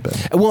it should have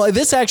been. Well,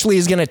 this actually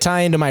is going to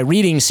tie into my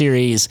reading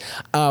series,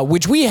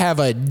 which we have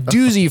a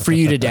doozy for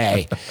you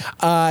today.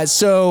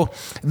 So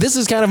this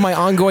is kind of my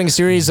ongoing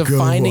series of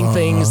finding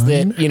things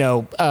that, you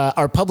know,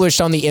 are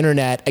published on the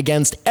internet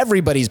against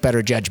everybody's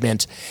better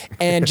judgment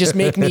and just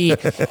make me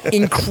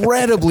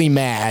incredibly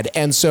mad.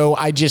 And so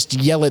I just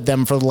yell at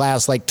them for the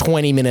last like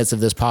 20 minutes of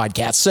this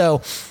podcast.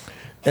 So,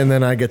 and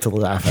then I get to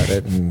laugh at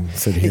it and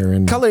sit here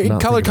and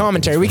color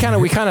commentary. We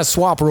kind of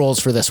swap roles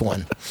for this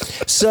one.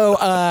 So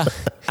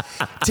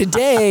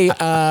today,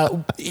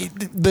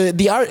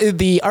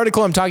 the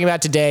article I'm talking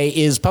about today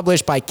is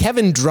published by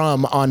Kevin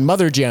Drum on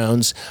Mother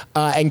Jones,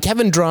 and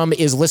Kevin Drum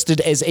is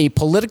listed as a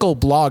political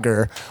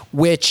blogger,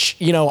 which,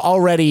 you know,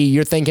 already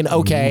you're thinking,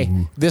 okay,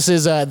 this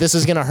is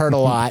going to hurt a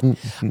lot.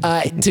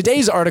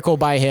 Today's article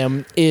by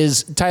him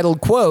is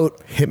titled,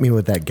 quote, "Hit me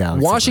with that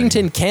galaxy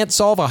Washington brain. Can't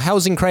solve a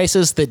housing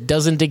crisis that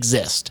doesn't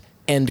exist."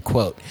 End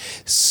quote.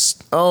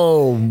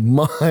 Oh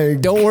my!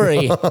 Don't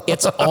worry,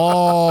 it's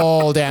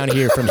all down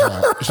here from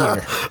here.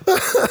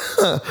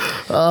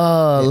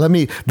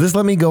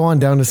 Let me go on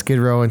down to Skid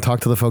Row and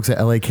talk to the folks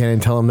at LA Can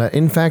and tell them that,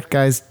 in fact,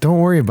 guys, don't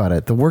worry about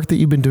it. The work that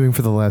you've been doing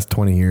for the last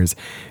 20 years,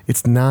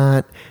 it's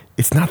not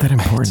that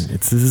important.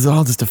 This is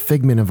all just a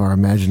figment of our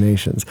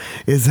imaginations.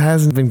 It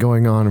hasn't been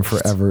going on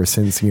forever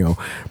since, you know,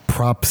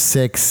 Prop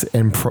 6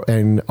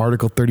 and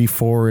Article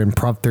 34 and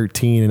Prop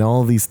 13 and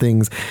all of these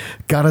things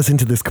got us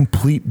into this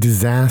complete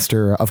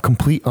disaster of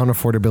complete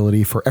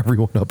unaffordability for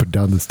everyone up and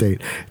down the state.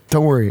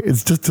 Don't worry,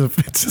 it's just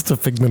a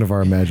figment of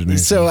our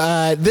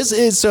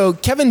imagination. So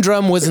Kevin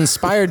Drum was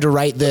inspired to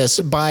write this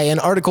by an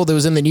article that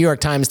was in the New York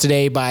Times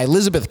today by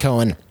Elizabeth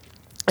Cohen.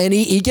 And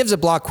he gives a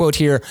block quote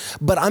here,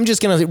 but I'm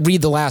just going to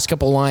read the last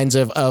couple lines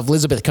of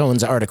Elizabeth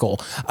Cohen's article,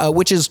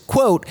 which is,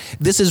 quote,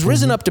 "This has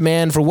risen up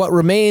demand for what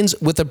remains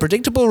with the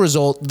predictable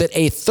result that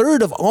a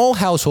third of all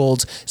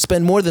households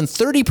spend more than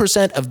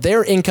 30% of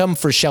their income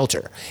for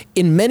shelter.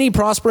 In many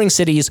prospering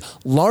cities,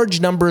 large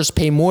numbers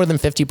pay more than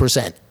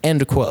 50%,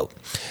 end quote.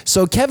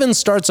 So Kevin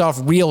starts off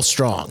real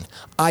strong.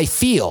 I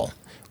feel.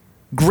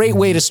 Great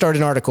way to start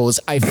an article is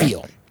I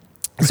feel.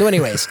 So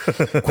anyways,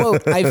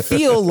 quote, I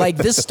feel like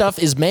this stuff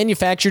is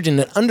manufactured in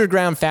an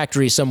underground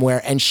factory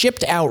somewhere and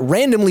shipped out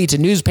randomly to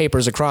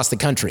newspapers across the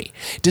country.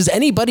 Does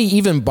anybody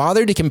even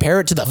bother to compare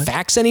it to the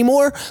facts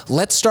anymore?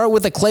 Let's start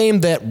with the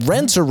claim that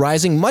rents are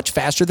rising much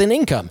faster than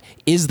income.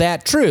 Is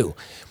that true?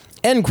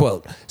 End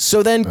quote.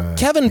 So then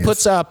Kevin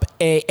puts up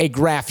a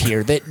graph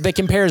here that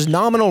compares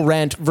nominal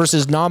rent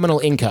versus nominal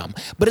income.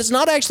 But it's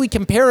not actually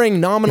comparing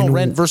nominal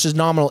rent versus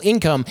nominal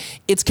income.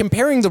 It's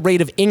comparing the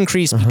rate of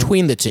increase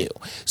between the two.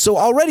 So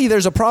already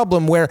there's a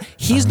problem where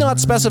he's not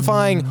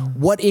specifying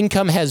what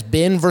income has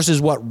been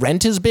versus what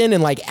rent has been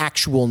in like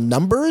actual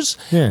numbers,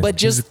 but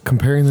just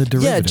comparing the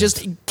derivative. Yeah,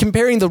 just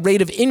comparing the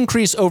rate of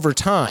increase over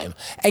time.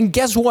 And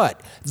guess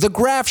what? The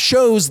graph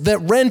shows that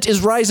rent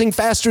is rising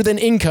faster than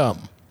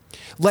income.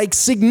 Like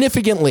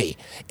significantly,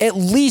 at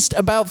least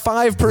about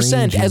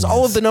 5%, as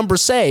all of the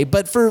numbers say.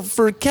 But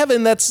for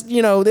Kevin, that's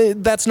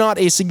not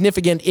a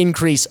significant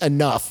increase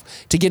enough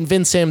to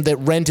convince him that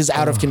rent is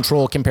out of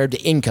control compared to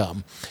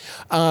income.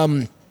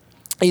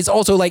 It's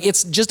also like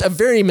it's just a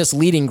very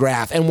misleading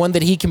graph and one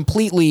that he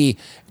completely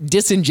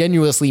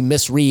disingenuously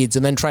misreads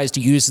and then tries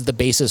to use as the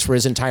basis for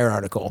his entire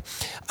article.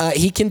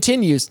 He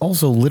continues.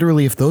 Also,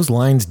 literally, if those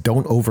lines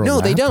don't overlap, no,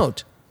 they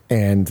don't.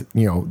 And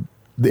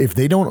if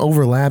they don't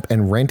overlap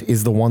and rent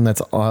is the one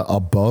that's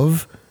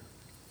above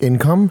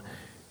income,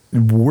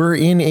 we're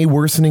in a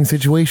worsening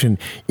situation.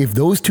 If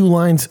those two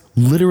lines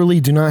literally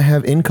do not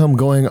have income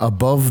going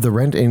above the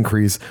rent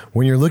increase,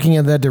 when you're looking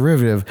at that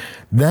derivative,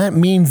 that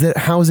means that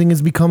housing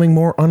is becoming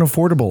more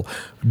unaffordable.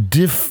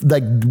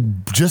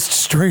 Just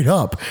straight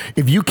up.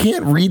 If you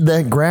can't read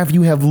that graph,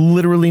 you have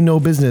literally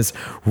no business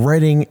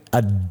writing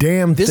a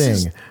damn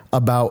thing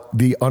about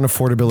the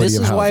unaffordability of housing. This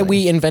is why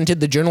we invented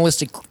the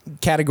journalistic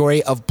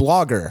category of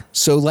blogger.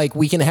 So like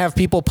we can have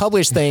people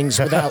publish things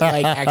without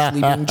like actually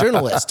being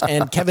journalists.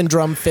 And Kevin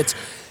Drum fits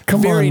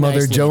Come very on,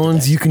 Mother nicely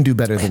Jones, you can do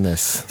better than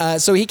this.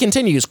 So he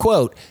continues,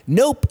 quote,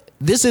 nope,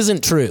 this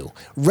isn't true.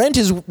 Rent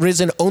has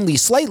risen only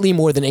slightly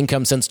more than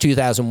income since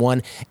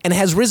 2001 and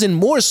has risen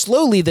more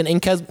slowly than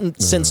income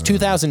since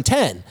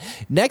 2010.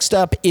 Next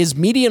up is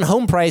median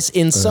home price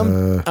in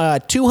some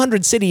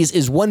 200 cities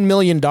is $1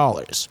 million.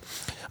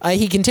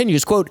 He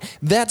continues, quote,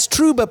 that's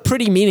true, but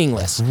pretty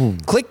meaningless.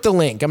 Click the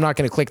link. I'm not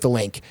going to click the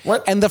link.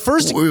 What? And the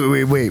first...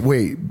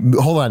 Wait.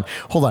 Hold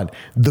on.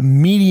 The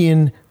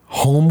median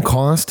home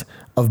cost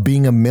of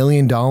being $1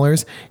 million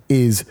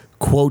is,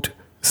 quote,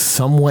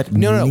 somewhat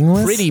meaningless?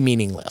 No, pretty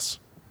meaningless.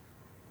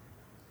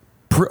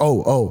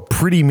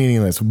 Pretty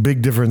meaningless.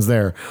 Big difference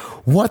there.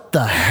 What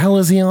the hell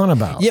is he on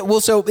about? Yeah,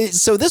 well, so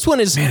this one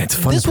is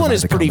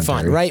pretty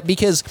fun, right?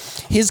 Because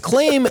his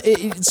claim.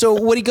 So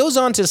what he goes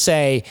on to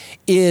say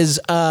is.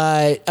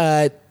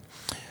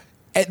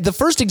 The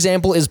first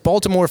example is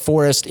Biltmore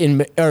Forest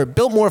in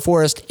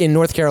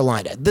North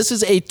Carolina. This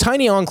is a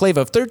tiny enclave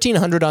of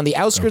 1,300 on the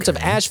outskirts of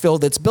Asheville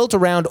that's built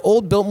around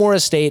Old Biltmore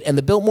Estate and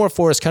the Biltmore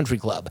Forest Country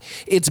Club.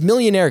 It's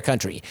millionaire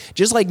country,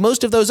 just like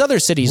most of those other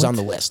cities on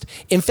the list.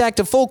 In fact,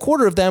 a full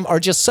quarter of them are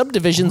just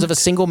subdivisions of a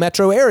single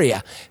metro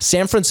area,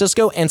 San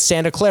Francisco and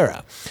Santa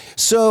Clara.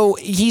 So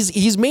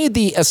he's made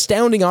the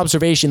astounding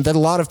observation that a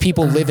lot of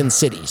people live in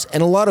cities,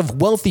 and a lot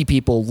of wealthy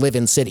people live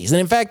in cities. And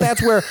in fact,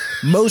 that's where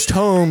most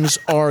homes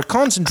are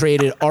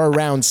concentrated are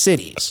around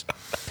cities.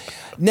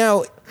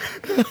 Now,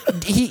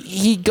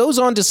 he goes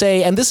on to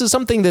say, and this is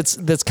something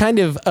that's kind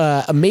of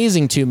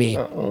amazing to me.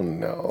 Oh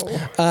no!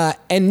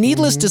 And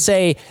needless to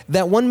say,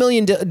 that $1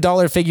 million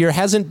figure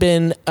hasn't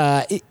been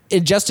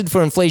adjusted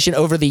for inflation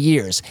over the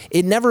years.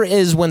 It never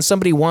is when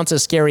somebody wants a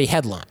scary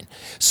headline.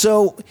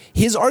 So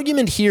his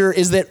argument here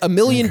is that $1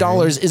 million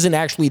isn't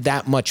actually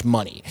that much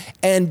money,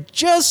 and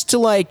just to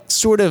like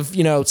sort of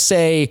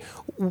say.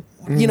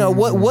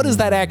 What does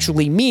that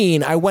actually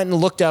mean? I went and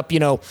looked up,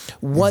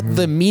 what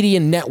the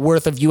median net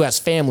worth of U.S.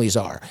 families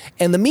are.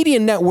 And the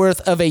median net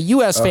worth of a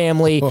U.S.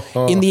 family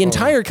in the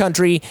entire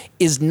country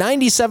is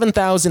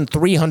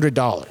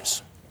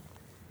 $97,300.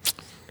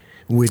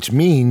 Which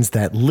means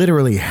that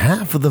literally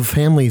half of the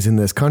families in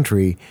this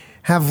country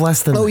have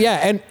less than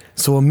and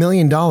so $1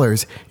 million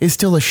is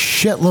still a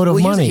shitload of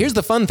money. Here's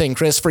the fun thing,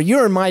 Chris. For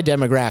your and my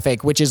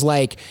demographic, which is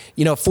like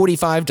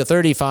 45 to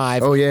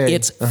 35,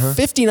 it's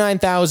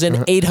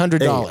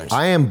 $59,800. Hey,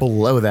 I am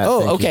below that.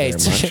 Oh, okay.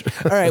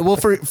 All right. Well,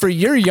 for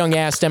your young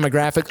ass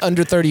demographic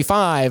under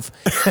 35,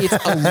 it's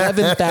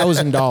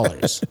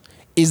 $11,000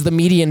 is the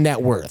median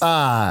net worth.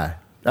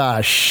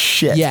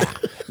 Shit. Yeah,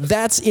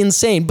 that's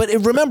insane. But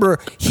remember,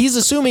 he's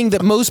assuming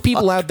that most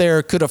people out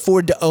there could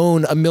afford to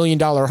own $1 million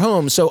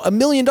home. So $1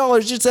 million,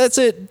 that's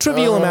a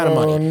trivial amount of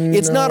money.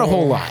 It's not a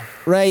whole lot,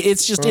 right?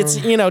 It's just,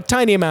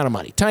 tiny amount of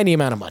money.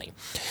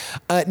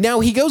 Now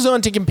he goes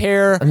on to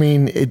compare. I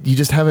mean, you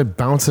just have it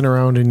bouncing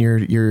around in your,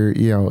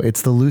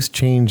 it's the loose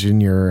change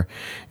in your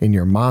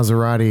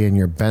Maserati and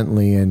your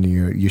Bentley, and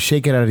you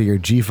shake it out of your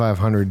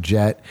G500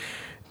 jet.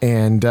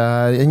 And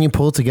you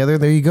pull it together.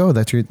 There you go.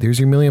 There's your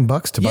 $1 million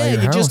to buy your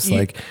house.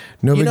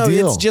 No big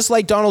deal. It's just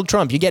like Donald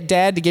Trump. You get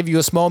Dad to give you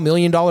a small $1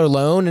 million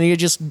loan, and you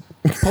just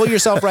pull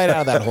yourself right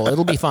out of that hole.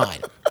 It'll be fine.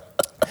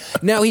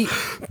 Now he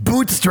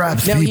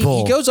bootstraps Now,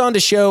 people. he goes on to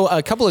show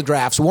a couple of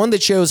graphs. One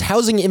that shows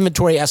housing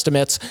inventory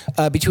estimates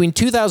between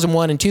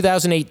 2001 and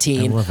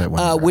 2018,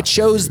 which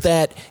shows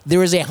that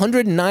there is a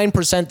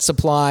 109%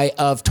 supply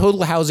of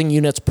total housing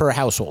units per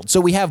household.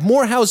 So we have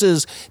more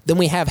houses than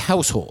we have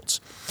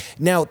households.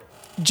 Now,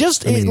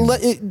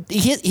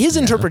 his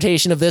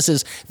interpretation of this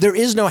is there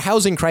is no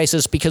housing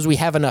crisis because we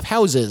have enough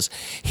houses.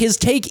 His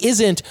take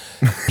isn't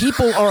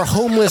people are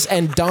homeless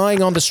and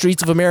dying on the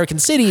streets of American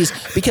cities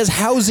because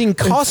housing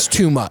costs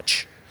too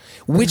much,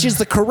 which is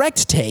the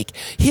correct take.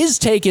 His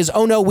take is,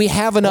 oh no, we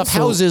have enough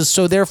houses,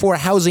 so therefore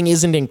housing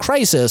isn't in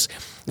crisis,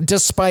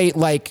 despite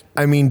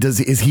I mean,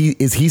 is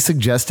he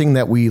suggesting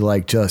that we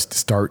just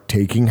start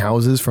taking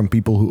houses from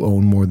people who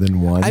own more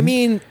than one? I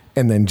mean,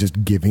 and then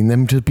just giving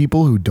them to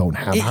people who don't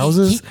have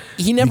houses?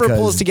 He never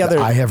pulls together.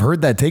 I have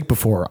heard that take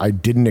before. I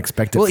didn't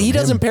expect it. Well, he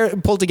doesn't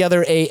pull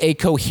together a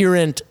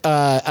coherent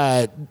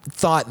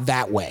thought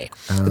that way.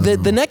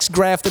 The next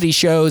graph that he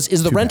shows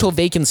is the rental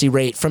vacancy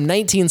rate from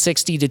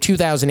 1960 to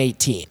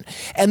 2018.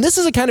 And this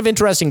is a kind of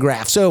interesting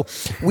graph. So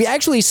we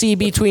actually see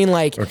between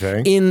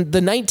in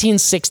the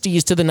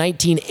 1960s to the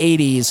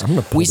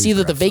 1980s, we see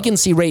that the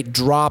vacancy rate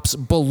drops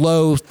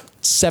below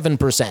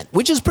 7%,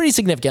 which is pretty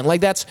significant.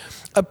 That's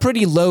a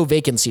pretty low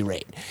vacancy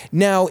rate.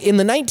 Now, in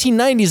the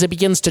 1990s, it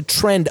begins to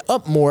trend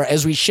up more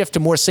as we shift to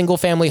more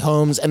single-family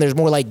homes, and there's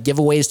more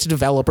giveaways to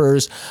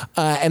developers,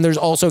 and there's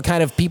also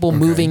kind of people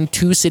moving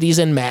to cities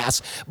en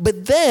masse.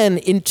 But then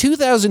in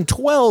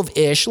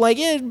 2012-ish,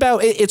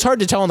 it's hard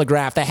to tell on the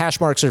graph. The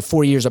hash marks are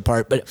 4 years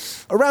apart,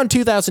 but around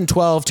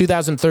 2012,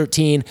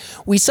 2013,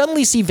 we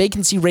suddenly see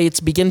vacancy rates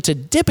begin to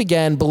dip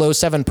again below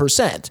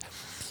 7%.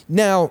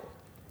 Now,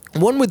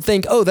 one would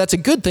think, oh, that's a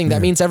good thing.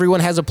 That means everyone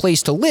has a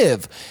place to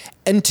live.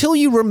 Until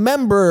you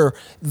remember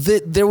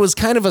that there was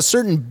kind of a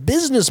certain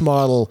business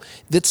model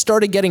that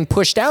started getting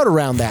pushed out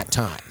around that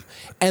time.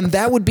 And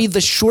that would be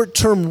the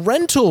short-term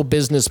rental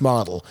business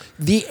model,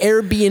 the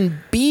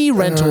Airbnb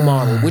rental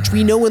model, which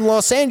we know in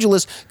Los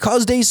Angeles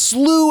caused a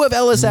slew of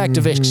Ellis Act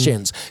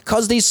evictions,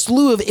 caused a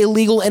slew of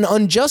illegal and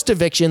unjust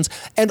evictions,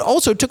 and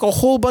also took a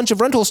whole bunch of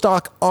rental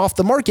stock off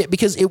the market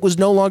because it was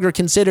no longer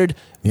considered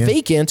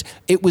vacant.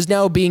 It was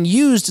now being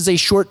used as a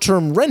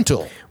short-term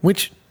rental.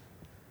 Which,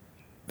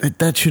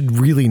 that should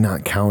really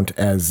not count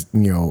as,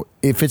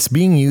 if it's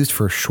being used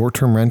for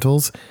short-term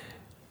rentals,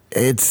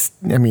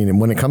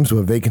 when it comes to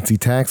a vacancy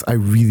tax, I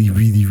really,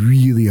 really,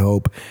 really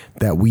hope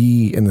that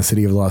we in the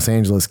city of Los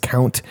Angeles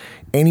count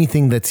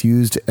anything that's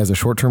used as a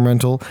short-term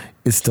rental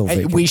is still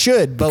vacant. We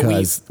should, but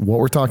because what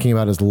we're talking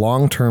about is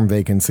long-term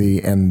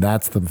vacancy, and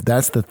that's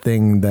the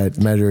thing that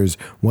measures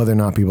whether or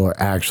not people are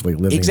actually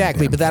living.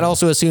 Exactly, but that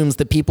also assumes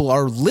that people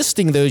are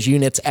listing those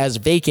units as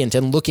vacant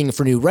and looking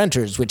for new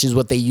renters, which is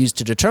what they use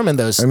to determine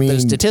those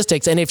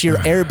statistics. And if you're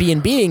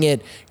Airbnb-ing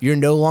it, you're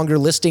no longer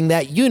listing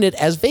that unit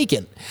as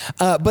vacant.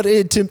 But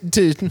to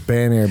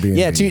ban Airbnb.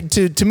 Yeah,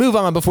 to move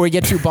on before we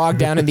get too bogged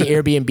down in the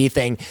Airbnb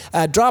thing,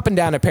 dropping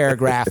down a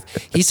paragraph,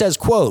 he says,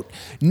 quote,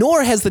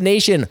 "Nor has the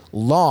nation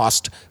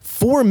lost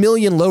 4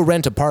 million low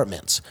rent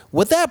apartments.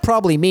 What that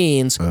probably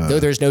means, though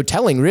there's no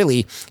telling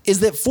really, is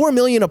that 4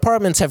 million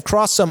apartments have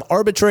crossed some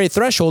arbitrary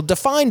threshold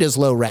defined as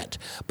low rent.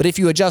 But if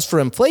you adjust for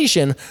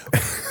inflation,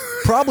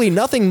 probably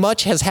nothing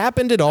much has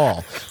happened at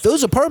all.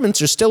 Those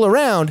apartments are still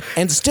around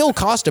and still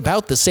cost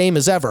about the same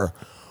as ever."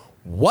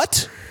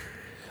 What?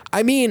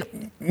 I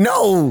mean,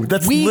 no,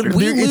 that's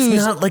literally,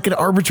 it's not like an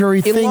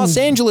arbitrary thing. In Los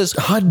Angeles,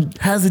 HUD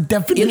has a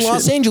definition. In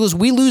Los Angeles,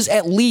 we lose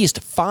at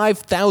least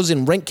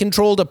 5,000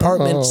 rent-controlled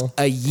apartments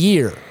a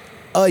year.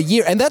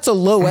 And that's a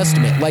low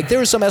estimate.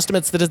 There are some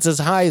estimates that it's as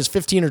high as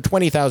 15 or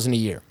 20,000 a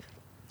year.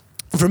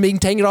 From being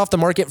taken off the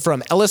market,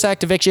 from Ellis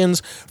Act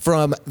evictions,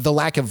 from the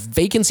lack of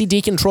vacancy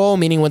decontrol,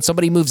 meaning when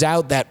somebody moves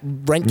out, that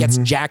rent gets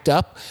jacked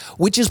up,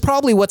 which is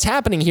probably what's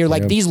happening here.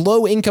 These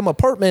low-income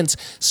apartments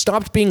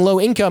stopped being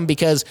low-income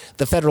because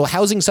the federal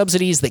housing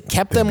subsidies that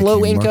kept them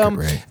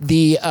low-income,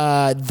 the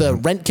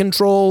rent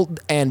control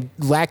and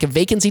lack of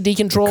vacancy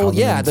decontrol,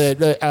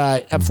 the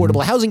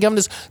affordable housing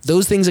covenants,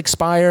 those things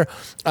expire.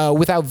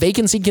 Without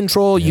vacancy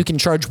control, you can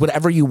charge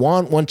whatever you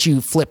want once you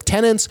flip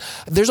tenants.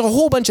 There's a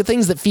whole bunch of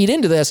things that feed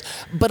into this.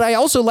 But I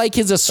also like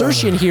his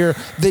assertion here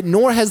that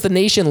nor has the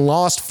nation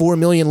lost 4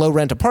 million low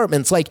rent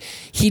apartments.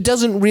 He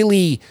doesn't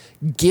really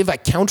give a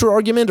counter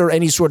argument or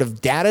any sort of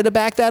data to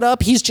back that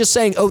up. He's just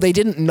saying, oh, they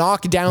didn't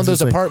knock down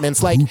those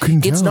apartments.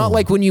 It's not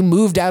like when you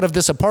moved out of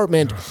this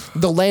apartment,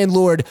 the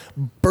landlord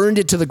burned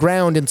it to the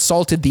ground and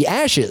salted the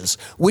ashes,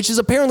 which is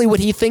apparently what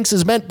he thinks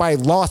is meant by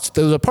lost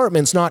those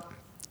apartments, not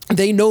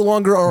they no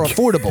longer are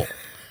affordable.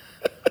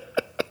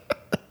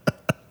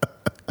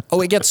 Oh,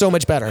 it gets so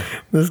much better.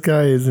 This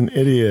guy is an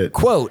idiot.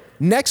 Quote,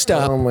 Next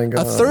up, Oh my a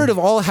God. third of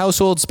all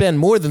households spend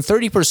more than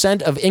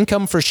 30% of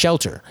income for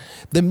shelter.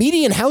 The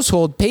median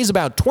household pays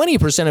about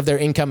 20% of their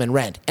income in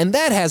rent, and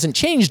that hasn't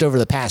changed over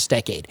the past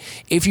decade.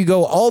 If you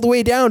go all the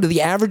way down to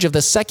the average of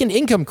the second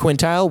income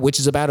quintile, which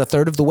is about a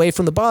third of the way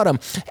from the bottom,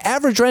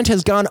 average rent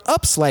has gone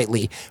up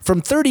slightly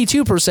from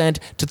 32%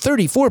 to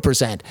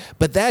 34%,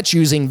 but that's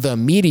using the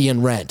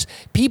median rent.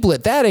 People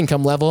at that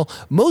income level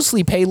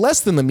mostly pay less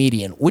than the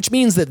median, which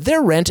means that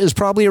their rent is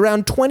probably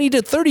around 20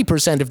 to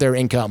 30% of their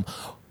income.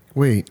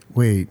 Wait.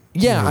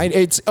 Yeah,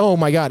 it's oh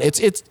my God,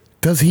 it's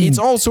Does he? it's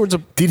all sorts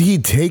of. Did he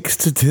take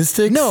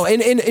statistics? No,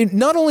 and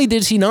not only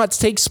did he not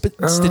take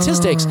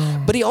statistics,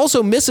 but he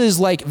also misses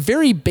like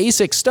very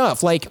basic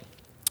stuff. Like,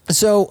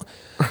 so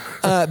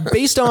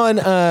based on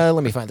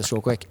let me find this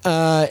real quick.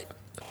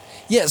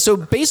 So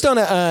based on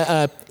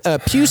a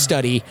Pew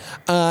study,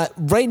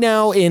 right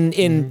now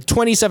in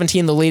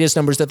 2017, the latest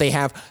numbers that they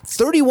have,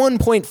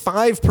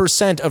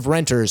 31.5% of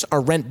renters are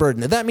rent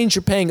burdened. That means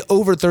you're paying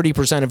over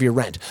 30% of your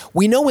rent.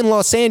 We know in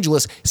Los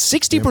Angeles,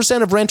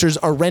 60% of renters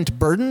are rent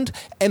burdened,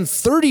 and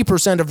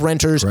 30% of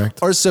renters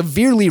are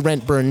severely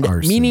rent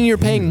burdened, meaning you're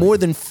paying more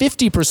than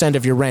 50%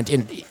 of your rent,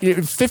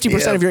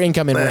 50% of your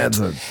income in rent.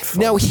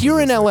 Now, here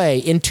in LA,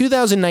 in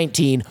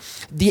 2019,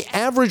 the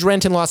average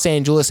rent in Los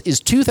Angeles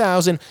is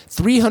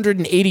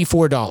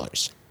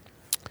 $2,384.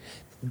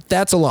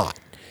 That's a lot.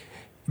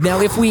 Now,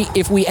 if we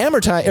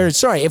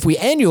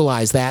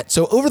annualize that,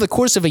 so over the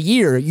course of a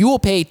year, you will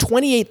pay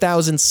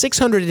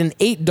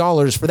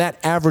 $28,608 for that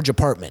average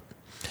apartment.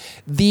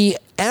 The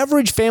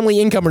average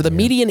family income, or the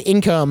median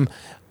income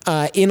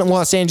in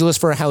Los Angeles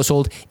for a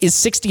household, is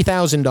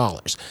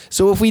 $60,000.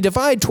 So if we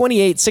divide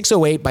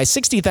 28,608 by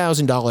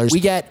 $60,000, we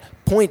get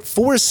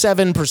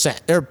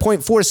 0.47%, or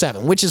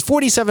 0.47, which is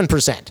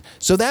 47%.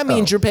 So that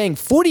means you're paying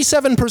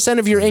 47%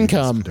 of your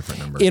income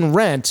in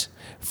rent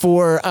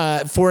for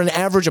an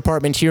average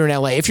apartment here in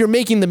LA, if you're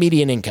making the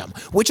median income,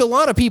 which a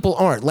lot of people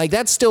aren't. Like,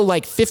 that's still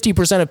like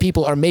 50% of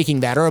people are making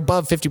that, or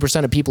above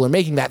 50% of people are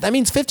making that. That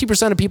means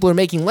 50% of people are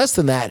making less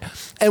than that.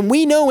 And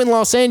we know in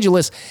Los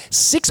Angeles,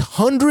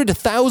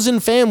 600,000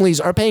 families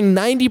are paying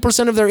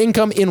 90% of their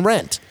income in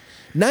rent.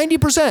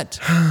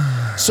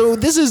 90%. So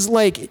this is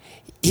like,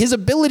 his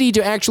ability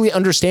to actually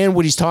understand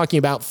what he's talking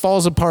about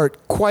falls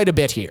apart quite a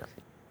bit here.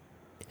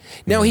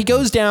 Now, he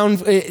goes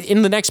down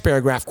in the next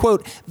paragraph,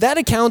 quote, that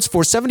accounts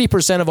for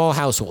 70% of all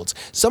households.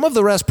 Some of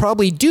the rest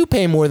probably do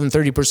pay more than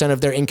 30%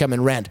 of their income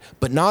in rent,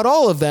 but not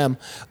all of them.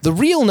 The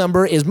real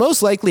number is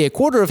most likely a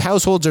quarter of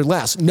households or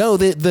less. No,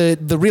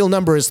 the real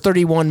number is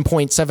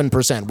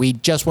 31.7%. We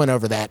just went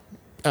over that.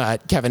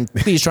 Kevin,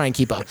 please try and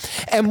keep up.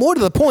 And more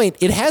to the point,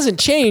 it hasn't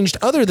changed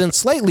other than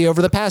slightly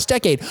over the past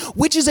decade,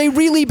 which is a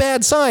really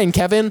bad sign,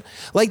 Kevin.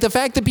 Like, the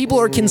fact that people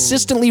are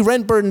consistently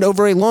rent burdened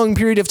over a long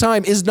period of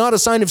time is not a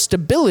sign of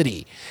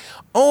stability.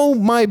 Oh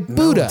my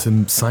Buddha. It's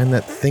a sign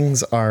that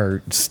things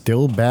are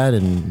still bad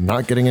and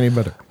not getting any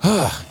better.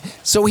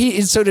 So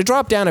to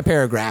drop down a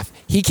paragraph,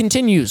 he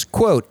continues,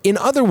 quote, in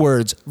other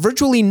words,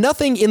 virtually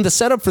nothing in the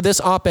setup for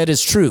this op-ed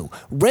is true.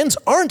 Rents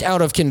aren't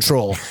out of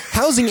control.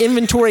 Housing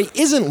inventory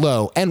isn't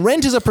low, and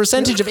rent as a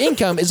percentage of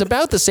income is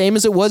about the same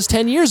as it was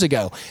 10 years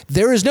ago.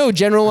 There is no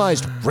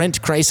generalized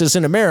rent crisis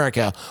in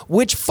America,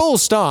 which, full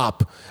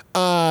stop,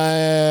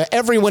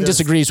 everyone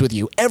disagrees with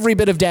you. Every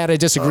bit of data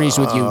disagrees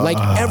with you. Like,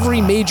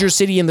 every major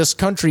city in this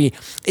country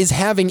is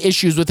having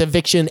issues with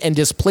eviction and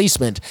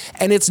displacement.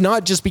 And it's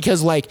not just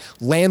because, like,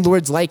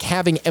 landlords like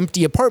having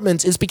empty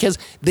apartments. It's because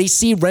they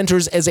see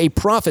renters as a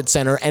profit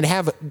center and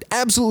have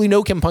absolutely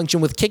no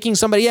compunction with kicking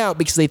somebody out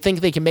because they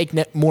think they can make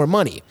more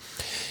money.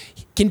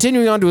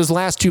 Continuing on to his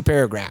last two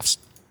paragraphs.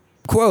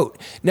 Quote,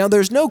 now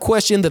there's no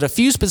question that a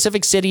few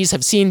specific cities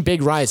have seen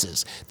big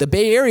rises. The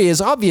Bay Area is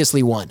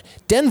obviously one.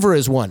 Denver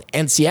is one.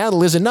 And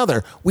Seattle is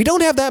another. We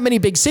don't have that many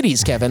big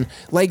cities, Kevin.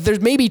 Like, there's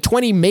maybe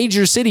 20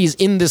 major cities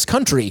in this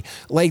country.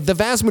 Like, the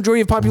vast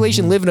majority of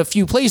population live in a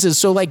few places.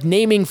 So, like,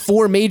 naming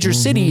 4 major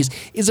cities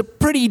is a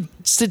pretty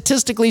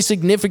statistically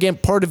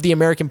significant part of the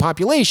American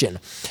population.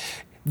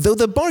 Though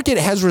the market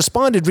has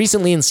responded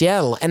recently in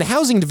Seattle and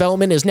housing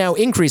development is now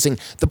increasing,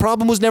 the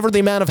problem was never the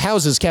amount of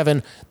houses,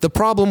 Kevin. The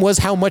problem was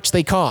how much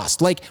they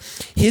cost. Like,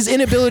 his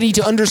inability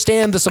to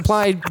understand the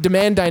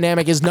supply-demand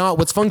dynamic is not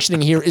what's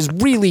functioning here is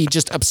really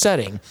just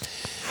upsetting.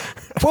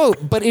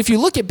 Quote, but if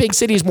you look at big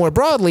cities more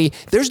broadly,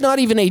 there's not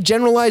even a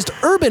generalized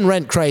urban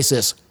rent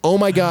crisis. Oh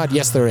my God,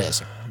 yes there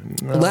is.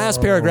 No.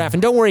 Last paragraph,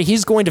 and don't worry,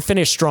 he's going to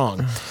finish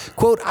strong.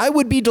 Quote, I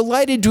would be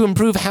delighted to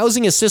improve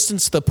housing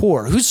assistance to the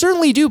poor, who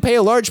certainly do pay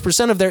a large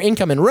percent of their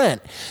income in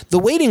rent. The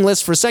waiting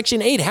list for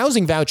Section 8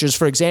 housing vouchers,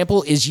 for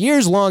example, is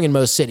years long in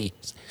most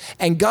cities.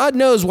 And God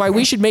knows why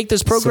we should make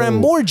this program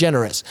more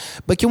generous.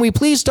 But can we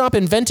please stop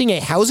inventing a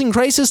housing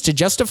crisis to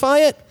justify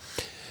it?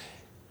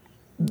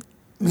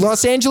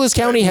 Los Angeles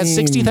County has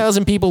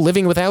 60,000 people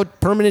living without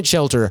permanent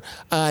shelter.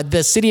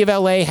 The city of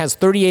LA has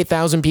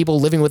 38,000 people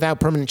living without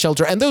permanent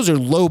shelter. And those are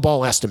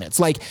lowball estimates.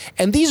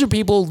 And these are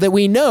people that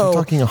we know. We're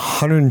talking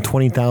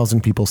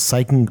 120,000 people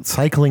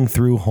cycling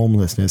through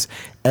homelessness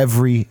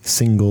every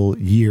single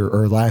year,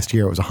 or last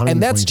year it was 120,000.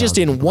 And that's just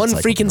in one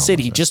freaking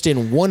city, just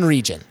in one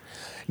region.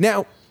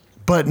 Now,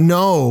 but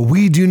no,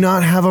 we do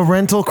not have a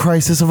rental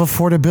crisis of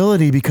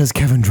affordability because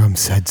Kevin Drum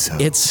said so.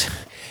 It's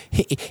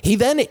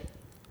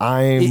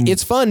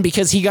fun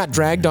because he got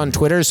dragged on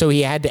Twitter, so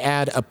he had to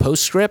add a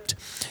postscript.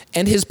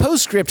 And his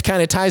postscript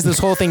kind of ties this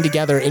whole thing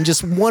together in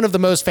just one of the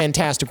most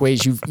fantastic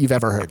ways you've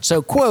ever heard.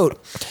 So,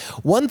 quote,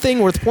 "One thing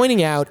worth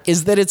pointing out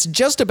is that it's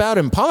just about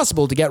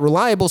impossible to get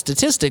reliable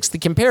statistics that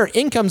compare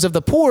incomes of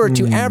the poor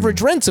to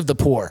average rents of the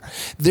poor.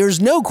 There's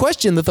no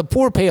question that the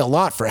poor pay a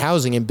lot for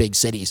housing in big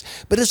cities,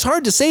 but it's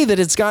hard to say that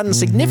it's gotten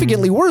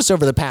significantly worse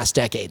over the past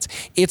decades.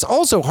 It's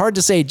also hard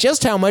to say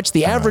just how much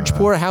the average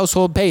poor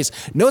household pays."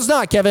 No, it's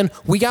not, Kevin.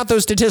 We got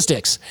those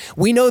statistics.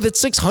 We know that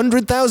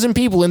 600,000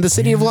 people in the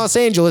city of Los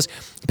Angeles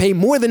pay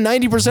more than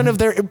 90% of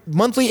their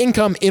monthly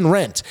income in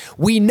rent.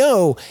 We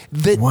know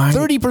that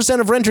 30%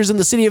 of renters in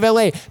the city of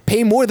LA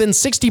pay more than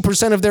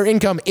 60% of their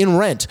income in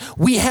rent.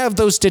 We have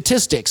those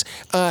statistics.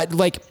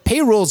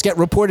 Payrolls get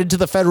reported to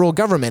the federal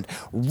government.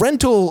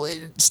 Rental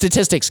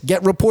statistics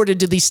get reported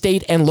to the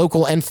state and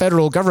local and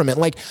federal government.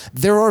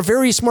 There are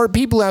very smart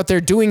people out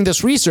there doing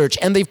this research,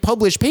 and they've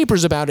published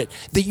papers about it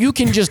that you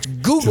can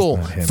just Google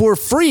for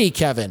free,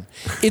 Kevin.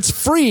 It's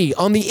free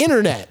on the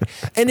internet.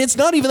 And it's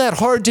not even that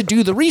hard to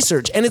do the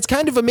research. And it's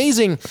kind of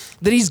amazing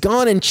that he's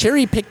gone and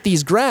cherry-picked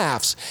these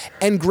graphs,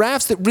 and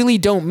graphs that really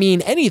don't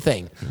mean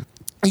anything.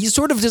 He's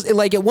sort of just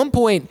at one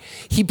point,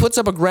 he puts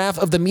up a graph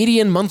of the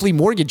median monthly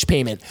mortgage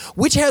payment,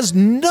 which has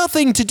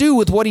nothing to do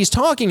with what he's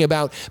talking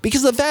about,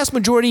 because the vast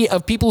majority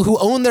of people who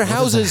own their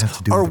houses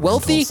are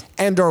wealthy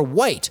and are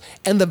white.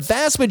 And the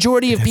vast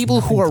majority of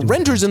people who are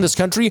renters in this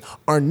country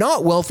are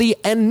not wealthy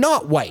and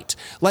not white.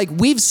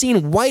 We've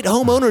seen white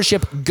home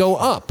ownership go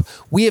up.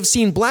 We have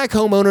seen black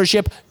home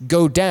ownership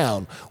go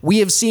down. We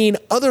have seen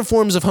other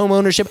forms of home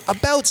ownership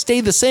about stay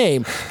the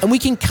same. And we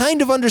can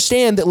kind of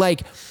understand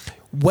that,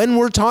 when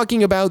we're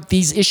talking about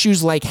these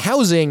issues like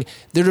housing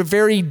that are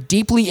very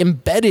deeply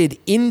embedded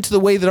into the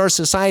way that our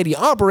society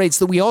operates,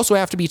 that we also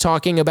have to be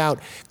talking about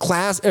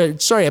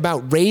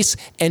about race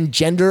and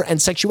gender and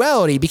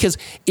sexuality. Because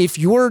if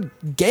you're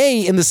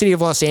gay in the city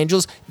of Los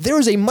Angeles, there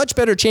is a much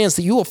better chance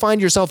that you will find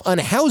yourself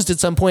unhoused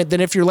at some point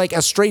than if you're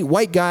a straight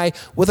white guy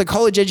with a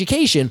college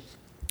education.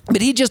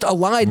 But he just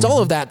elides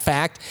all of that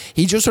fact.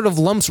 He just sort of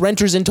lumps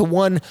renters into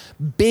one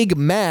big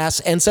mass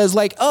and says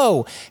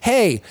oh,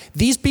 hey,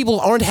 these people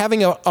aren't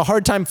having a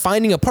hard time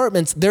finding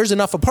apartments. There's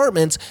enough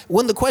apartments.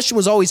 When the question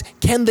was always,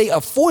 can they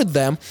afford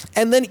them?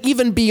 And then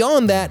even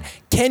beyond that,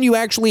 can you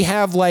actually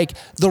have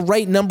the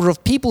right number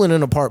of people in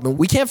an apartment?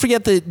 We can't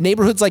forget that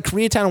neighborhoods like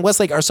Koreatown and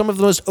Westlake are some of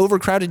the most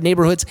overcrowded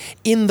neighborhoods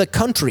in the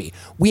country.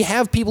 We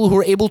have people who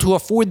are able to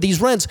afford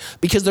these rents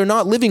because they're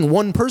not living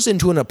one person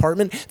to an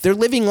apartment. They're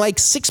living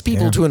 6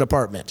 people to an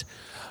apartment.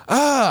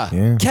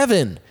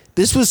 Kevin,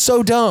 this was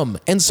so dumb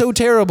and so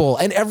terrible,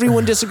 and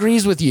everyone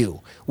disagrees with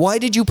you. Why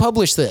did you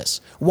publish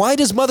this? Why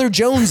does Mother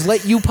Jones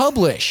let you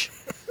publish?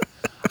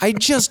 I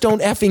just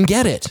don't effing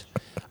get it.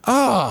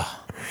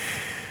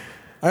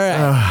 All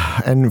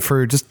right. And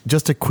for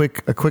just a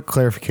quick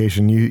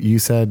clarification, you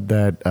said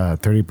that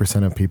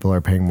 30% of people are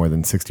paying more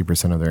than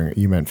 60% of their.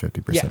 You meant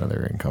 50% of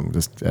their income.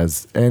 Just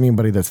as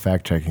anybody that's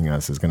fact checking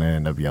us is going to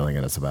end up yelling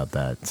at us about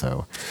that.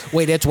 So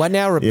wait, it's what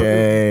now?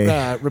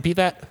 Repeat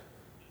that.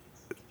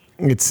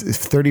 It's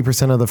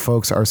 30% of the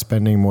folks are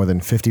spending more than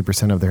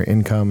 50% of their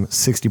income.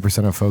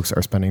 60% of folks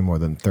are spending more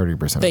than 30% of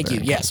their income. Thank you.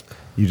 Yes.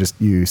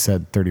 You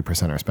said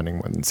 30% are spending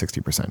more than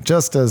 60%.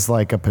 Just as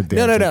a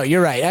pedantic. No.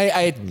 You're right.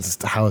 I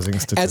housing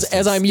statistics.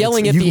 As I'm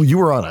yelling at you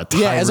were on a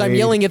tirade. Yeah. As I'm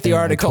yelling at the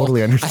article, I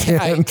totally understand.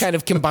 I kind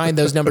of combine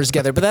those numbers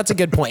together. But that's a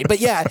good point.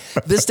 But yeah,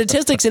 the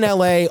statistics in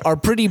LA are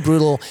pretty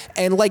brutal,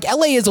 and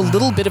LA is a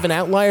little bit of an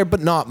outlier, but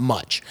not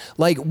much.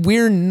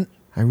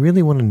 I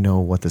really want to know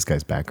what this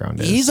guy's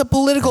background is. He's a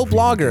political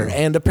blogger,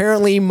 and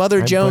apparently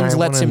Mother Jones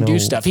lets him do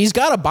stuff. He's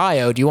got a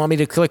bio. Do you want me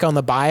to click on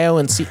the bio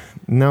and see?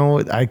 No,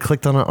 I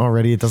clicked on it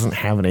already. It doesn't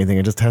have anything.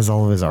 It just has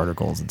all of his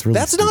articles. It's really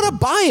That's not a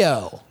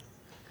bio.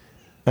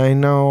 I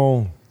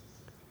know.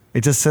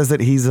 It just says that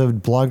he's a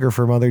blogger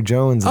for Mother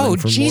Jones. Oh,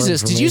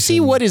 Jesus. Did you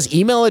see what his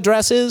email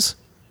address is?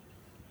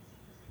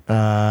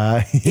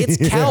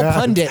 It's Cal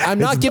Pundit. I'm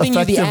not giving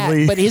you the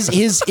ad, but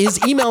his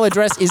email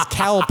address is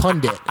Cal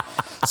Pundit.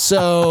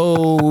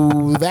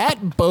 So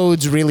that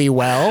bodes really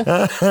well.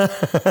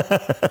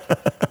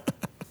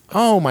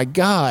 Oh my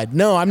God.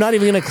 No, I'm not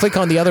even going to click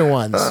on the other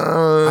ones.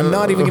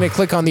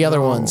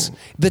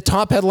 The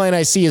top headline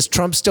I see is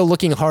Trump still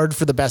looking hard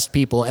for the best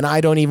people. And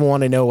I don't even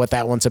want to know what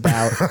that one's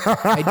about.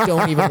 I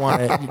don't even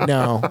want to.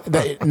 No,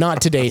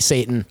 not today,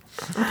 Satan.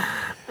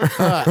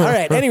 All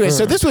right. Anyway,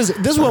 so this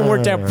one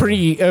worked out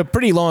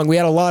pretty long. We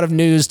had a lot of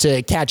news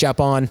to catch up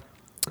on.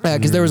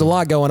 because there was a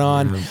lot going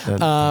on,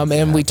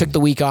 and we took the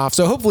week off.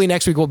 So hopefully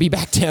next week we'll be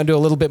back down to a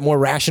little bit more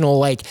rational,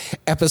 like,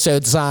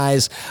 episode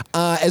size.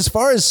 As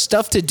far as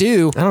stuff to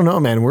do, I don't know,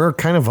 man. We're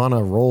kind of on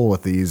a roll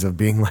with these of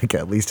being like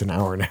at least an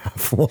hour and a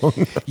half long.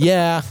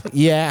 yeah.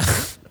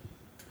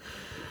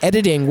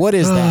 Editing, what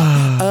is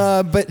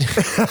that? But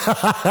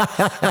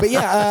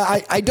yeah,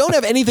 I don't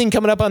have anything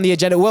coming up on the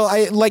agenda. Well,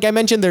 like I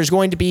mentioned, there's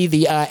going to be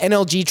the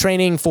NLG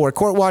training for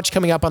Court Watch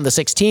coming up on the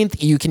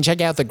 16th. You can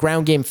check out the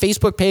Ground Game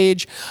Facebook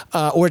page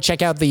or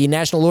check out the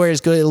National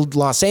Lawyers Guild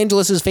Los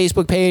Angeles'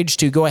 Facebook page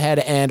to go ahead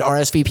and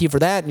RSVP for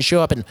that and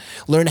show up and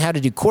learn how to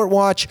do Court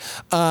Watch.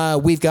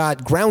 We've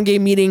got Ground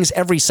Game meetings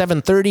every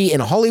 7:30 in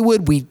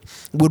Hollywood. We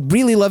would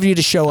really love you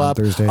to show up.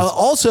 Thursdays.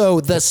 Also,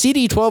 the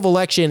CD12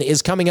 election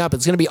is coming up.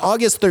 It's going to be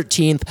August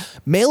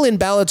 13th. Mail-in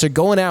ballots are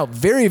going out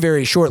very,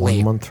 very shortly.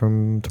 1 month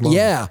from tomorrow.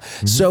 Yeah.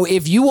 Mm-hmm. So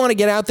if you want to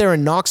get out there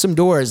and knock some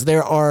doors,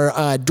 there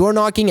are door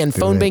knocking and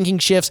phone banking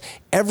shifts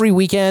every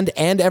weekend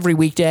and every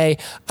weekday.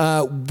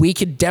 We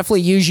could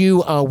definitely use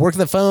you working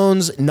the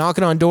phones,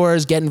 knocking on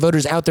doors, getting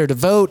voters out there to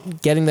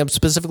vote, getting them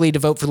specifically to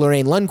vote for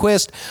Lorraine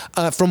Lundquist.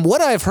 From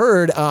what I've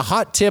heard, a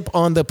hot tip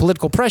on the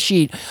political press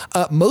sheet,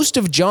 most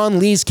of John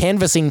Lee's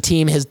canvassing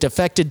team has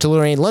defected to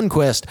Lorraine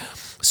Lundquist.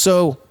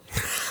 So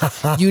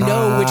you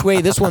know which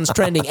way this one's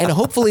trending. And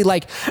hopefully,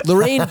 like,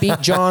 Lorraine beat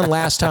John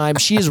last time.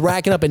 She is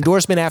racking up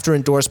endorsement after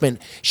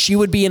endorsement. She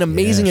would be an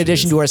amazing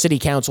addition to our city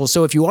council.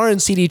 So if you are in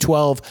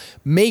CD12,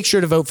 make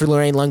sure to vote for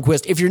Lorraine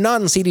Lundquist. If you're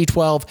not in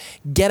CD12,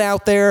 get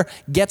out there,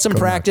 get some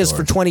practice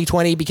for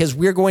 2020, because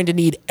we're going to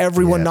need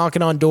everyone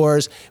knocking on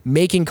doors,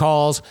 making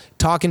calls,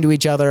 talking to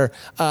each other.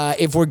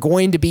 If we're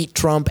going to beat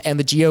Trump and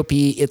the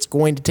GOP, it's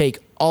going to take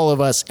all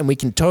of us, and we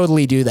can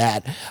totally do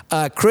that.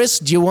 Chris,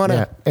 do you want to?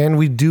 Yeah, and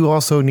we do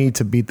also need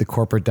to beat the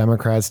corporate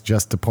Democrats,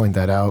 just to point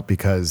that out,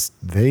 because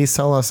they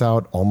sell us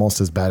out almost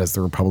as bad as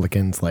the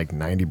Republicans, like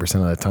 90%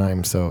 of the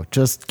time. So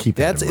just keep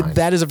that in mind.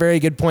 That is a very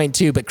good point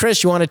too. But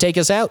Chris, you want to take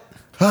us out?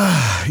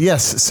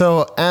 Yes.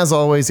 So as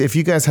always, if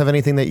you guys have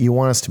anything that you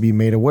want us to be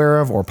made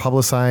aware of or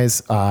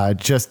publicize,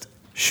 just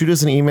shoot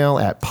us an email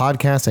at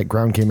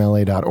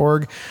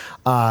podcast@groundgamela.org.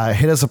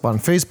 Hit us up on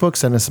Facebook,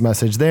 send us a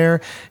message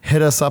there.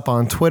 Hit us up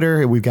on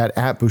Twitter. We've got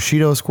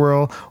 @Bushido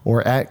Squirrel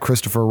or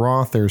 @Christopher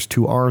Roth. There's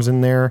 2 R's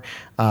in there,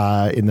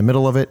 in the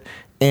middle of it.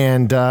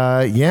 And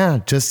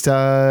just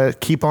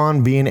keep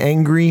on being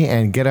angry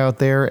and get out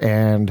there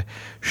and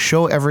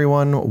show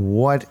everyone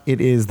what it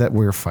is that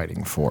we're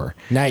fighting for.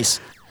 Nice.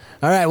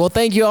 All right. Well,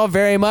 thank you all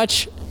very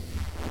much.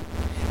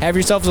 Have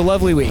yourselves a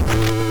lovely week.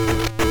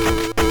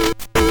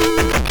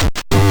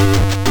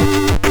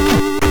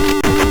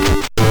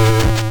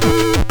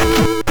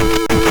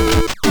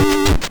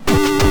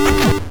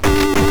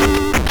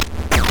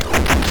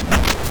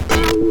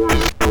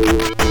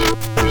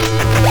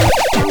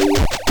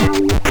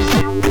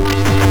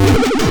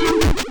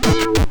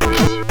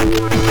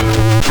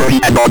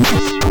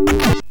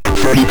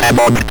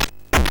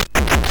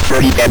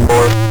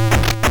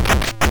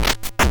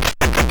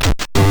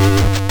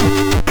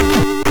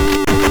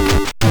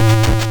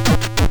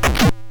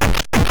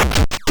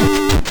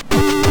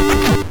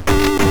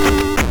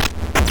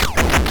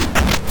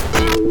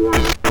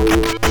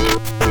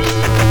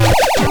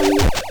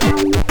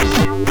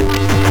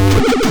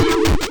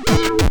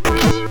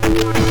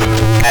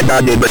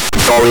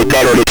 Sorry,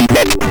 better to be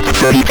next.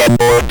 30 and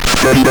more.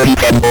 30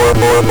 and more.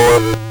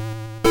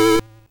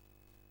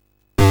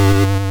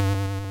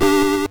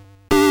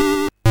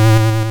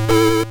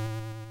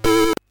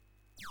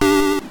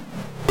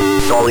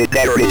 Sorry,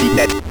 better to be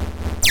next.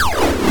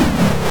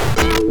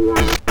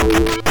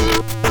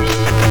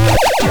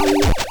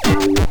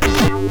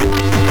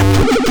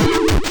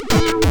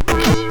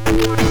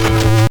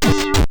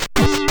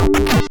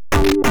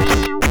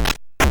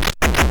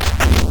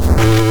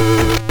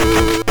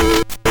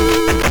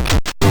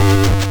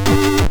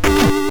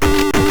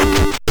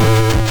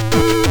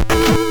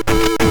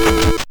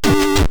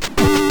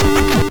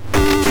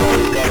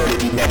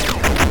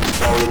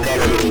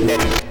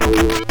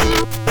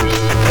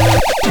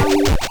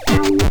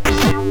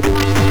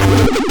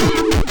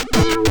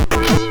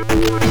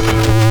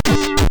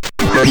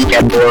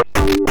 and more.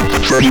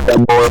 30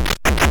 and more.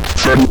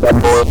 30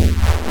 and more.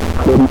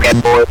 30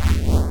 and more.